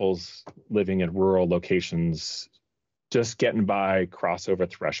 Elderly couples living in rural locations, just getting by, crossover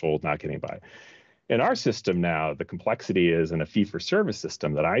threshold, not getting by. In our system now, the complexity is, in a fee-for-service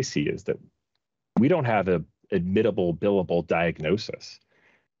system that I see, is that we don't have a admittable, billable diagnosis.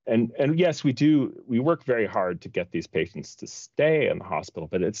 And yes, we work very hard to get these patients to stay in the hospital,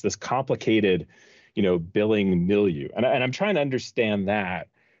 but it's this complicated, billing milieu. And I'm trying to understand that,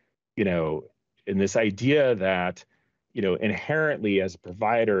 in this idea that, inherently as a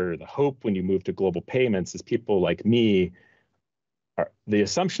provider, the hope when you move to global payments is people like me, the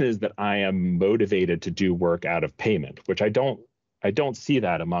assumption is that I am motivated to do work out of payment, which I don't see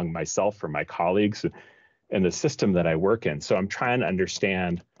that among myself or my colleagues in the system that I work in. So I'm trying to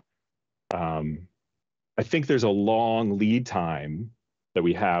understand. I think there's a long lead time that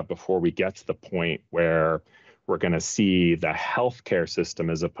we have before we get to the point where we're going to see the healthcare system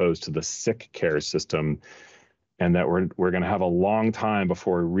as opposed to the sick care system, and that we're going to have a long time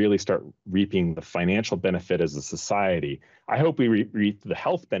before we really start reaping the financial benefit as a society. I hope we reap the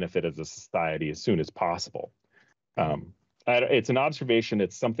health benefit as a society as soon as possible. It's an observation.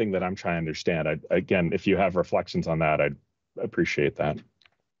 It's something that I'm trying to understand. Again, if you have reflections on that, I'd appreciate that.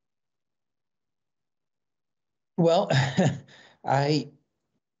 Well, I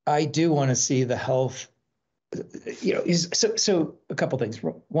do want to see the health, so a couple things.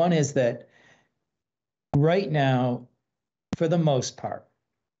 One is that right now, for the most part,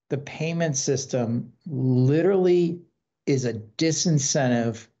 the payment system literally is a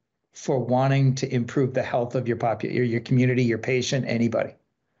disincentive for wanting to improve the health of your community, your patient, anybody.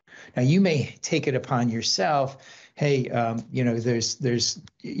 Now, you may take it upon yourself. Hey, you're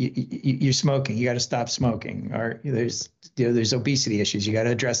smoking. You got to stop smoking. Or there's obesity issues. You got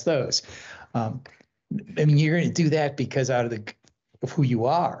to address those. You're going to do that because out of who you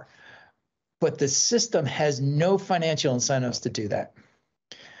are. But the system has no financial incentives to do that.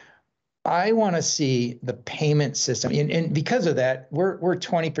 I want to see the payment system, and because of that, we're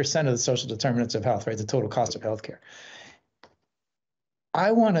 20% of the social determinants of health, right? The total cost of healthcare.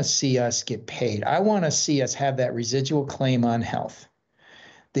 I want to see us get paid. I want to see us have that residual claim on health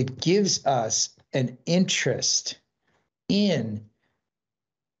that gives us an interest in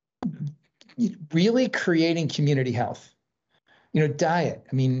really creating community health. Diet.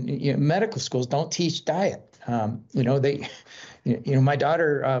 Medical schools don't teach diet. My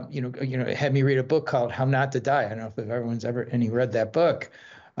daughter, had me read a book called How Not to Die. I don't know if everyone's ever read that book.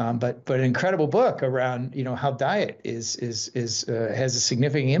 But an incredible book around how diet has a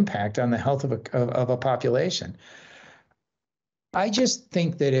significant impact on the health of a population. I just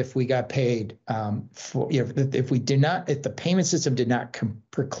think that if we got paid if the payment system did not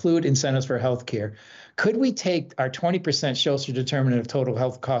preclude incentives for healthcare, could we take our 20% social determinant of total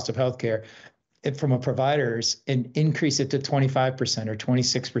health cost of healthcare from a providers and increase it to 25% or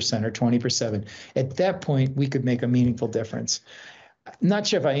 26% or 20%. At that point, we could make a meaningful difference. I'm not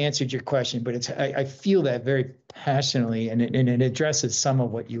sure if I answered your question, but I feel that very passionately, and it addresses some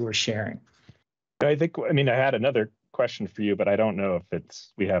of what you were sharing. I mean, I had another question for you, but I don't know if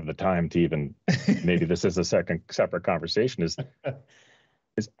we have the time to even, maybe this is a separate conversation, is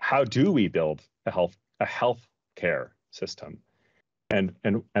how do we build a health care system? And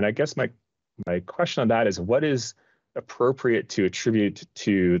I guess my question on that is, what is appropriate to attribute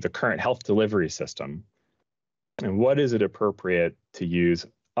to the current health delivery system? And what is it appropriate to use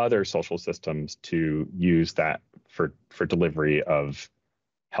other social systems to use that for delivery of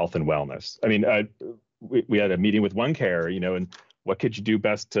health and wellness? I mean, we had a meeting with OneCare, and what could you do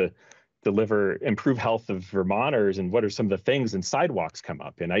best to improve health of Vermonters, and what are some of the things? And sidewalks come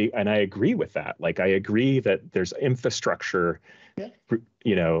up, and I agree with that. Like, I agree that there's infrastructure,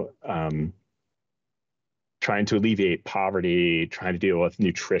 trying to alleviate poverty, trying to deal with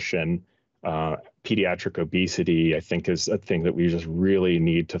nutrition, pediatric obesity, I think, is a thing that we just really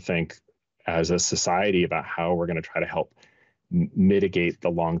need to think as a society about how we're going to try to help mitigate the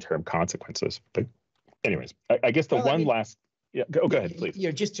long-term consequences. But anyways, I guess last, yeah, go ahead, please.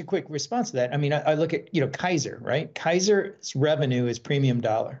 Just a quick response to that. I mean, I look at, Kaiser, right? Kaiser's revenue is premium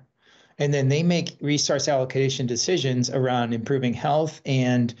dollar. And then they make resource allocation decisions around improving health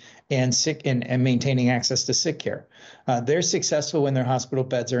and maintaining access to sick care. They're successful when their hospital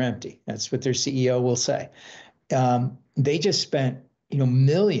beds are empty. That's what their CEO will say. They just spent,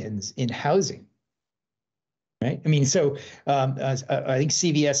 millions in housing, right? I mean, so I think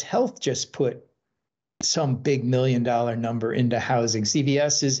CVS Health just put some big $1 million number into housing.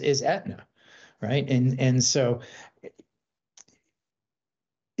 CVS is Aetna, right? And so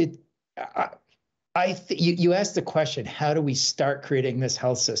you asked the question, how do we start creating this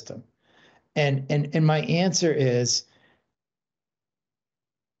health system? And my answer is,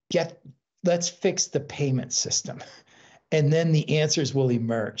 let's fix the payment system, and then the answers will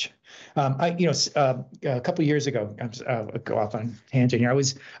emerge. A couple of years ago, I'll go off on a tangent here.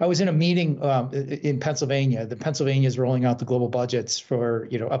 I was in a meeting in Pennsylvania. Pennsylvania is rolling out the global budgets for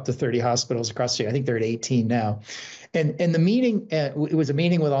up to 30 hospitals across the state. I think they're at 18 now. And the meeting, it was a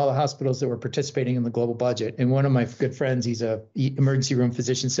meeting with all the hospitals that were participating in the global budget. And one of my good friends, he's a emergency room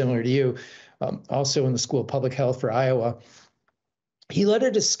physician similar to you, also in the School of Public Health for Iowa. He led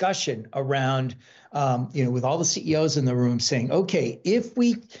a discussion around, with all the CEOs in the room saying, okay, if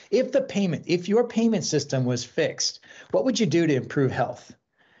your payment system was fixed, what would you do to improve health?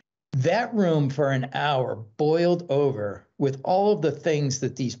 That room for an hour boiled over with all of the things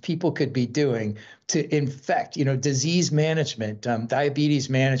that these people could be doing to infect, disease management, diabetes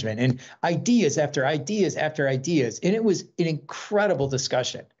management, and ideas after ideas after ideas. And it was an incredible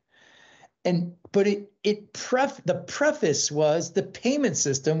discussion. But the preface was the payment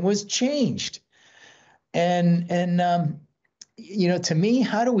system was changed. And to me,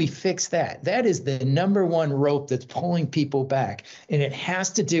 how do we fix that? That is the number one rope that's pulling people back. And it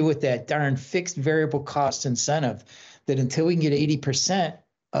has to do with that darn fixed variable cost incentive, that until we can get 80%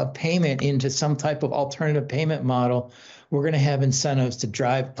 of payment into some type of alternative payment model, we're going to have incentives to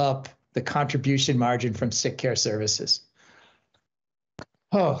drive up the contribution margin from sick care services.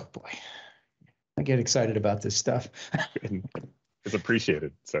 Oh, boy. I get excited about this stuff. It's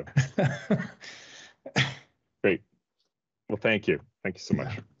appreciated. So great. Well, thank you. Thank you so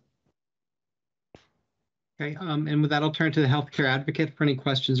much. Okay. And with that, I'll turn to the healthcare advocate for any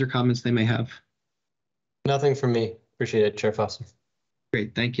questions or comments they may have. Nothing from me. Appreciate it, Chair Foster.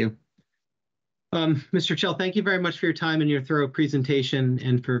 Great. Thank you. Mr. Chell, thank you very much for your time and your thorough presentation,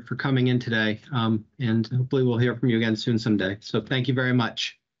 and for coming in today. And hopefully we'll hear from you again soon someday. So thank you very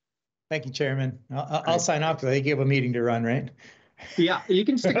much. Thank you, Chairman. I'll sign off because I think you have a meeting to run, right? Yeah, you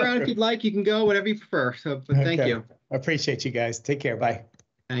can stick around if you'd like. You can go, whatever you prefer. So, but thank you. I appreciate you guys. Take care. Bye.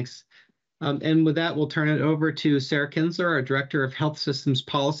 Thanks. And with that, we'll turn it over to Sarah Kinsler, our Director of Health Systems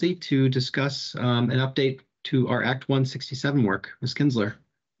Policy, to discuss an update to our Act 167 work. Ms. Kinsler.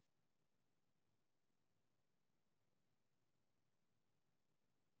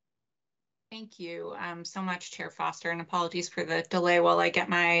 Thank you so much, Chair Foster, and apologies for the delay while I get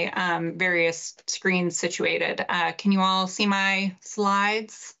my various screens situated. Can you all see my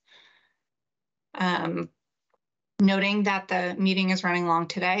slides? Noting that the meeting is running long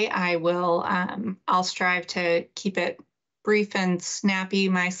today, I'll strive to keep it brief and snappy.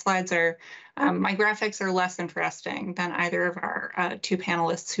 My slides are, my graphics are less interesting than either of our two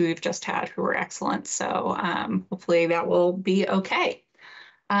panelists who we've just had, who were excellent. So hopefully that will be okay.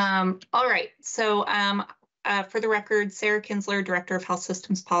 All right, so For the record, Sarah Kinsler, Director of Health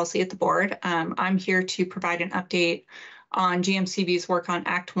Systems Policy at the board. I'm here to provide an update on GMCB's work on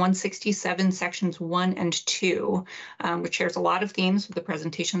Act 167, Sections 1 and 2, which shares a lot of themes with the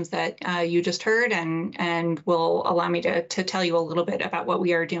presentations that you just heard, and will allow me to tell you a little bit about what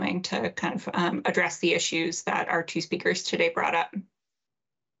we are doing to kind of address the issues that our two speakers today brought up.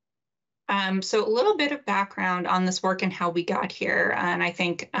 So a little bit of background on this work and how we got here. And I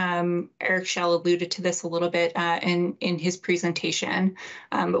think Eric Schell alluded to this a little bit in his presentation.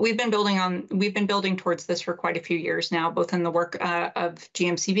 But we've been building towards this for quite a few years now, both in the work of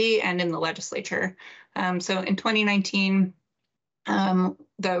GMCB and in the legislature. So in 2019,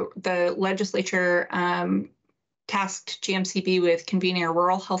 the legislature tasked GMCB with convening a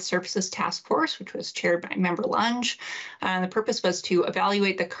Rural Health Services Task Force, which was chaired by Member Lunge. The purpose was to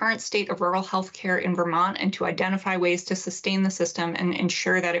evaluate the current state of rural health care in Vermont and to identify ways to sustain the system and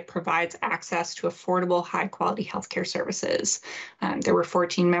ensure that it provides access to affordable, high-quality healthcare services. There were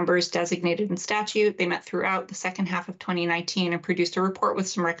 14 members designated in statute. They met throughout the second half of 2019 and produced a report with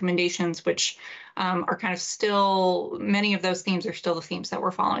some recommendations, which are kind of still, many of those themes are still the themes that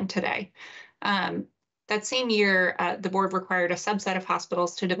we're following today. That same year, the board required a subset of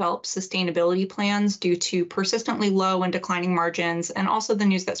hospitals to develop sustainability plans due to persistently low and declining margins, and also the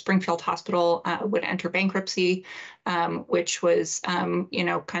news that Springfield Hospital would enter bankruptcy, which was, kind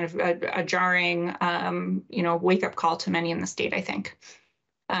of a jarring, wake-up call to many in the state, I think.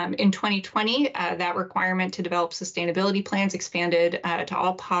 In 2020, that requirement to develop sustainability plans expanded to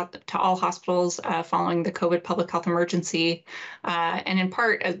all hospitals following the COVID public health emergency. And in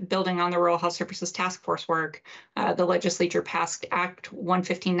part, building on the Rural Health Services Task Force work, the legislature passed Act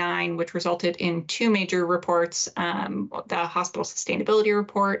 159, which resulted in two major reports, the Hospital Sustainability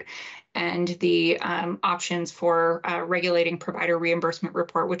Report and the options for regulating provider reimbursement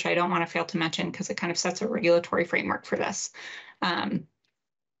report, which I don't want to fail to mention because it kind of sets a regulatory framework for this.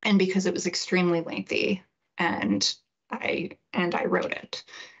 And because it was extremely lengthy, and I wrote it.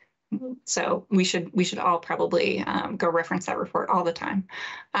 So we should all probably go reference that report all the time.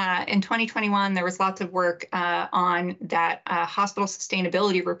 In 2021, there was lots of work on that hospital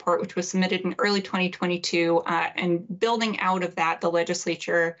sustainability report, which was submitted in early 2022. And building out of that, the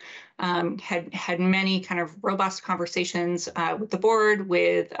legislature had many kind of robust conversations with the board,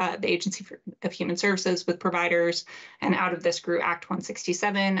 with the Agency of Human Services, with providers, and out of this grew Act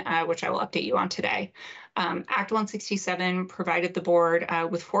 167, which I will update you on today. Act 167 provided the board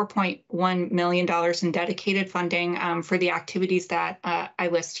with $4.1 million in dedicated funding for the activities that I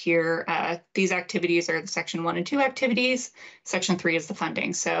list here. These activities are the Section 1 and 2 activities. Section 3 is the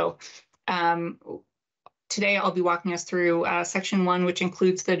funding. So today I'll be walking us through Section 1, which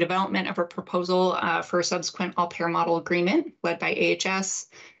includes the development of a proposal for a subsequent all-payer model agreement led by AHS.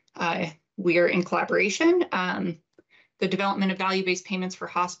 We are in collaboration. The development of value-based payments for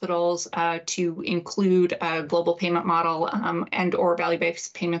hospitals to include a global payment model and or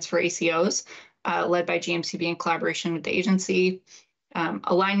value-based payments for ACOs, led by GMCB in collaboration with the agency.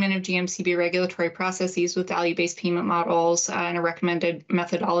 Alignment of GMCB regulatory processes with value-based payment models and a recommended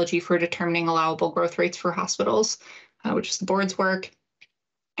methodology for determining allowable growth rates for hospitals, which is the board's work.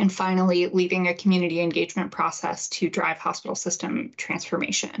 And finally, leading a community engagement process to drive hospital system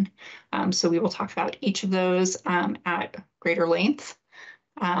transformation. So we will talk about each of those at greater length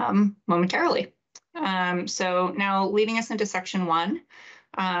momentarily. So now leading us into Section 1,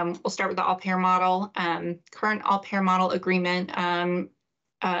 we'll start with the all-payer model. Current all-payer model agreement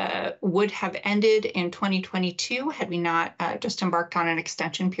would have ended in 2022 had we not just embarked on an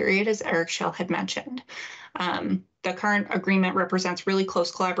extension period, as Eric Schell had mentioned. The current agreement represents really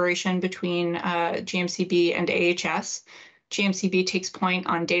close collaboration between GMCB and AHS. GMCB takes point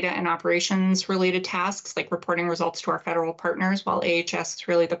on data and operations related tasks like reporting results to our federal partners, while AHS is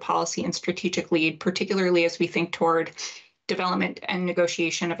really the policy and strategic lead, particularly as we think toward development and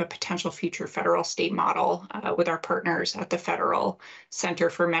negotiation of a potential future federal state model with our partners at the Federal Center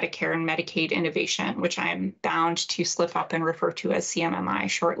for Medicare and Medicaid Innovation, which I am bound to slip up and refer to as CMMI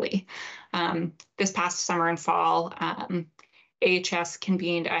shortly. This past summer and fall, AHS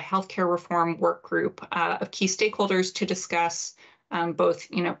convened a healthcare reform work group of key stakeholders to discuss both,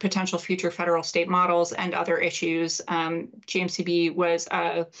 potential future federal state models and other issues. GMCB was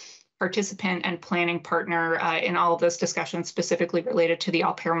a participant and planning partner in all of those discussions specifically related to the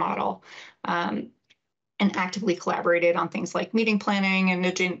all-payer model, and actively collaborated on things like meeting planning and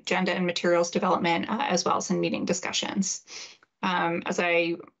agenda and materials development, as well as in meeting discussions. As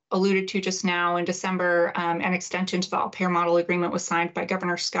I alluded to just now, in December, an extension to the all-payer model agreement was signed by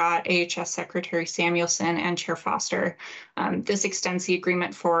Governor Scott, AHS Secretary Samuelson, and Chair Foster. This extends the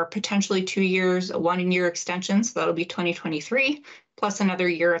agreement for potentially 2 years, a 1-year extension, so that'll be 2023, plus another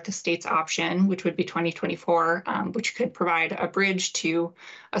year at the state's option, which would be 2024, which could provide a bridge to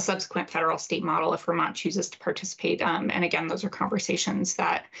a subsequent federal state model if Vermont chooses to participate. And again, those are conversations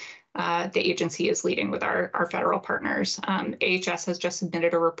that the agency is leading with our federal partners. AHS has just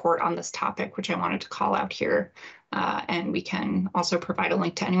submitted a report on this topic, which I wanted to call out here. And we can also provide a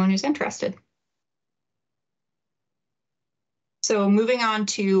link to anyone who's interested. So moving on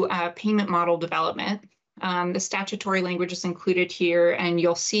to payment model development. The statutory language is included here, and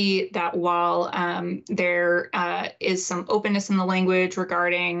you'll see that while there is some openness in the language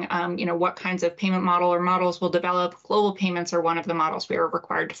regarding what kinds of payment model or models will develop, global payments are one of the models we are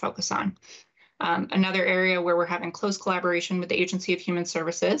required to focus on. Another area where we're having close collaboration with the Agency of Human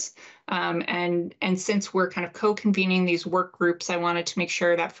Services. And since we're kind of co-convening these work groups, I wanted to make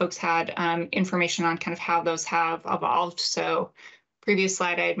sure that folks had information on kind of how those have evolved. So previous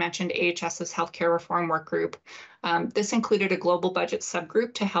slide, I had mentioned AHS's Healthcare Reform Work Group. This included a global budget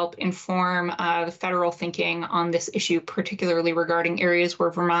subgroup to help inform the federal thinking on this issue, particularly regarding areas where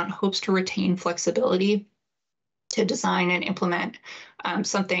Vermont hopes to retain flexibility to design and implement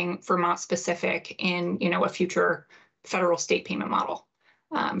something Vermont specific in a future federal state payment model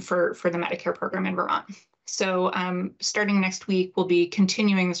for the Medicare program in Vermont. So starting next week, we'll be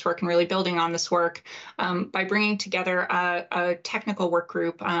continuing this work and really building on this work by bringing together a technical work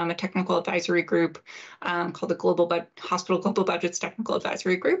group, a technical advisory group called the Hospital Global Budgets Technical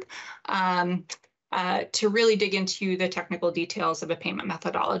Advisory Group, to really dig into the technical details of a payment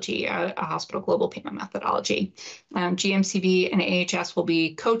methodology, a hospital global payment methodology. GMCB and AHS will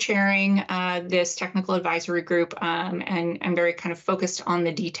be co-chairing this technical advisory group and very kind of focused on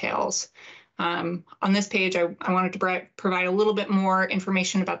the details. On this page, I wanted to provide a little bit more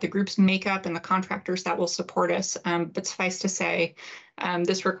information about the group's makeup and the contractors that will support us. But suffice to say,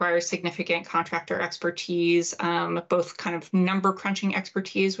 this requires significant contractor expertise, both kind of number crunching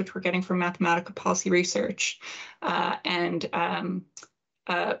expertise, which we're getting from Mathematica Policy Research, and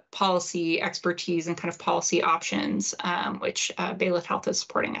policy expertise and kind of policy options, which Bailiff Health is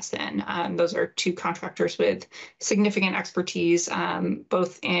supporting us in. Those are two contractors with significant expertise,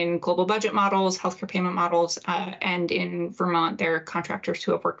 both in global budget models, healthcare payment models, and in Vermont, they're contractors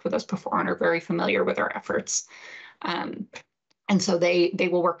who have worked with us before and are very familiar with our efforts. And so they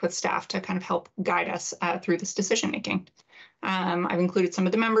will work with staff to kind of help guide us through this decision making. I've included some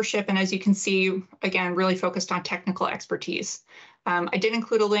of the membership, and as you can see, again, really focused on technical expertise. I did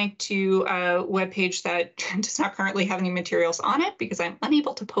include a link to a webpage that does not currently have any materials on it because I'm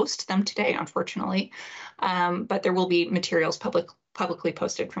unable to post them today, unfortunately. But there will be materials publicly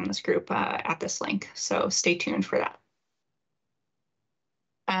posted from this group at this link, so stay tuned for that.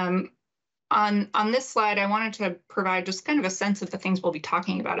 On this slide, I wanted to provide just kind of a sense of the things we'll be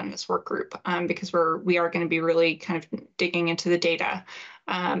talking about in this work group because we are going to be really kind of digging into the data.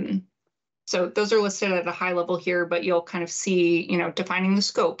 So those are listed at a high level here, but you'll kind of see, defining the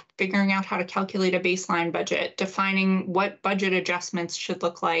scope, figuring out how to calculate a baseline budget, defining what budget adjustments should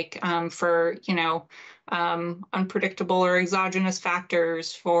look like for, unpredictable or exogenous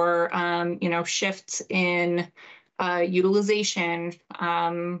factors, for, shifts in utilization,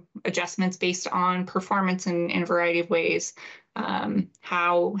 adjustments based on performance in a variety of ways,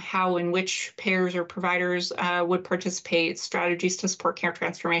 how and which payers or providers would participate, strategies to support care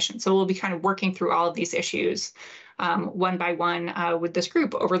transformation. So we'll be kind of working through all of these issues one by one with this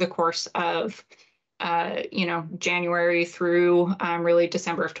group over the course of January through really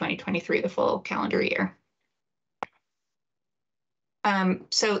December of 2023, the full calendar year.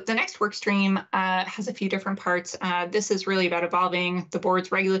 So the next work stream has a few different parts. This is really about evolving the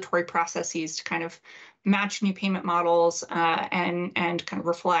board's regulatory processes to kind of match new payment models and kind of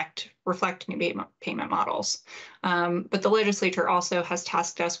reflect new payment models. But the legislature also has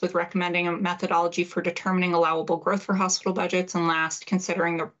tasked us with recommending a methodology for determining allowable growth for hospital budgets, and last,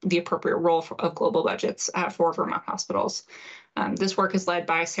 considering the appropriate role of global budgets for Vermont hospitals. This work is led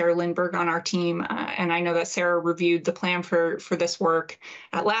by Sarah Lindberg on our team, and I know that Sarah reviewed the plan for this work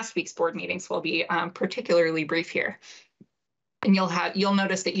at last week's board meeting, so I'll be particularly brief here. And you'll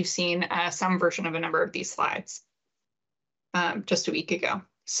notice that you've seen some version of a number of these slides just a week ago.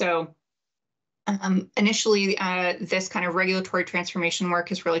 So initially, this kind of regulatory transformation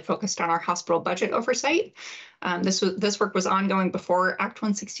work is really focused on our hospital budget oversight. This work was ongoing before Act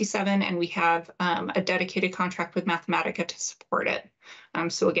 167, and we have a dedicated contract with Mathematica to support it.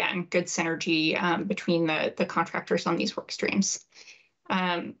 So again, good synergy between the contractors on these work streams.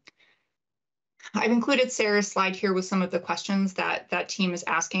 I've included Sarah's slide here with some of the questions that that team is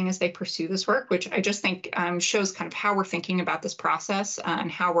asking as they pursue this work, which I just think shows kind of how we're thinking about this process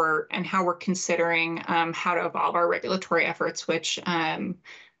and how we're considering how to evolve our regulatory efforts, which to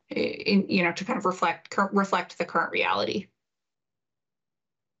kind of reflect the current reality.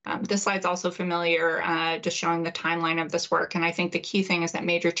 This slide's also familiar, just showing the timeline of this work. And I think the key thing is that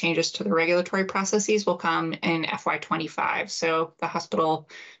major changes to the regulatory processes will come in FY25. So the hospital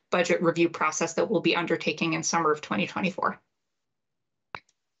budget review process that we'll be undertaking in summer of 2024.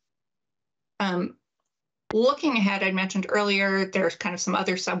 Looking ahead, I mentioned earlier, there's kind of some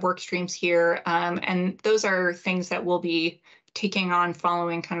other sub-work streams here. And those are things that we'll be taking on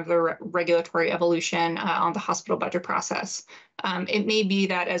following kind of the regulatory evolution on the hospital budget process. It may be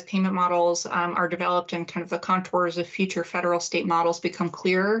that as payment models are developed and kind of the contours of future federal state models become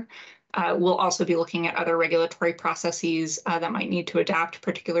clearer, we'll also be looking at other regulatory processes that might need to adapt.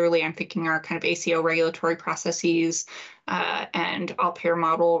 Particularly, I'm thinking our kind of ACO regulatory processes and all-payer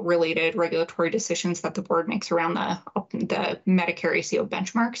model related regulatory decisions that the board makes around the Medicare ACO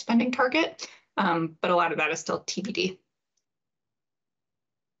benchmark spending target. But a lot of that is still TBD.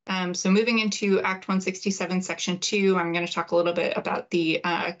 So moving into Act 167, Section 2, I'm going to talk a little bit about the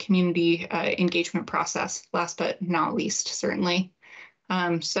community engagement process, last but not least, certainly.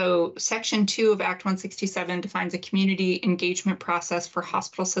 So Section 2 of Act 167 defines a community engagement process for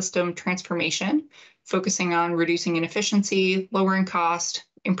hospital system transformation, focusing on reducing inefficiency, lowering cost,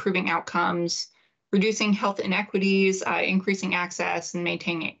 improving outcomes, reducing health inequities, increasing access, and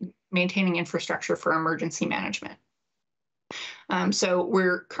maintaining infrastructure for emergency management. So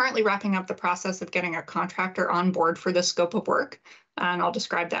we're currently wrapping up the process of getting a contractor on board for this scope of work, and I'll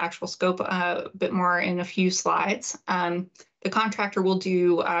describe the actual scope a bit more in a few slides. The contractor will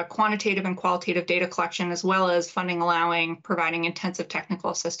do quantitative and qualitative data collection, as well as funding allowing, providing intensive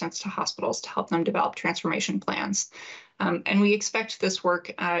technical assistance to hospitals to help them develop transformation plans. And we expect this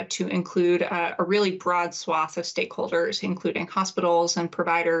work to include a really broad swath of stakeholders, including hospitals and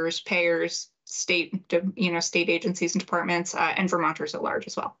providers, payers, state agencies and departments, and Vermonters at large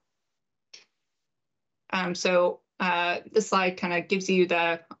as well. This slide kind of gives you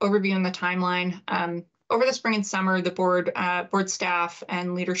the overview and the timeline. Over the spring and summer, the board staff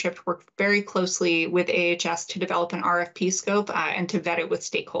and leadership worked very closely with AHS to develop an RFP scope and to vet it with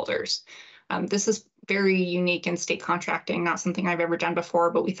stakeholders. This is very unique in state contracting, not something I've ever done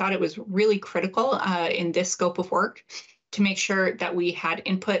before, but we thought it was really critical in this scope of work to make sure that we had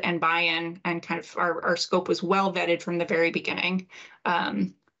input and buy-in and kind of our scope was well vetted from the very beginning.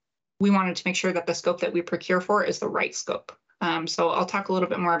 We wanted to make sure that the scope that we procure for is the right scope. So I'll talk a little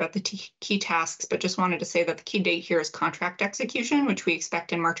bit more about the key tasks, but just wanted to say that the key date here is contract execution, which we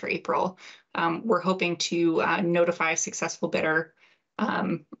expect in March or April. We're hoping to notify a successful bidder,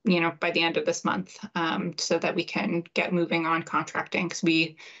 by the end of this month, so that we can get moving on contracting, because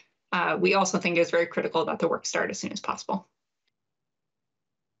we also think it is very critical that the work start as soon as possible.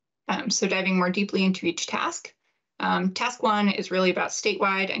 So diving more deeply into each task. Task 1 is really about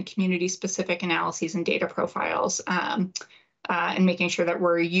statewide and community-specific analyses and data profiles, and making sure that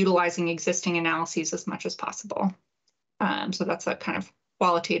we're utilizing existing analyses as much as possible. So that's a kind of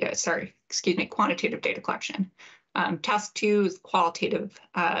quantitative data collection. Task 2 is qualitative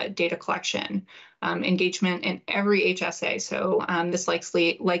data collection, engagement in every HSA. So this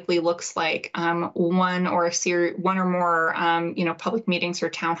likely looks like one or more public meetings or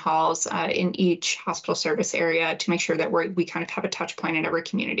town halls in each hospital service area to make sure that we kind of have a touch point in every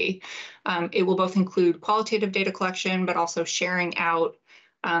community. It will both include qualitative data collection, but also sharing out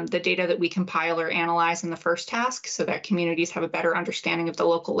the data that we compile or analyze in the first task so that communities have a better understanding of the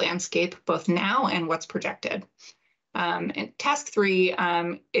local landscape, both now and what's projected. And task 3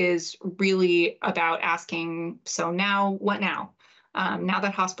 is really about asking, so now, what now? Now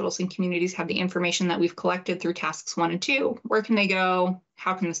that hospitals and communities have the information that we've collected through tasks 1 and 2, where can they go?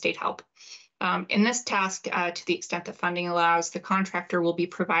 How can the state help? In this task, to the extent that funding allows, the contractor will be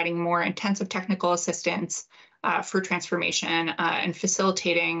providing more intensive technical assistance for transformation and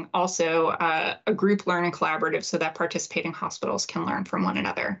facilitating also a group learning collaborative so that participating hospitals can learn from one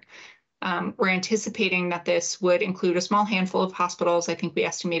another. We're anticipating that this would include a small handful of hospitals. I think we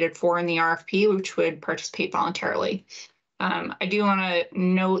estimated 4 in the RFP, which would participate voluntarily. I do want to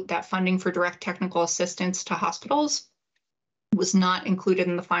note that funding for direct technical assistance to hospitals was not included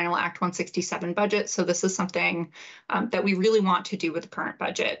in the final Act 167 budget. So this is something that we really want to do with the current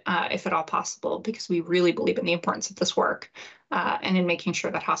budget, if at all possible, because we really believe in the importance of this work and in making sure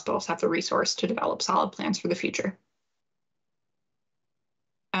that hospitals have the resource to develop solid plans for the future.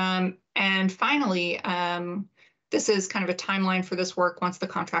 And finally, This is kind of a timeline for this work once the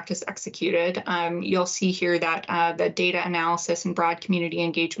contract is executed. You'll see here that the data analysis and broad community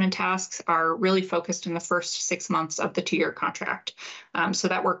engagement tasks are really focused in the first 6 months of the 2-year contract. So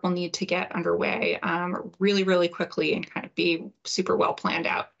that work will need to get underway really, really quickly and kind of be super well planned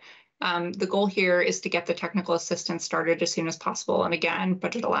out. The goal here is to get the technical assistance started as soon as possible, and again,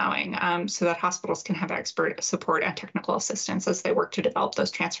 budget allowing, so that hospitals can have expert support and technical assistance as they work to develop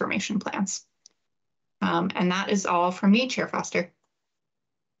those transformation plans. And that is all from me, Chair Foster.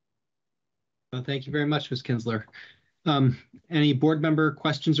 Well, thank you very much, Ms. Kinsler. Any board member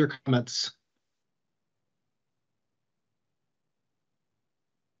questions or comments?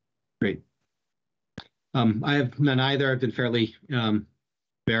 Great. I have none either. I've been fairly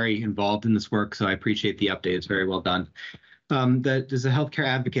very involved in this work, so I appreciate the update. It's very well done. Does the healthcare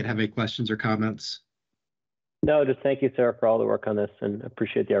advocate have any questions or comments? No, just thank you, Sarah, for all the work on this, and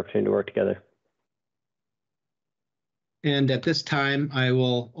appreciate the opportunity to work together. And at this time, I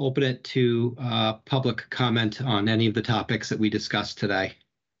will open it to public comment on any of the topics that we discussed today.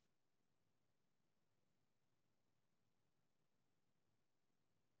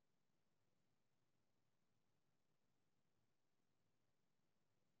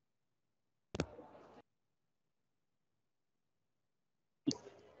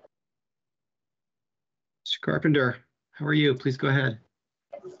 Mr. Carpenter, how are you? Please go ahead.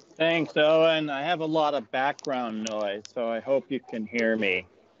 Thanks, Owen. I have a lot of background noise, so I hope you can hear me.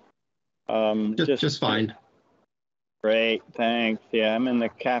 Just fine. Great, thanks. Yeah, I'm in the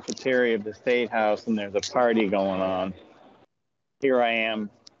cafeteria of the State House, and there's a party going on. Here I am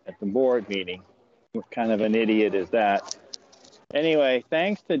at the board meeting. What kind of an idiot is that? Anyway,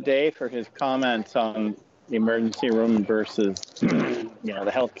 thanks to Dave for his comments on the emergency room versus, the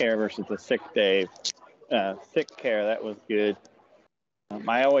healthcare versus the sick care. That was good.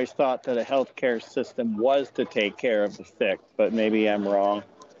 I always thought that a healthcare system was to take care of the sick, but maybe I'm wrong.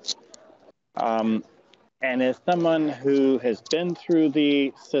 And as someone who has been through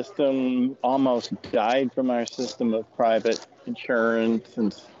the system, almost died from our system of private insurance,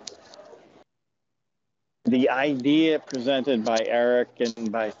 and the idea presented by Eric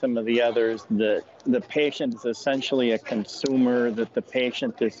and by some of the others that the patient is essentially a consumer, that the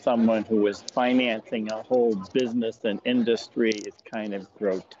patient is someone who is financing a whole business and industry is kind of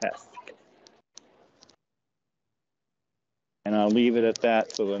grotesque. And I'll leave it at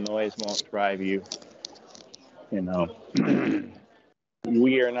that so the noise won't drive you.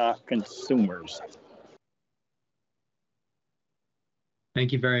 We are not consumers.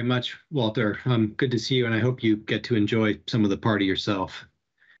 Thank you very much, Walter. Good to see you, and I hope you get to enjoy some of the party yourself.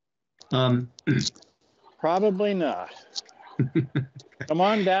 Probably not. Come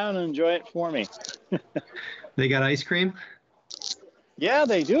on down and enjoy it for me. They got ice cream? Yeah,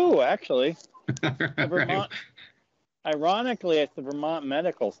 they do, actually. Right. Ironically, it's the Vermont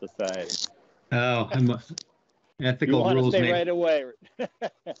Medical Society. Oh, ethical you want rules to stay right away.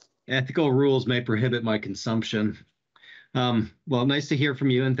 Ethical rules may prohibit my consumption. Well, nice to hear from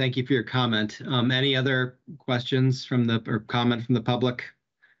you, and thank you for your comment. Any other questions or comment from the public?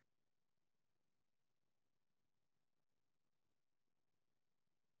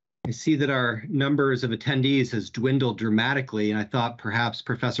 I see that our numbers of attendees has dwindled dramatically, and I thought perhaps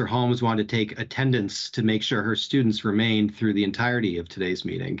Professor Holmes wanted to take attendance to make sure her students remained through the entirety of today's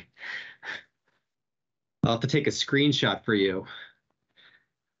meeting. I'll have to take a screenshot for you.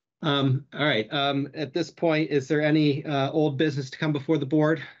 All right, at this point, is there any old business to come before the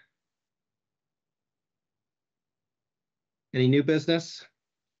board? Any new business?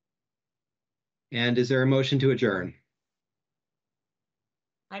 And is there a motion to adjourn?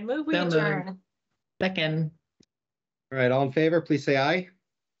 I move we adjourn. Second. All right, all in favor, please say aye.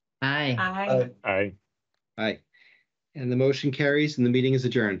 Aye. Aye. Aye. Aye. And the motion carries and the meeting is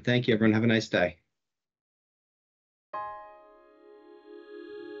adjourned. Thank you, everyone. Have a nice day.